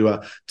anyone to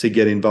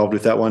get involved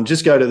with that one.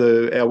 Just go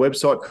to our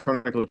website,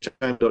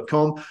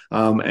 chroniclechamber.com,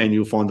 and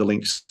you'll find the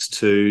links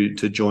to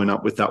join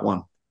up with that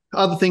one.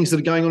 Other things that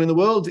are going on in the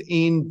world,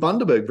 in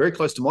Bundaberg, very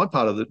close to my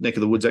part of the neck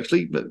of the woods,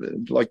 actually, but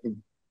like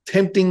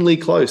temptingly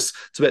close.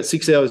 It's about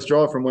 6 hours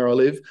drive from where I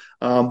live.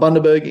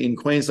 Bundaberg in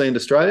Queensland,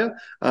 Australia,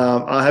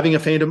 are having a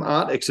Phantom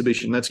art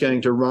exhibition that's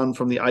going to run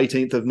from the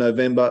 18th of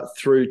November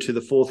through to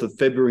the 4th of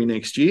February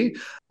next year.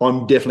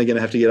 I'm definitely going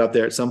to have to get up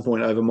there at some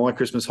point over my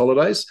Christmas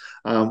holidays.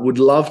 Would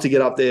love to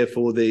get up there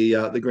for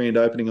the grand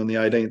opening on the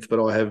 18th,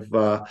 but I have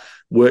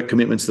work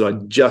commitments that I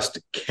just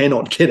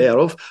cannot get out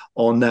of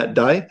on that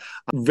day.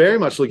 I'm very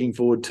much looking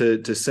forward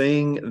to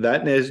seeing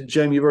that. Now,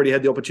 Jeremy, you've already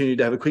had the opportunity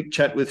to have a quick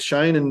chat with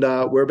Shane, and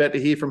we're about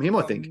to hear from him,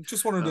 I think.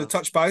 Just wanted to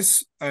touch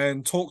base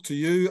and talk to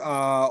you,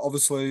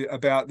 obviously,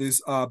 about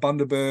this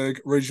Bundaberg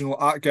Regional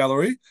Art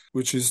Gallery,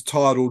 which is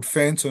titled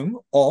Phantom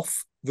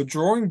Off the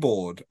Drawing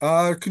Board.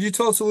 Could you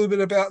tell us a little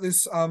bit about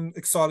this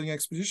exciting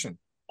exposition?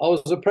 I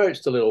was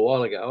approached a little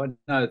while ago. I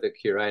know the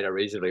curator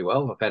reasonably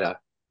well. I've had an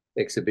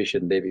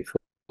exhibition there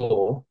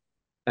before.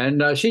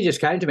 And she just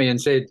came to me and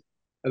said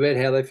about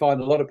how they find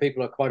a lot of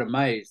people are quite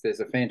amazed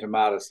there's a phantom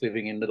artist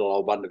living in little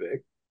old Bundaberg.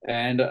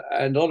 And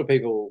a lot of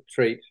people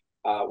treat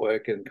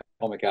artwork and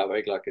comic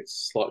artwork like it's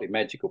a slightly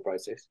magical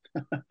process.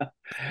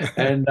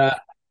 And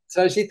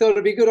so she thought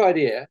it'd be a good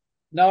idea,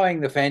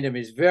 knowing the Phantom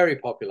is very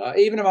popular,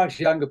 even amongst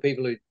younger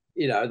people who,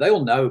 they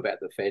all know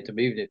about the Phantom,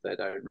 even if they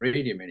don't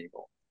read him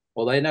anymore.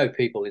 Well, they know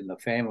people in the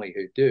family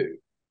who do.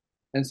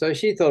 And so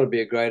she thought it'd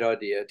be a great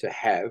idea to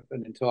have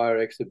an entire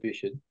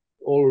exhibition,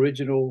 all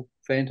original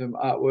Phantom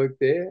artwork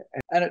there.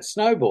 And it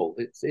snowballed.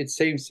 It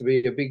seems to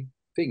be a big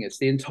thing. It's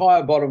the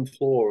entire bottom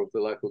floor of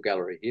the local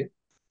gallery here.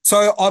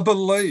 So I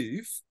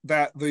believe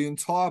that the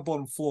entire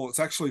bottom floor, it's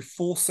actually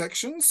 4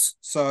 sections.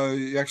 So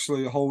you're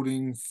actually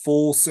holding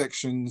 4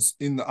 sections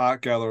in the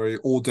art gallery,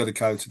 all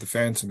dedicated to the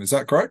Phantom. Is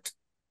that correct?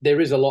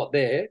 There is a lot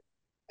there.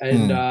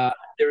 And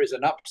there is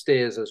an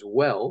upstairs as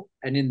well.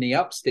 And in the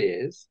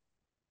upstairs,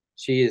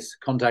 she is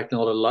contacting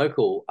a lot of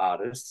local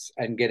artists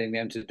and getting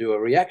them to do a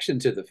reaction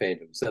to the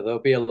Phantom. So there'll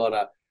be a lot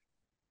of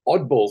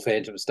oddball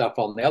Phantom stuff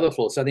on the other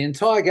floor. So the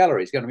entire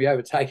gallery is going to be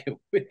overtaken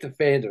with the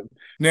Phantom.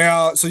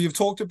 Now, so you've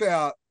talked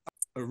about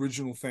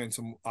original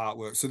Phantom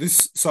artwork. So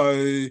this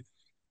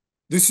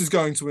is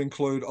going to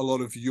include a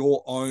lot of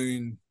your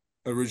own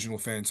original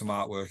Phantom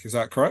artwork. Is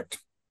that correct?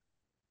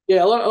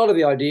 Yeah, a lot of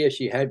the idea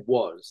she had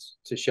was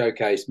to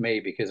showcase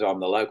me because I'm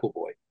the local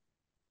boy.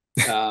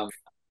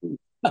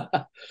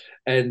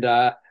 And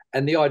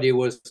the idea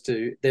was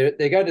they're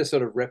going to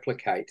sort of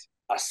replicate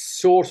a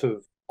sort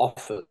of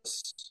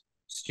office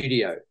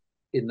studio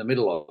in the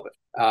middle of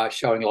it,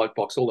 showing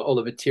Lightbox, all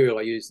the material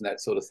I use and that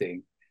sort of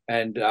thing.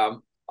 And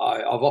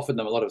I've offered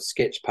them a lot of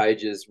sketch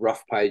pages,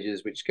 rough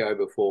pages, which go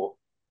before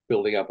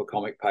building up a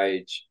comic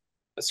page,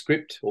 a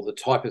script, or the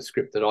type of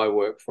script that I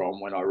work from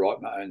when I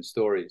write my own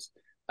stories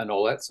and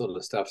all that sort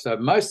of stuff. So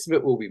most of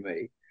it will be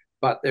me,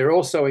 but they're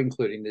also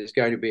including, there's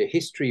going to be a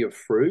history of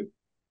Frew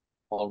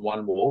on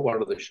one wall,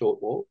 one of the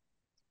short walls.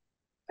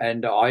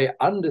 And I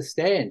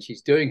understand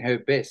she's doing her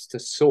best to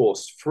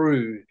source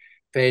Frew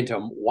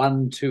Phantom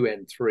 1, 2,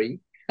 and 3.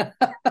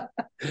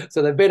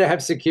 So they better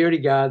have security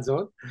guards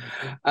on.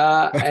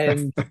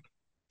 And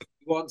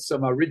want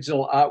some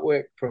original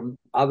artwork from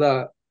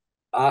other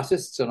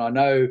artists. And I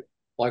know,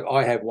 like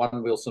I have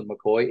one Wilson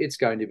McCoy, it's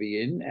going to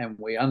be in, and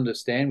we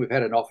understand. We've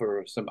had an offer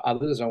of some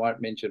others. I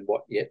won't mention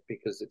what yet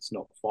because it's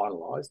not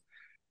finalised,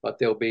 but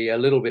there'll be a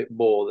little bit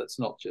more that's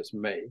not just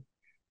me.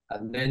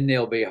 And then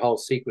there'll be whole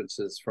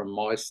sequences from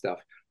my stuff.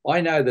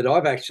 I know that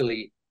I've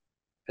actually,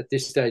 at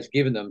this stage,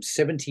 given them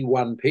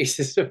 71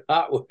 pieces of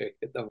artwork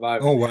at the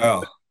moment. Oh,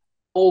 wow.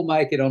 All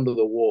make it onto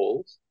the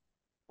walls.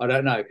 I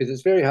don't know, because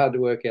it's very hard to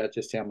work out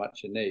just how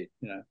much you need,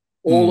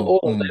 All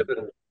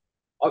 11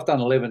 I've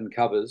done 11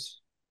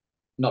 covers,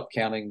 not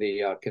counting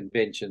the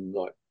convention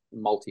like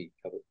multi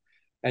covers,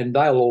 and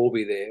they'll all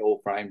be there,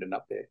 all framed and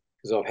up there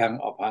because I've hung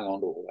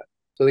on to all that.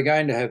 So they're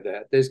going to have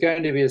that. There's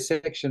going to be a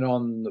section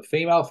on the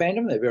female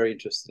fandom. They're very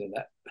interested in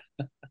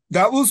that.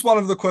 That was one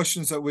of the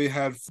questions that we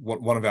had.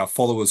 One of our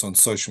followers on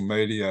social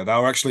media, they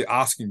were actually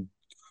asking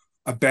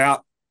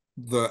about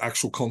the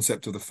actual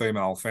concept of the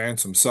female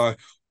Phantom. So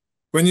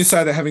when you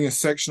say they're having a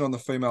section on the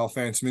female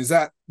Phantom, is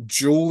that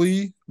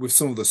Julie with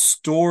some of the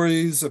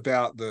stories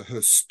about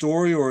her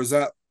story, or is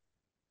that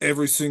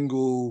every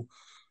single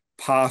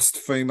past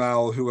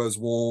female who has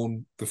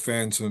worn the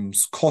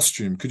Phantom's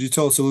costume? Could you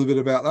tell us a little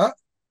bit about that?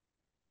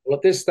 Well,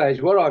 at this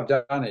stage, what I've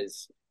done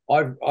is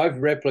I've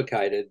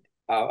replicated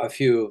a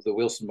few of the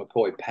Wilson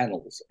McCoy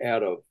panels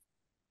out of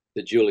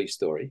the Julie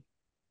story,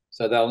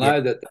 so they'll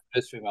know that the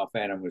first female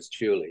Phantom was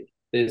Julie.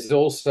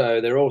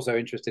 They're also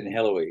interested in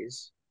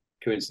Heloise.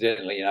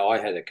 Coincidentally, I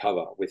had a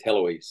cover with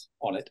Heloise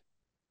on it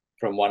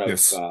from one of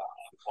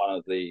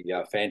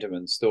the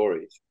Phantom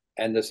stories,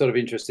 and they're sort of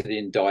interested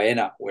in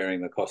Diana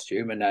wearing the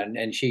costume,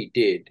 and she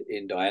did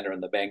in Diana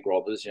and the Bank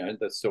Robbers,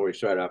 the story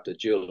straight after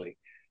Julie.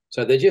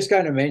 So they're just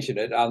going to mention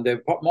it.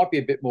 There might be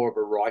a bit more of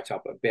a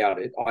write-up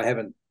about it.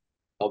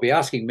 They'll be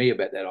asking me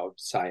about that, I would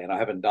say, and I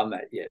haven't done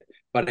that yet.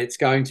 But it's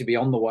going to be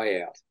on the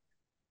way out.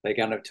 They're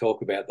going to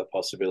talk about the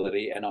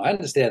possibility, and I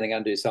understand they're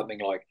going to do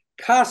something like,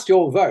 cast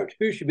your vote.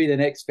 Who should be the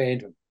next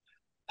Phantom?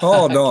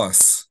 Oh,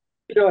 nice.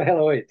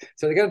 Halloween.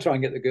 So they're going to try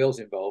and get the girls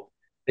involved.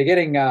 They're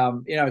getting,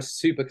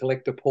 super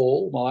collector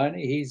Paul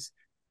Maloney. He's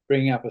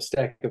bringing up a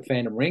stack of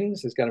Phantom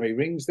rings. There's going to be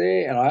rings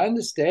there, and I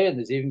understand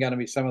there's even going to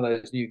be some of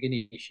those New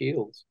Guinea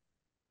shields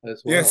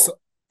as well. Yes,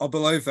 I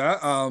believe that.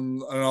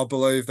 And I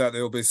believe that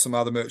there will be some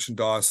other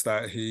merchandise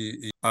that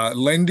he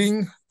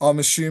lending. I'm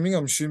assuming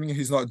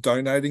he's not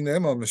donating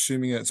them. I'm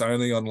assuming it's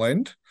only on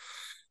lend.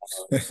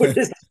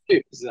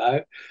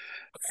 So,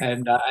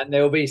 and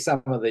there will be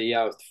some of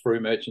the Frew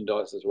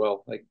merchandise as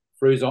well. Like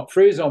Frew's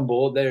on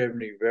board. They're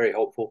very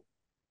helpful.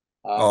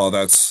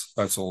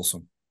 That's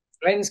awesome.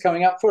 Glenn's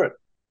coming up for it.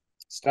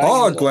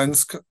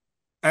 Glenn's.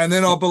 And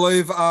then I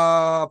believe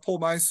Paul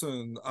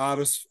Mason,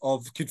 artist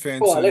of Kid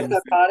Phantom. Oh, I left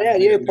that part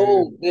out. Yeah,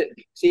 Paul.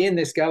 See, in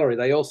this gallery,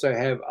 they also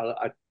have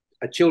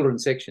a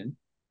children's section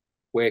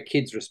where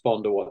kids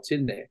respond to what's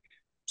in there.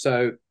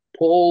 So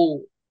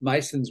Paul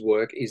Mason's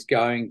work is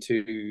going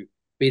to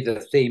be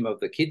the theme of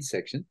the kids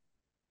section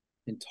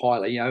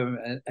entirely,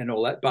 and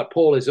all that. But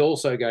Paul is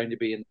also going to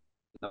be in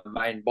the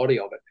main body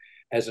of it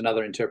as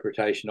another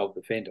interpretation of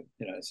the Phantom,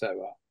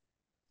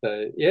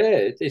 So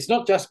yeah, it's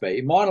not just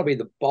me. Mine will be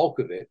the bulk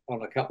of it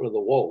on a couple of the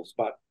walls,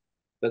 but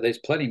there's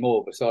plenty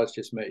more besides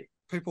just me.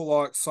 People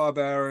like Cy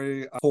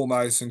Barry, Paul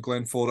Mason,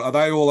 Glenn Ford, are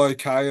they all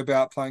okay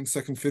about playing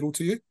second fiddle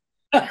to you?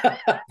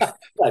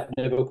 They've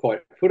never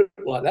quite put it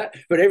like that,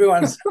 but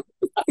everyone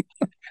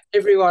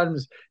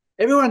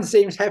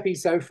seems happy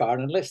so far,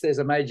 and unless there's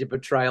a major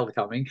betrayal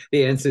coming,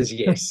 the answer is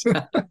yes.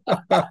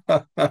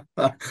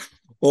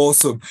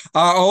 Awesome.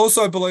 I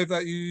also believe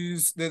that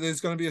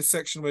there's going to be a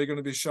section where you're going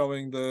to be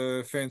showing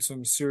the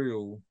Phantom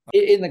cereal.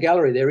 In the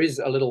gallery, there is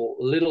a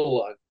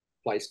little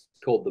place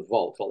called the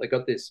Vault. Well, they've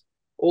got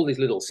all these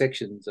little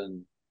sections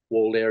and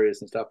walled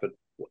areas and stuff, but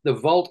the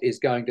Vault is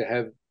going to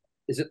have,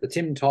 is it the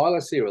Tim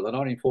Tyler cereal, the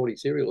 1940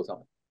 cereal or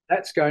something?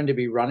 That's going to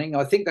be running.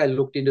 I think they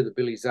looked into the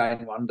Billy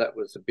Zane one that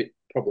was a bit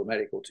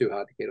problematic or too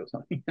hard to get or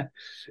something,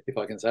 if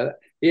I can say that.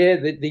 Yeah,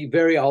 the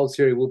very old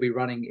cereal will be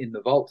running in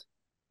the Vault.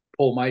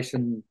 Paul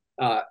Mason...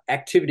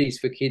 activities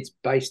for kids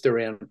based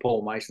around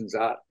Paul Mason's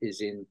art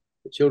is in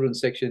the children's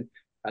section,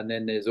 and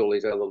then there's all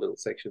these other little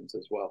sections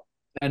as well.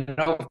 And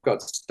I've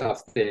got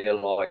stuff there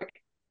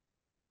like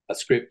a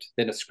script,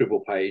 then a scribble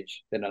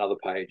page, then another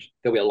page.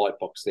 There'll be a light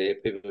box there.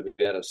 People will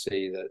be able to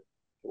see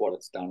what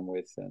it's done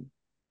with and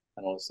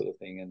all that sort of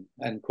thing,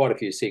 and quite a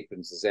few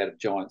sequences out of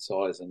giant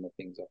size and the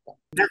things I've done.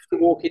 You have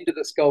to walk into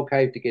the Skull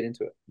Cave to get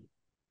into it.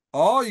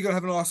 Oh, you're going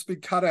to have a nice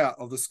big cutout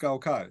of the Skull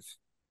Cave.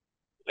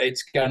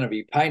 It's going to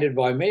be painted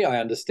by me, I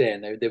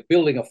understand. They're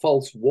building a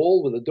false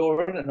wall with a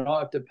door in it, and I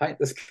have to paint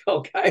the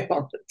Skull Cave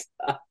on it.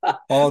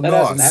 Oh, that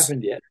nice. hasn't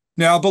happened yet.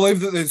 Now, I believe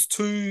that there's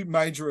two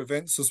major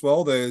events as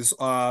well. There's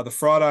the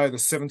Friday, the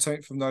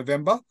 17th of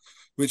November,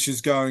 which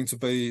is going to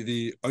be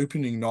the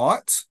opening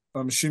night.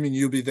 I'm assuming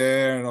you'll be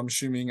there, and I'm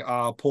assuming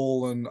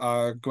Paul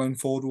and Glenn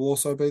Ford will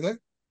also be there.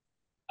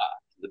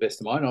 To the best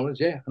of my knowledge,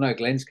 yeah. I know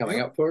Glenn's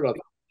coming up for it. I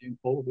think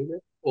Paul will be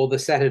there. Or the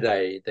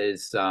Saturday,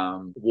 there's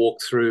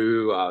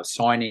walkthrough,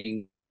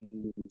 signings,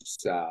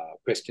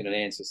 question and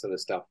answer sort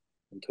of stuff,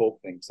 and talk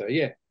things. So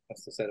yeah,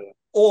 that's the Saturday.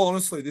 Oh,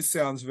 honestly, this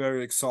sounds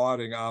very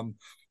exciting.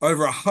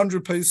 Over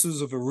 100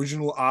 pieces of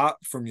original art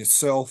from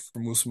yourself,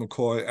 from Wilson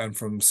McCoy, and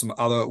from some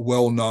other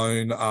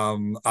well-known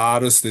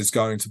artists. There's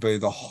going to be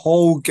the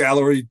whole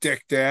gallery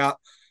decked out.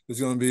 There's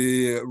going to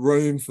be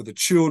room for the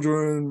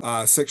children,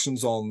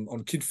 sections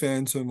on Kid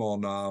Phantom,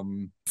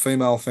 on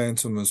female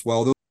Phantom as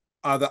well.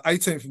 The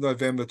 18th of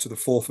November to the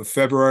 4th of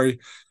February.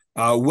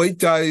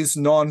 Weekdays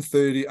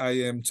 9:30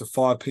 a.m. to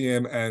 5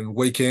 p.m. and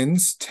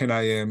weekends 10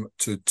 a.m.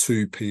 to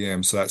 2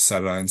 p.m. So that's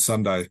Saturday and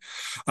Sunday.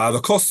 The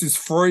cost is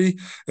free.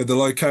 The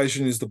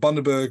location is the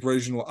Bundaberg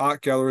Regional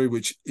Art Gallery,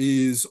 which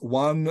is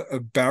 1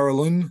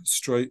 Barrowland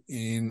Street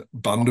in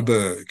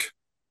Bundaberg.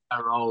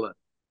 Barrowland.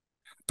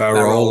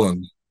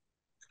 Barrowland.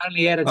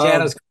 Only out of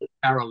towners called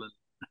Barrowland.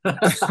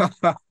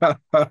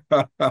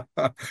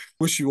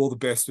 Wish you all the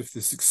best with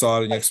this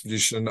exciting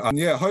expedition.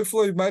 Yeah,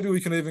 hopefully maybe we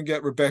can even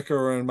get Rebecca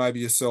and maybe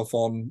yourself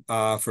on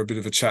for a bit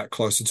of a chat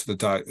closer to the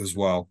date as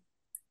well.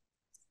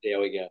 There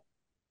we go.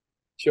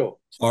 Sure.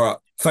 All right.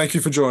 Thank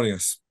you for joining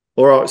us.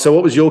 All right. So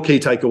what was your key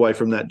takeaway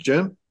from that,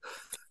 Germ?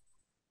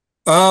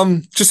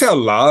 Just how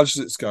large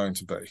it's going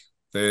to be.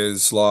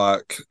 There's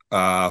like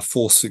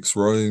 4-6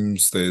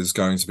 rooms. There's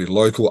going to be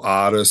local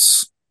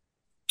artists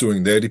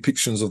doing their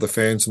depictions of the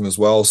Phantom as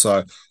well.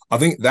 So I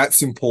think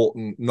that's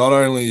important. Not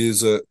only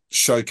is it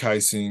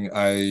showcasing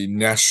a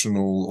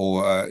national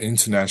or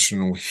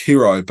international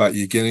hero, but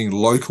you're getting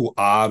local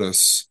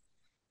artists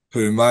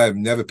who may have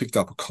never picked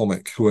up a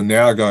comic, who are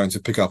now going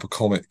to pick up a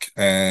comic,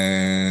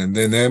 and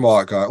then they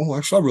might go, oh,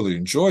 actually, I really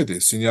enjoy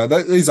this. And,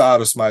 these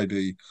artists may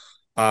be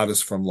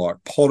artists from like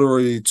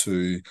pottery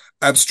to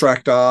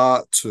abstract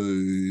art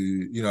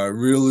to,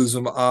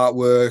 realism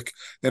artwork.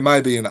 There may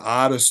be an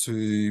artist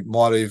who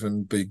might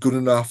even be good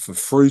enough for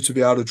free to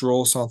be able to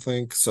draw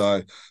something.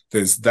 So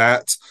there's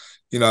that,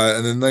 and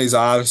then these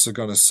artists are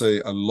going to see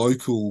a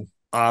local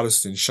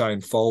artist in Shane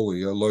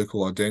Foley, a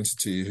local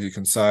identity who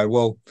can say,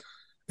 well,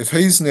 if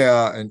he's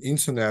now an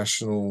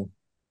international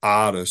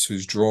artist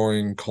who's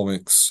drawing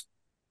comics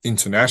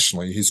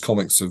internationally, his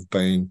comics have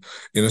been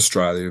in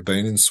Australia, have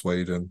been in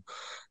Sweden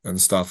and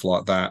stuff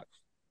like that,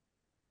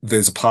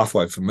 there's a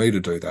pathway for me to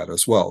do that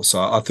as well. So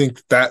I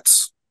think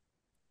that's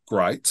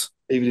great.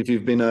 Even if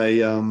you've been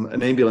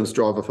an ambulance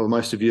driver for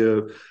most of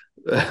your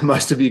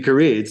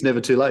career, it's never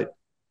too late.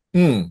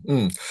 And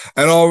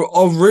I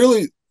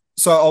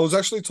was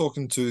actually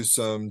talking to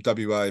some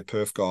WA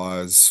Perth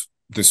guys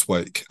this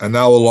week, and they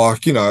were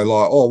like,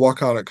 oh, why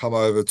can't it come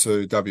over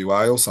to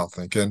WA or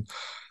something?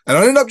 And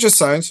I ended up just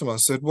saying to them, I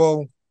said,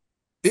 well,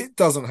 it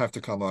doesn't have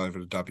to come over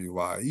to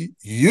WA.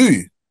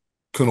 You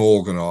can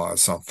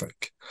organise something.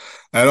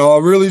 And I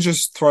really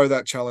just throw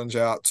that challenge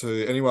out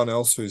to anyone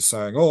else who's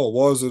saying, oh,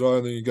 why is it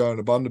only going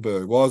to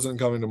Bundaberg? Why isn't it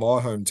coming to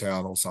my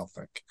hometown or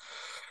something?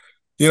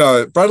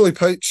 Bradley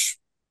Peach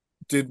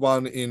did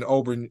one in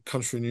Albury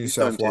Country, New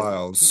South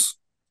Wales.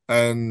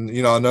 And,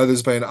 I know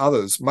there's been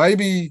others.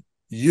 Maybe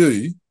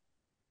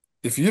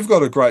if you've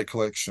got a great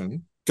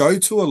collection, go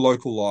to a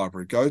local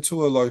library, go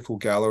to a local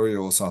gallery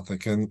or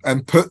something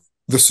and put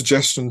the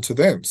suggestion to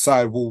them.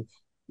 Say, well,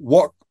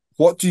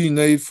 what do you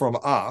need from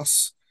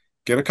us?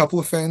 Get a couple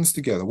of fans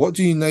together. What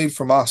do you need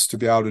from us to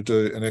be able to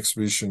do an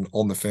exhibition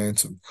on the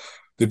Phantom?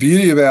 The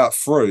beauty about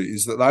Fruit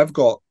is that they've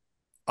got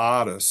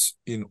artists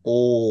in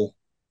all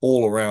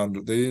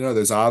around.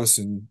 There's artists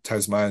in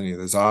Tasmania,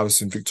 there's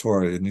artists in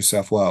Victoria, New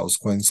South Wales,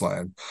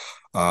 Queensland,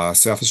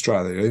 South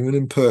Australia, even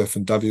in Perth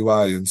and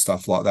WA and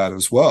stuff like that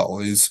as well,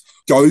 is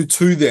go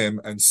to them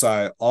and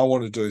say, I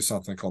want to do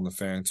something on the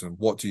Phantom.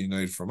 What do you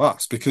need from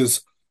us?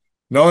 Because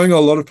knowing a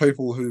lot of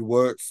people who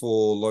work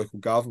for local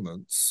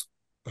governments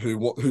who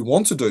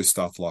want to do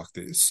stuff like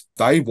this,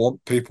 they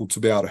want people to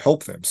be able to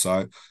help them.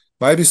 So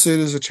maybe see it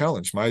as a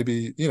challenge.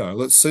 Maybe,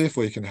 let's see if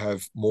we can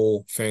have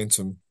more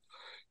Phantom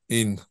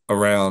in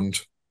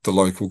around the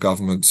local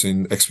governments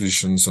in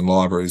exhibitions and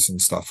libraries and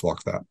stuff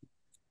like that.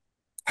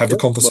 Have the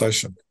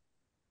conversation.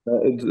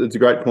 It's a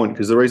great point,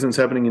 because the reason it's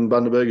happening in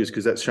Bundaberg is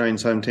because that's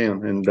Shane's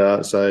hometown,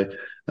 and so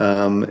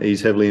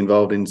he's heavily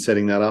involved in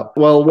setting that up.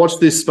 Well, watch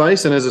this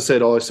space, and as I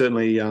said, I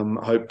certainly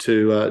hope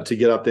to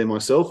get up there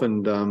myself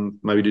and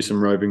maybe do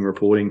some roving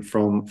reporting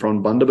from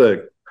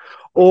Bundaberg.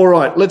 All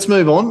right, let's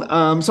move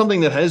on.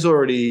 Something that has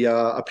already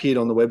appeared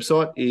on the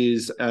website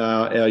is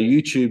our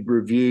YouTube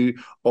review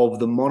of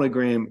the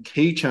Monogram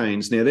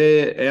keychains. Now,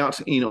 they're out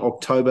in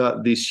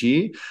October this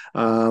year.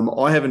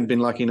 I haven't been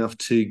lucky enough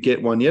to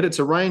get one yet. It's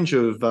a range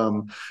of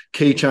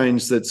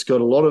keychains that's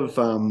got a lot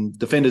of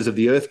Defenders of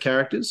the Earth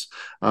characters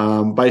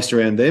based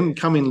around them,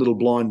 come in little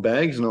blind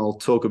bags, and I'll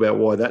talk about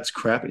why that's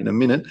crap in a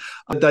minute.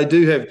 They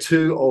do have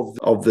two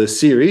of the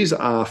series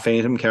are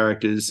Phantom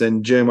characters.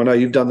 And, Germ, I know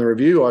you've done the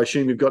review. I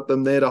assume you've got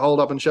them there to hold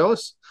up and show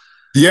us?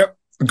 Yep,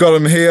 got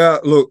them here.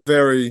 Look,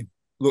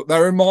 they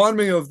remind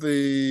me of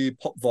the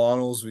pop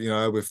vinyls,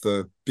 with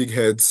the big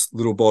heads,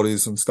 little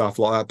bodies and stuff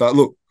like that. But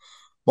look,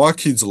 my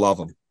kids love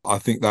them. I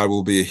think they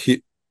will be a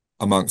hit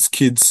amongst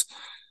kids.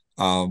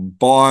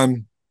 Buy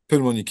them, put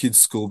them on your kids'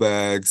 school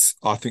bags.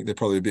 I think they're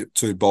probably a bit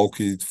too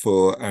bulky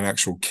for an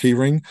actual key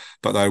ring,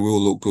 but they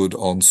will look good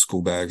on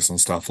school bags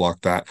and stuff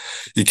like that.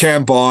 You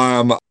can buy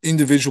them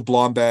individual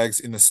blind bags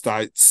in the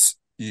States.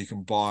 You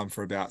can buy them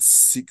for about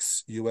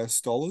 $6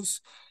 US.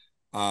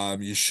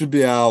 You should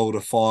be able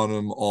to find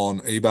them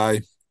on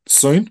eBay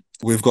soon.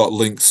 We've got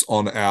links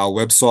on our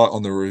website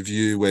on the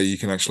review where you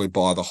can actually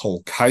buy the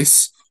whole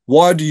case.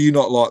 Why do you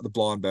not like the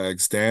blind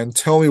bags, Dan?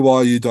 Tell me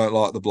why you don't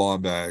like the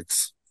blind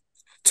bags.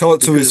 Tell it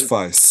to his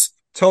face.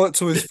 Tell it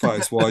to his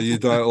face why you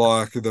don't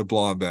like the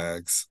blind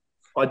bags.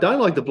 I don't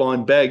like the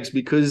blind bags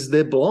because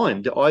they're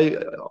blind.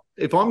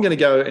 If I'm going to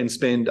go and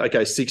spend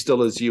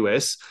 $6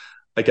 US,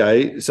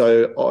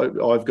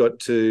 so I've got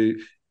to,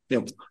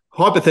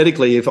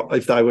 hypothetically,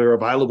 if they were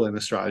available in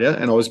Australia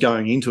and I was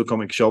going into a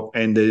comic shop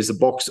and there's a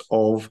box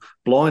of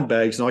blind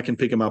bags and I can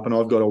pick them up and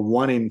I've got a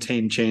 1 in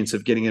 10 chance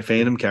of getting a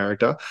Phantom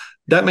character,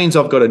 that means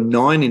I've got a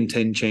 9 in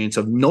 10 chance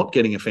of not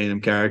getting a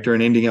Phantom character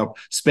and ending up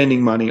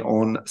spending money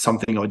on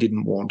something I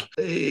didn't want.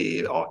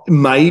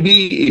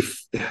 Maybe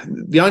if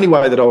the only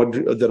way that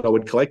I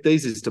would collect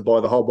these is to buy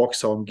the whole box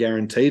so I'm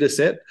guaranteed a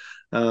set.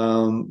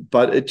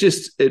 But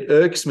it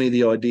irks me,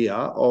 the idea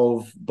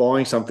of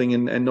buying something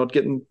and not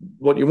getting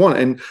what you want.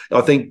 And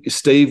I think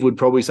Steve would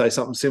probably say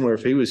something similar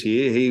if he was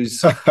here. He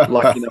was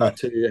lucky enough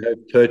to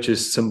have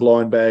purchased some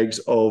blind bags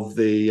of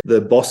the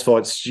Boss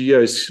Fight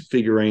Studios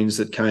figurines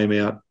that came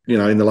out,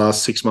 in the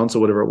last 6 months or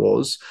whatever it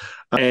was.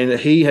 And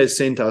he has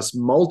sent us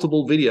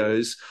multiple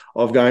videos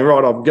of going,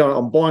 right,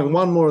 I'm buying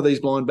one more of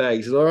these blind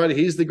bags. All right,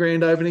 here's the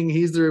grand opening,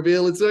 here's the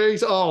reveal.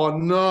 Oh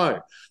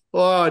no,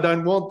 I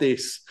don't want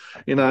this.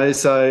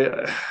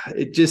 So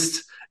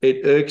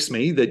it irks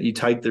me that you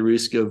take the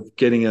risk of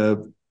getting a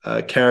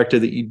character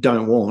that you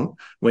don't want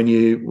when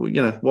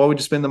why would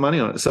you spend the money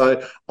on it?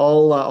 So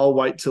I'll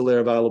wait till they're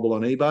available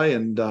on eBay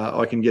and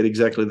I can get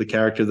exactly the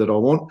character that I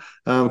want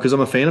because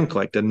I'm a Phantom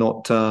collector,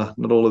 not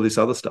all of this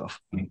other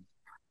stuff.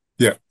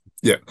 Yeah.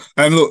 Yeah.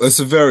 And look, it's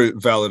a very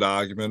valid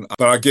argument,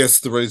 but I guess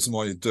the reason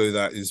why you do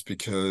that is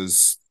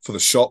because for the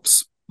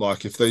shops,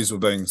 like if these were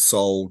being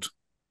sold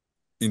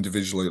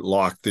individually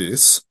like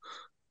this,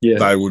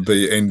 they would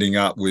be ending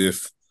up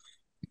with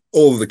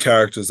all of the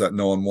characters that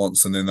no one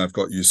wants, and then they've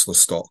got useless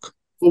stock.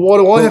 Well, why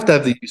do I have to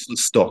have the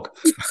useless stock?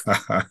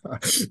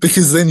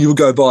 Because then you'll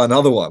go buy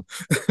another one.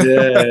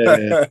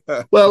 Yeah.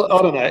 Well,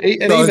 I don't know.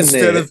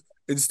 And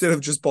instead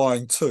of just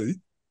buying two,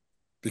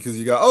 because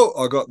you go,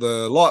 I got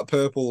the light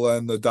purple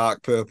and the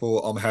dark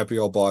purple, I'm happy,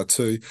 I'll buy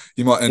two.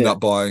 You might end up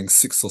buying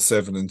 6 or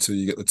 7 until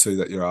you get the two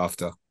that you're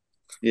after.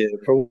 Yeah,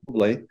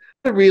 probably.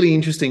 Really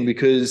interesting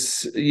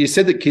because you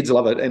said that kids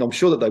love it, and I'm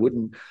sure that they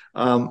wouldn't.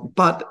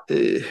 But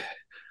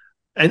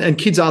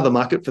kids are the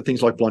market for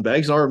things like blind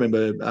bags. I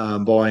remember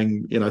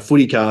buying,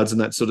 footy cards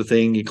and that sort of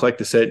thing. You collect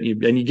the set, and you're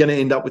going to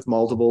end up with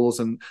multiples,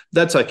 and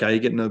that's okay. You're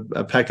getting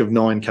a pack of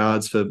 9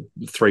 cards for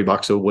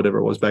 $3 or whatever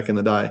it was back in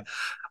the day.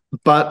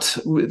 But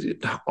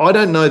I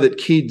don't know that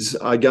kids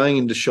are going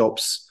into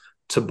shops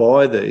to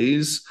buy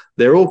these.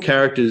 They're all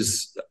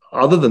characters.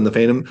 Other than the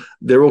Phantom,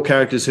 they're all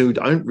characters who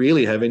don't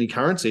really have any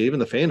currency. Even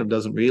the Phantom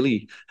doesn't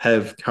really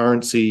have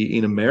currency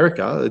in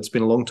America. It's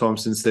been a long time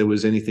since there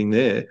was anything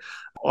there.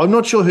 I'm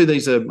not sure who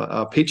these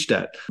are pitched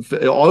at.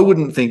 I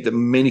wouldn't think that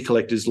many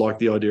collectors like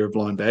the idea of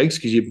blind bags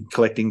because you're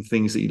collecting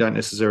things that you don't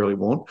necessarily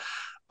want.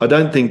 I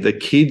don't think the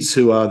kids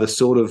who are the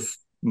sort of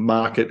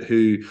market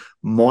who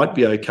might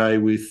be okay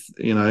with,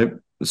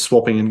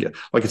 swapping and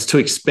it's too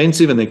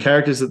expensive and they're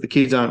characters that the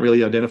kids aren't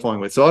really identifying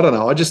with. So I don't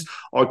know.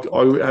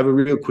 I have a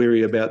real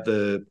query about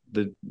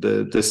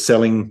the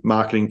selling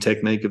marketing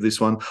technique of this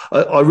one.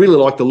 I really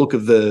like the look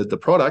of the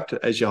product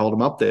as you hold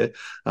them up there,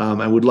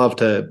 and would love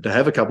to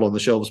have a couple on the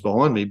shelves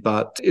behind me.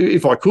 But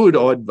if I could,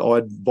 I'd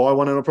buy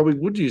one and I probably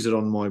would use it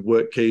on my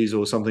work keys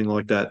or something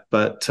like that.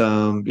 But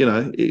I'm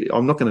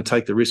not going to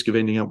take the risk of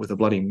ending up with a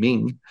bloody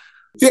Ming.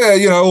 Yeah,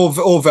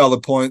 all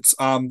valid points.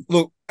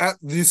 Look, at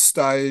this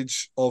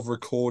stage of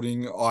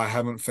recording, I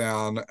haven't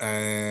found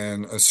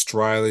an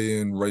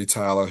Australian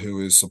retailer who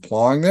is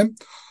supplying them.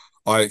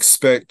 I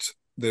expect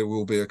there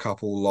will be a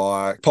couple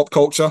like Pop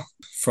Culture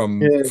from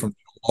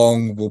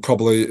Geelong will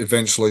probably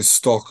eventually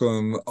stock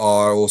them.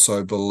 I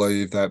also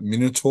believe that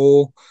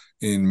Minotaur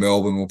in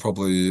Melbourne will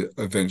probably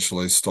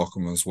eventually stock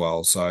them as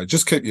well. So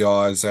just keep your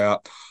eyes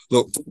out.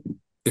 Look,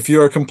 if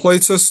you're a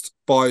completist,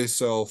 buy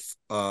yourself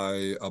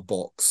a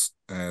box,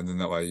 and then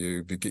that way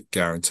you get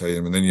guaranteed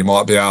them, and then you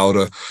might be able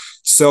to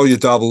sell your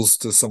doubles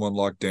to someone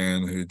like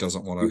Dan who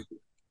doesn't want to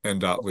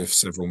end up with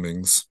several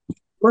Mings.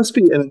 Must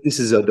be, and this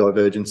is a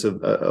divergence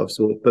of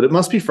sorts, but it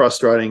must be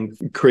frustrating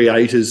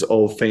creators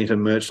of Phantom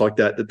merch like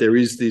that there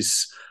is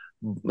this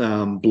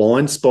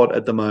blind spot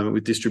at the moment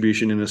with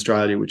distribution in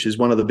Australia, which is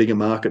one of the bigger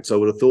markets I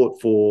would have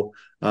thought for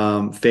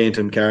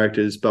Phantom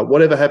characters. But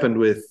whatever happened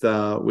with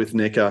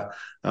NECA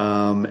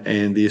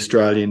and the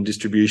Australian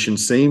distribution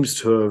seems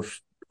to have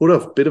put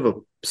a bit of a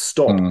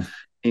stop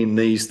in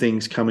these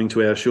things coming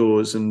to our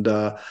shores, and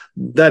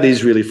that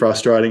is really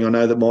frustrating. I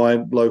know that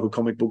my local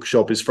comic book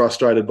shop is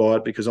frustrated by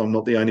it because I'm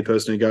not the only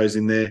person who goes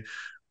in there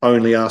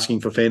only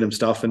asking for Phantom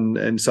stuff,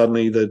 and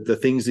suddenly the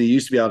things that you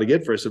used to be able to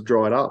get for us have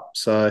dried up.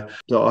 So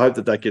I hope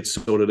that gets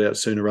sorted out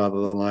sooner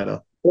rather than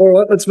later. All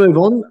right, let's move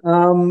on.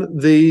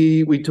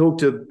 We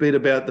talked a bit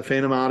about the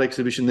Phantom Art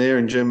exhibition there,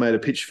 and Jim made a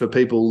pitch for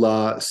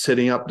people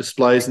setting up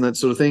displays and that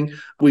sort of thing.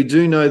 We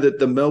do know that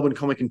the Melbourne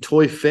Comic and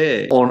Toy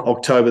Fair on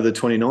October the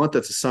 29th,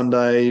 that's a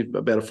Sunday,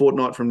 about a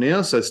fortnight from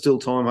now, so still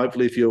time,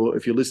 hopefully, if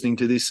you're listening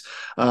to this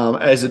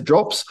as it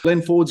drops.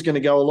 Glenn Ford's going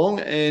to go along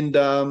and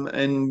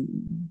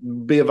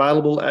be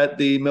available at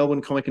the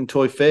Melbourne Comic and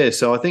Toy Fair.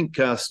 So I think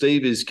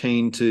Steve is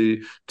keen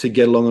to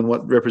get along and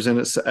what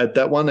represents at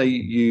that one.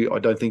 I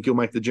don't think you'll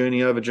make the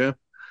journey over, Germ.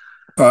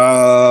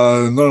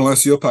 Not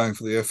unless you're paying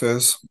for the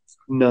airfares.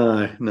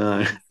 No.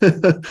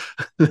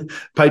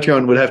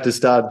 Patreon would have to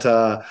start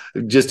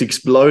just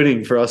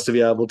exploding for us to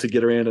be able to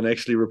get around and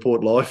actually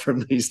report live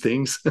from these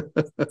things.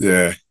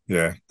 Yeah.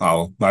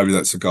 Oh, maybe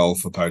that's a goal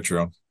for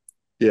Patreon.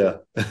 Yeah.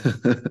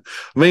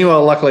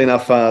 Meanwhile, luckily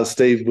enough,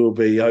 Steve will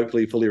be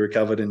hopefully fully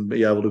recovered and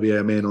be able to be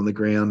our man on the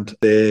ground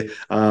there.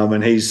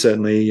 And he's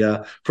certainly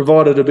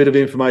provided a bit of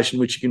information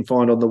which you can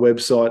find on the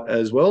website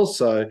as well.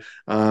 So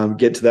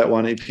get to that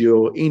one if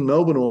you're in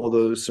Melbourne or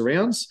the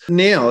surrounds.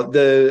 Now,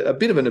 a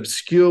bit of an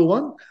obscure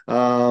one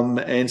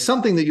and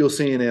something that you'll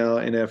see in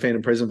our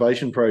Phantom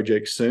Preservation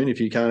project soon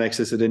if you can't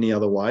access it any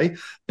other way.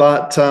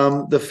 But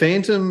the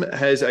Phantom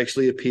has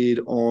actually appeared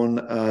on,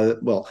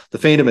 the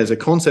Phantom as a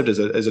concept, as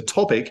a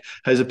topic,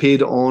 has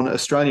appeared on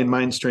Australian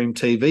mainstream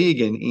TV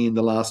again in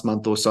the last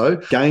month or so.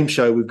 Game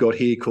show we've got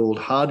here called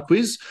Hard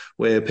Quiz,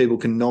 where people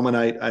can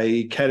nominate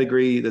a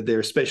category that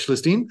they're a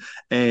specialist in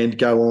and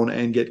go on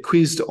and get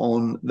quizzed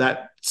on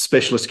that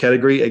specialist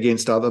category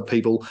against other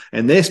people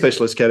and their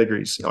specialist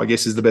categories, I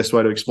guess is the best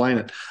way to explain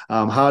it.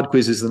 Hard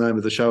Quiz is the name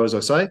of the show, as I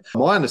say.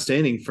 My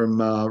understanding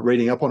from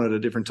reading up on it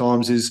at different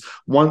times is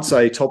once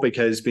a topic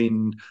has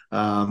been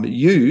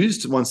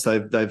used, once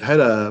they've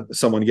had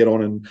someone get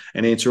on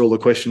and answer all the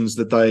questions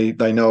that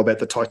they know about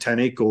the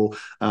Titanic or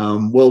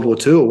World War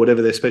II or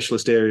whatever their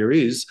specialist area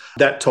is,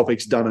 that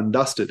topic's done and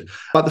dusted.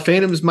 But the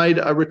Phantom's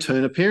made a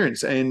return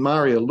appearance, and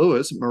Maria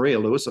Lewis,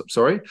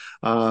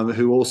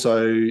 who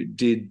also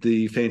did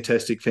the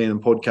fantastic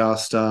Phantom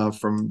podcast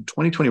from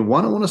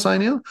 2021, I want to say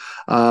now,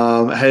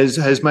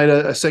 has made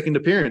a second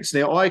appearance.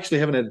 Now, I actually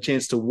haven't had a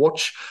chance to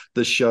watch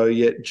the show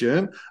yet,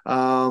 Germ.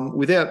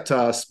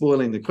 Without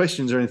spoiling the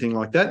questions or anything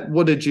like that,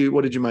 what did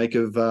you make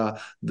of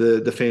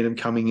the Phantom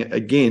coming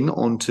again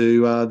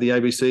onto the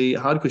ABC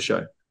Hard Quiz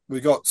show? We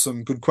got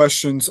some good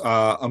questions.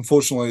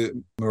 Unfortunately,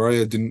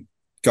 Maria didn't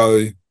go.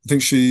 I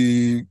think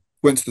she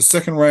went to the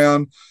second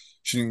round.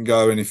 She didn't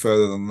go any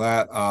further than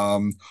that.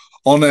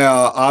 On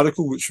our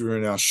article, which are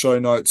in our show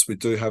notes, we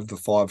do have the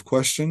 5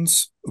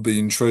 questions. It'll be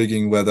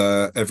intriguing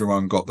whether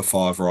everyone got the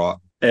 5 right.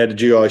 How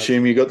did you? I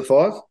assume you got the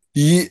 5?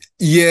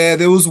 Yeah,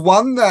 there was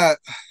one that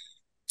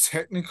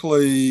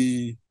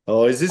technically...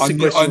 Oh, is this a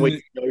question where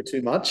you know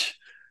too much?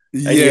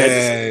 Yeah. You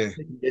had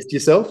to guess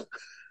yourself?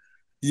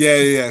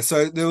 Yeah.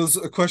 So there was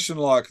a question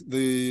like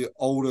the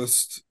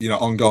oldest,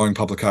 ongoing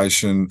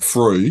publication,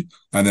 Frew,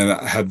 and then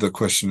it had the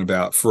question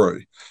about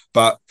Frew.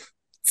 But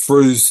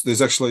Frew's,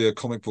 there's actually a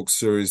comic book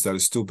series that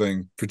is still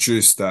being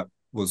produced that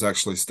was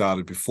actually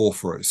started before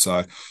Frew.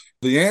 So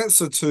the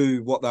answer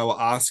to what they were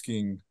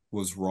asking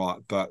was right,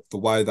 but the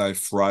way they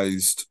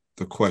phrased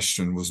the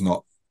question was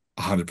not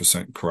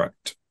 100%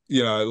 correct.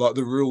 Like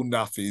the real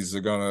nuffies are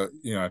going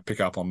to,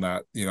 pick up on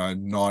that.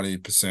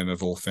 90%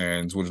 of all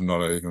fans would have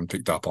not even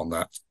picked up on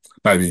that.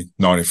 Maybe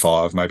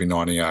 95, maybe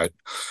 98.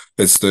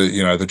 It's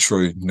the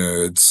true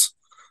nerds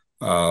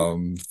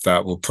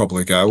that will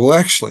probably go, well,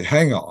 actually,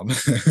 hang on.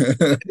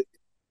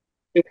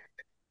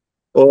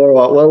 All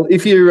right. Well,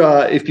 if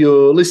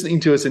you're listening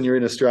to us and you're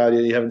in Australia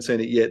and you haven't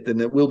seen it yet,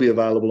 then it will be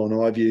available on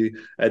iView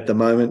at the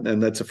moment,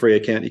 and that's a free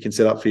account you can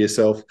set up for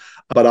yourself.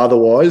 But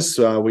otherwise,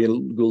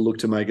 we'll look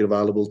to make it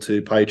available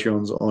to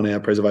Patreons on our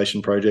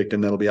preservation project,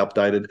 and that'll be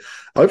updated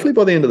hopefully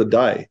by the end of the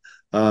day.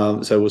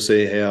 So we'll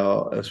see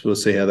how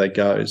that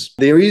goes.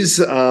 There is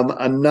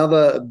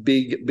another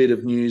big bit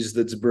of news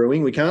that's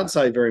brewing. We can't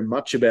say very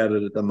much about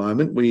it at the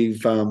moment.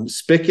 We've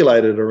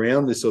speculated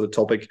around this sort of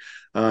topic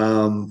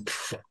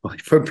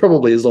for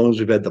probably as long as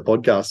we've had the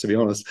podcast, to be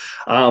honest.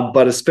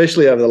 But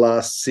especially over the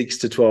last 6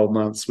 to 12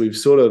 months, we've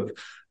sort of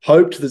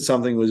hoped that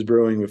something was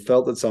brewing. We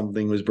felt that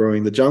something was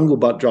brewing. The jungle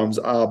butt drums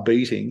are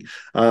beating,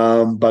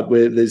 but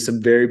there's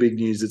some very big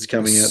news that's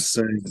coming out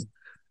soon.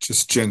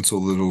 Just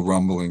gentle little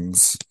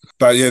rumblings.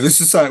 But yeah,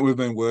 this is something we've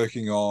been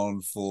working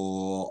on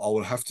for, I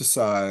would have to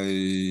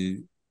say,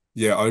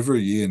 over a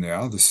year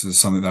now. This is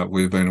something that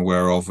we've been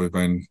aware of. We've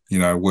been,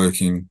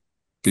 working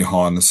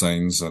behind the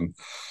scenes and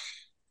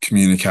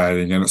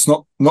communicating. And it's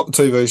not the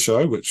TV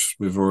show, which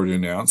we've already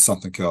announced,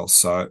 something else.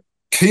 So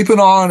keep an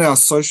eye on our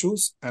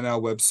socials and our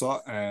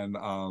website.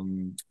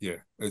 And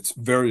it's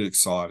very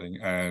exciting.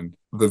 And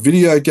the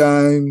video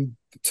game,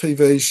 the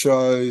TV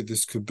show,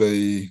 this could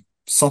be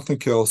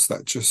something else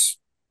that just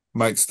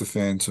makes the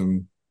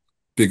Phantom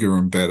bigger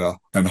and better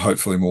and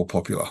hopefully more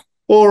popular.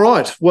 All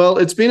right. Well,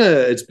 it's been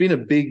a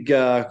big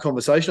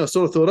conversation. I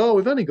sort of thought,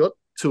 we've only got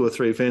 2 or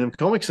 3 Phantom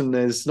comics and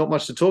there's not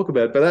much to talk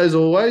about. But as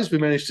always, we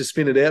managed to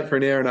spin it out for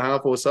an hour and a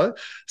half or so.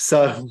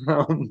 So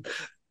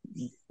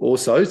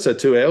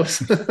 2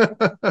 hours.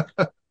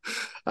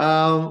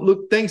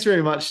 Look, thanks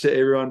very much to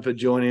everyone for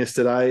joining us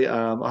today.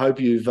 I hope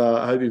you've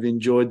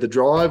enjoyed the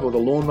drive or the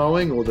lawn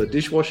mowing or the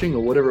dishwashing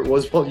or whatever it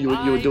was while you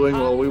were doing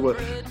while we were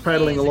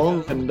prattling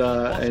along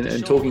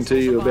and talking to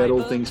you about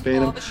all things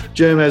Phantom.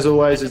 Germ, as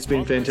always, it's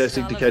been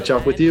fantastic to catch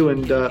up with you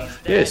and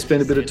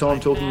spend a bit of time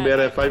talking about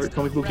our favourite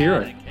comic book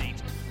hero.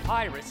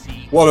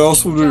 What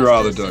else would we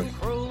rather do?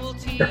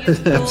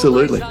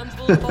 Absolutely.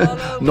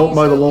 Not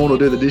mow the lawn or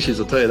do the dishes,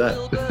 I'll tell you that.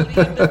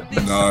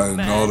 No,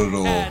 not at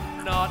all.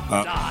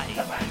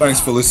 Thanks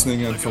for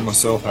listening, and for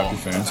myself, happy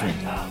Phantoming.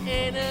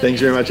 Thanks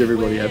very much,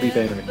 everybody. Happy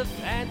Phantoming. The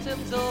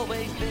Phantom's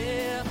always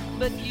there,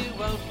 but you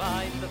won't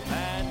find the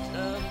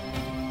Phantom.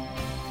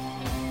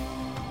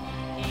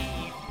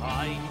 He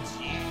finds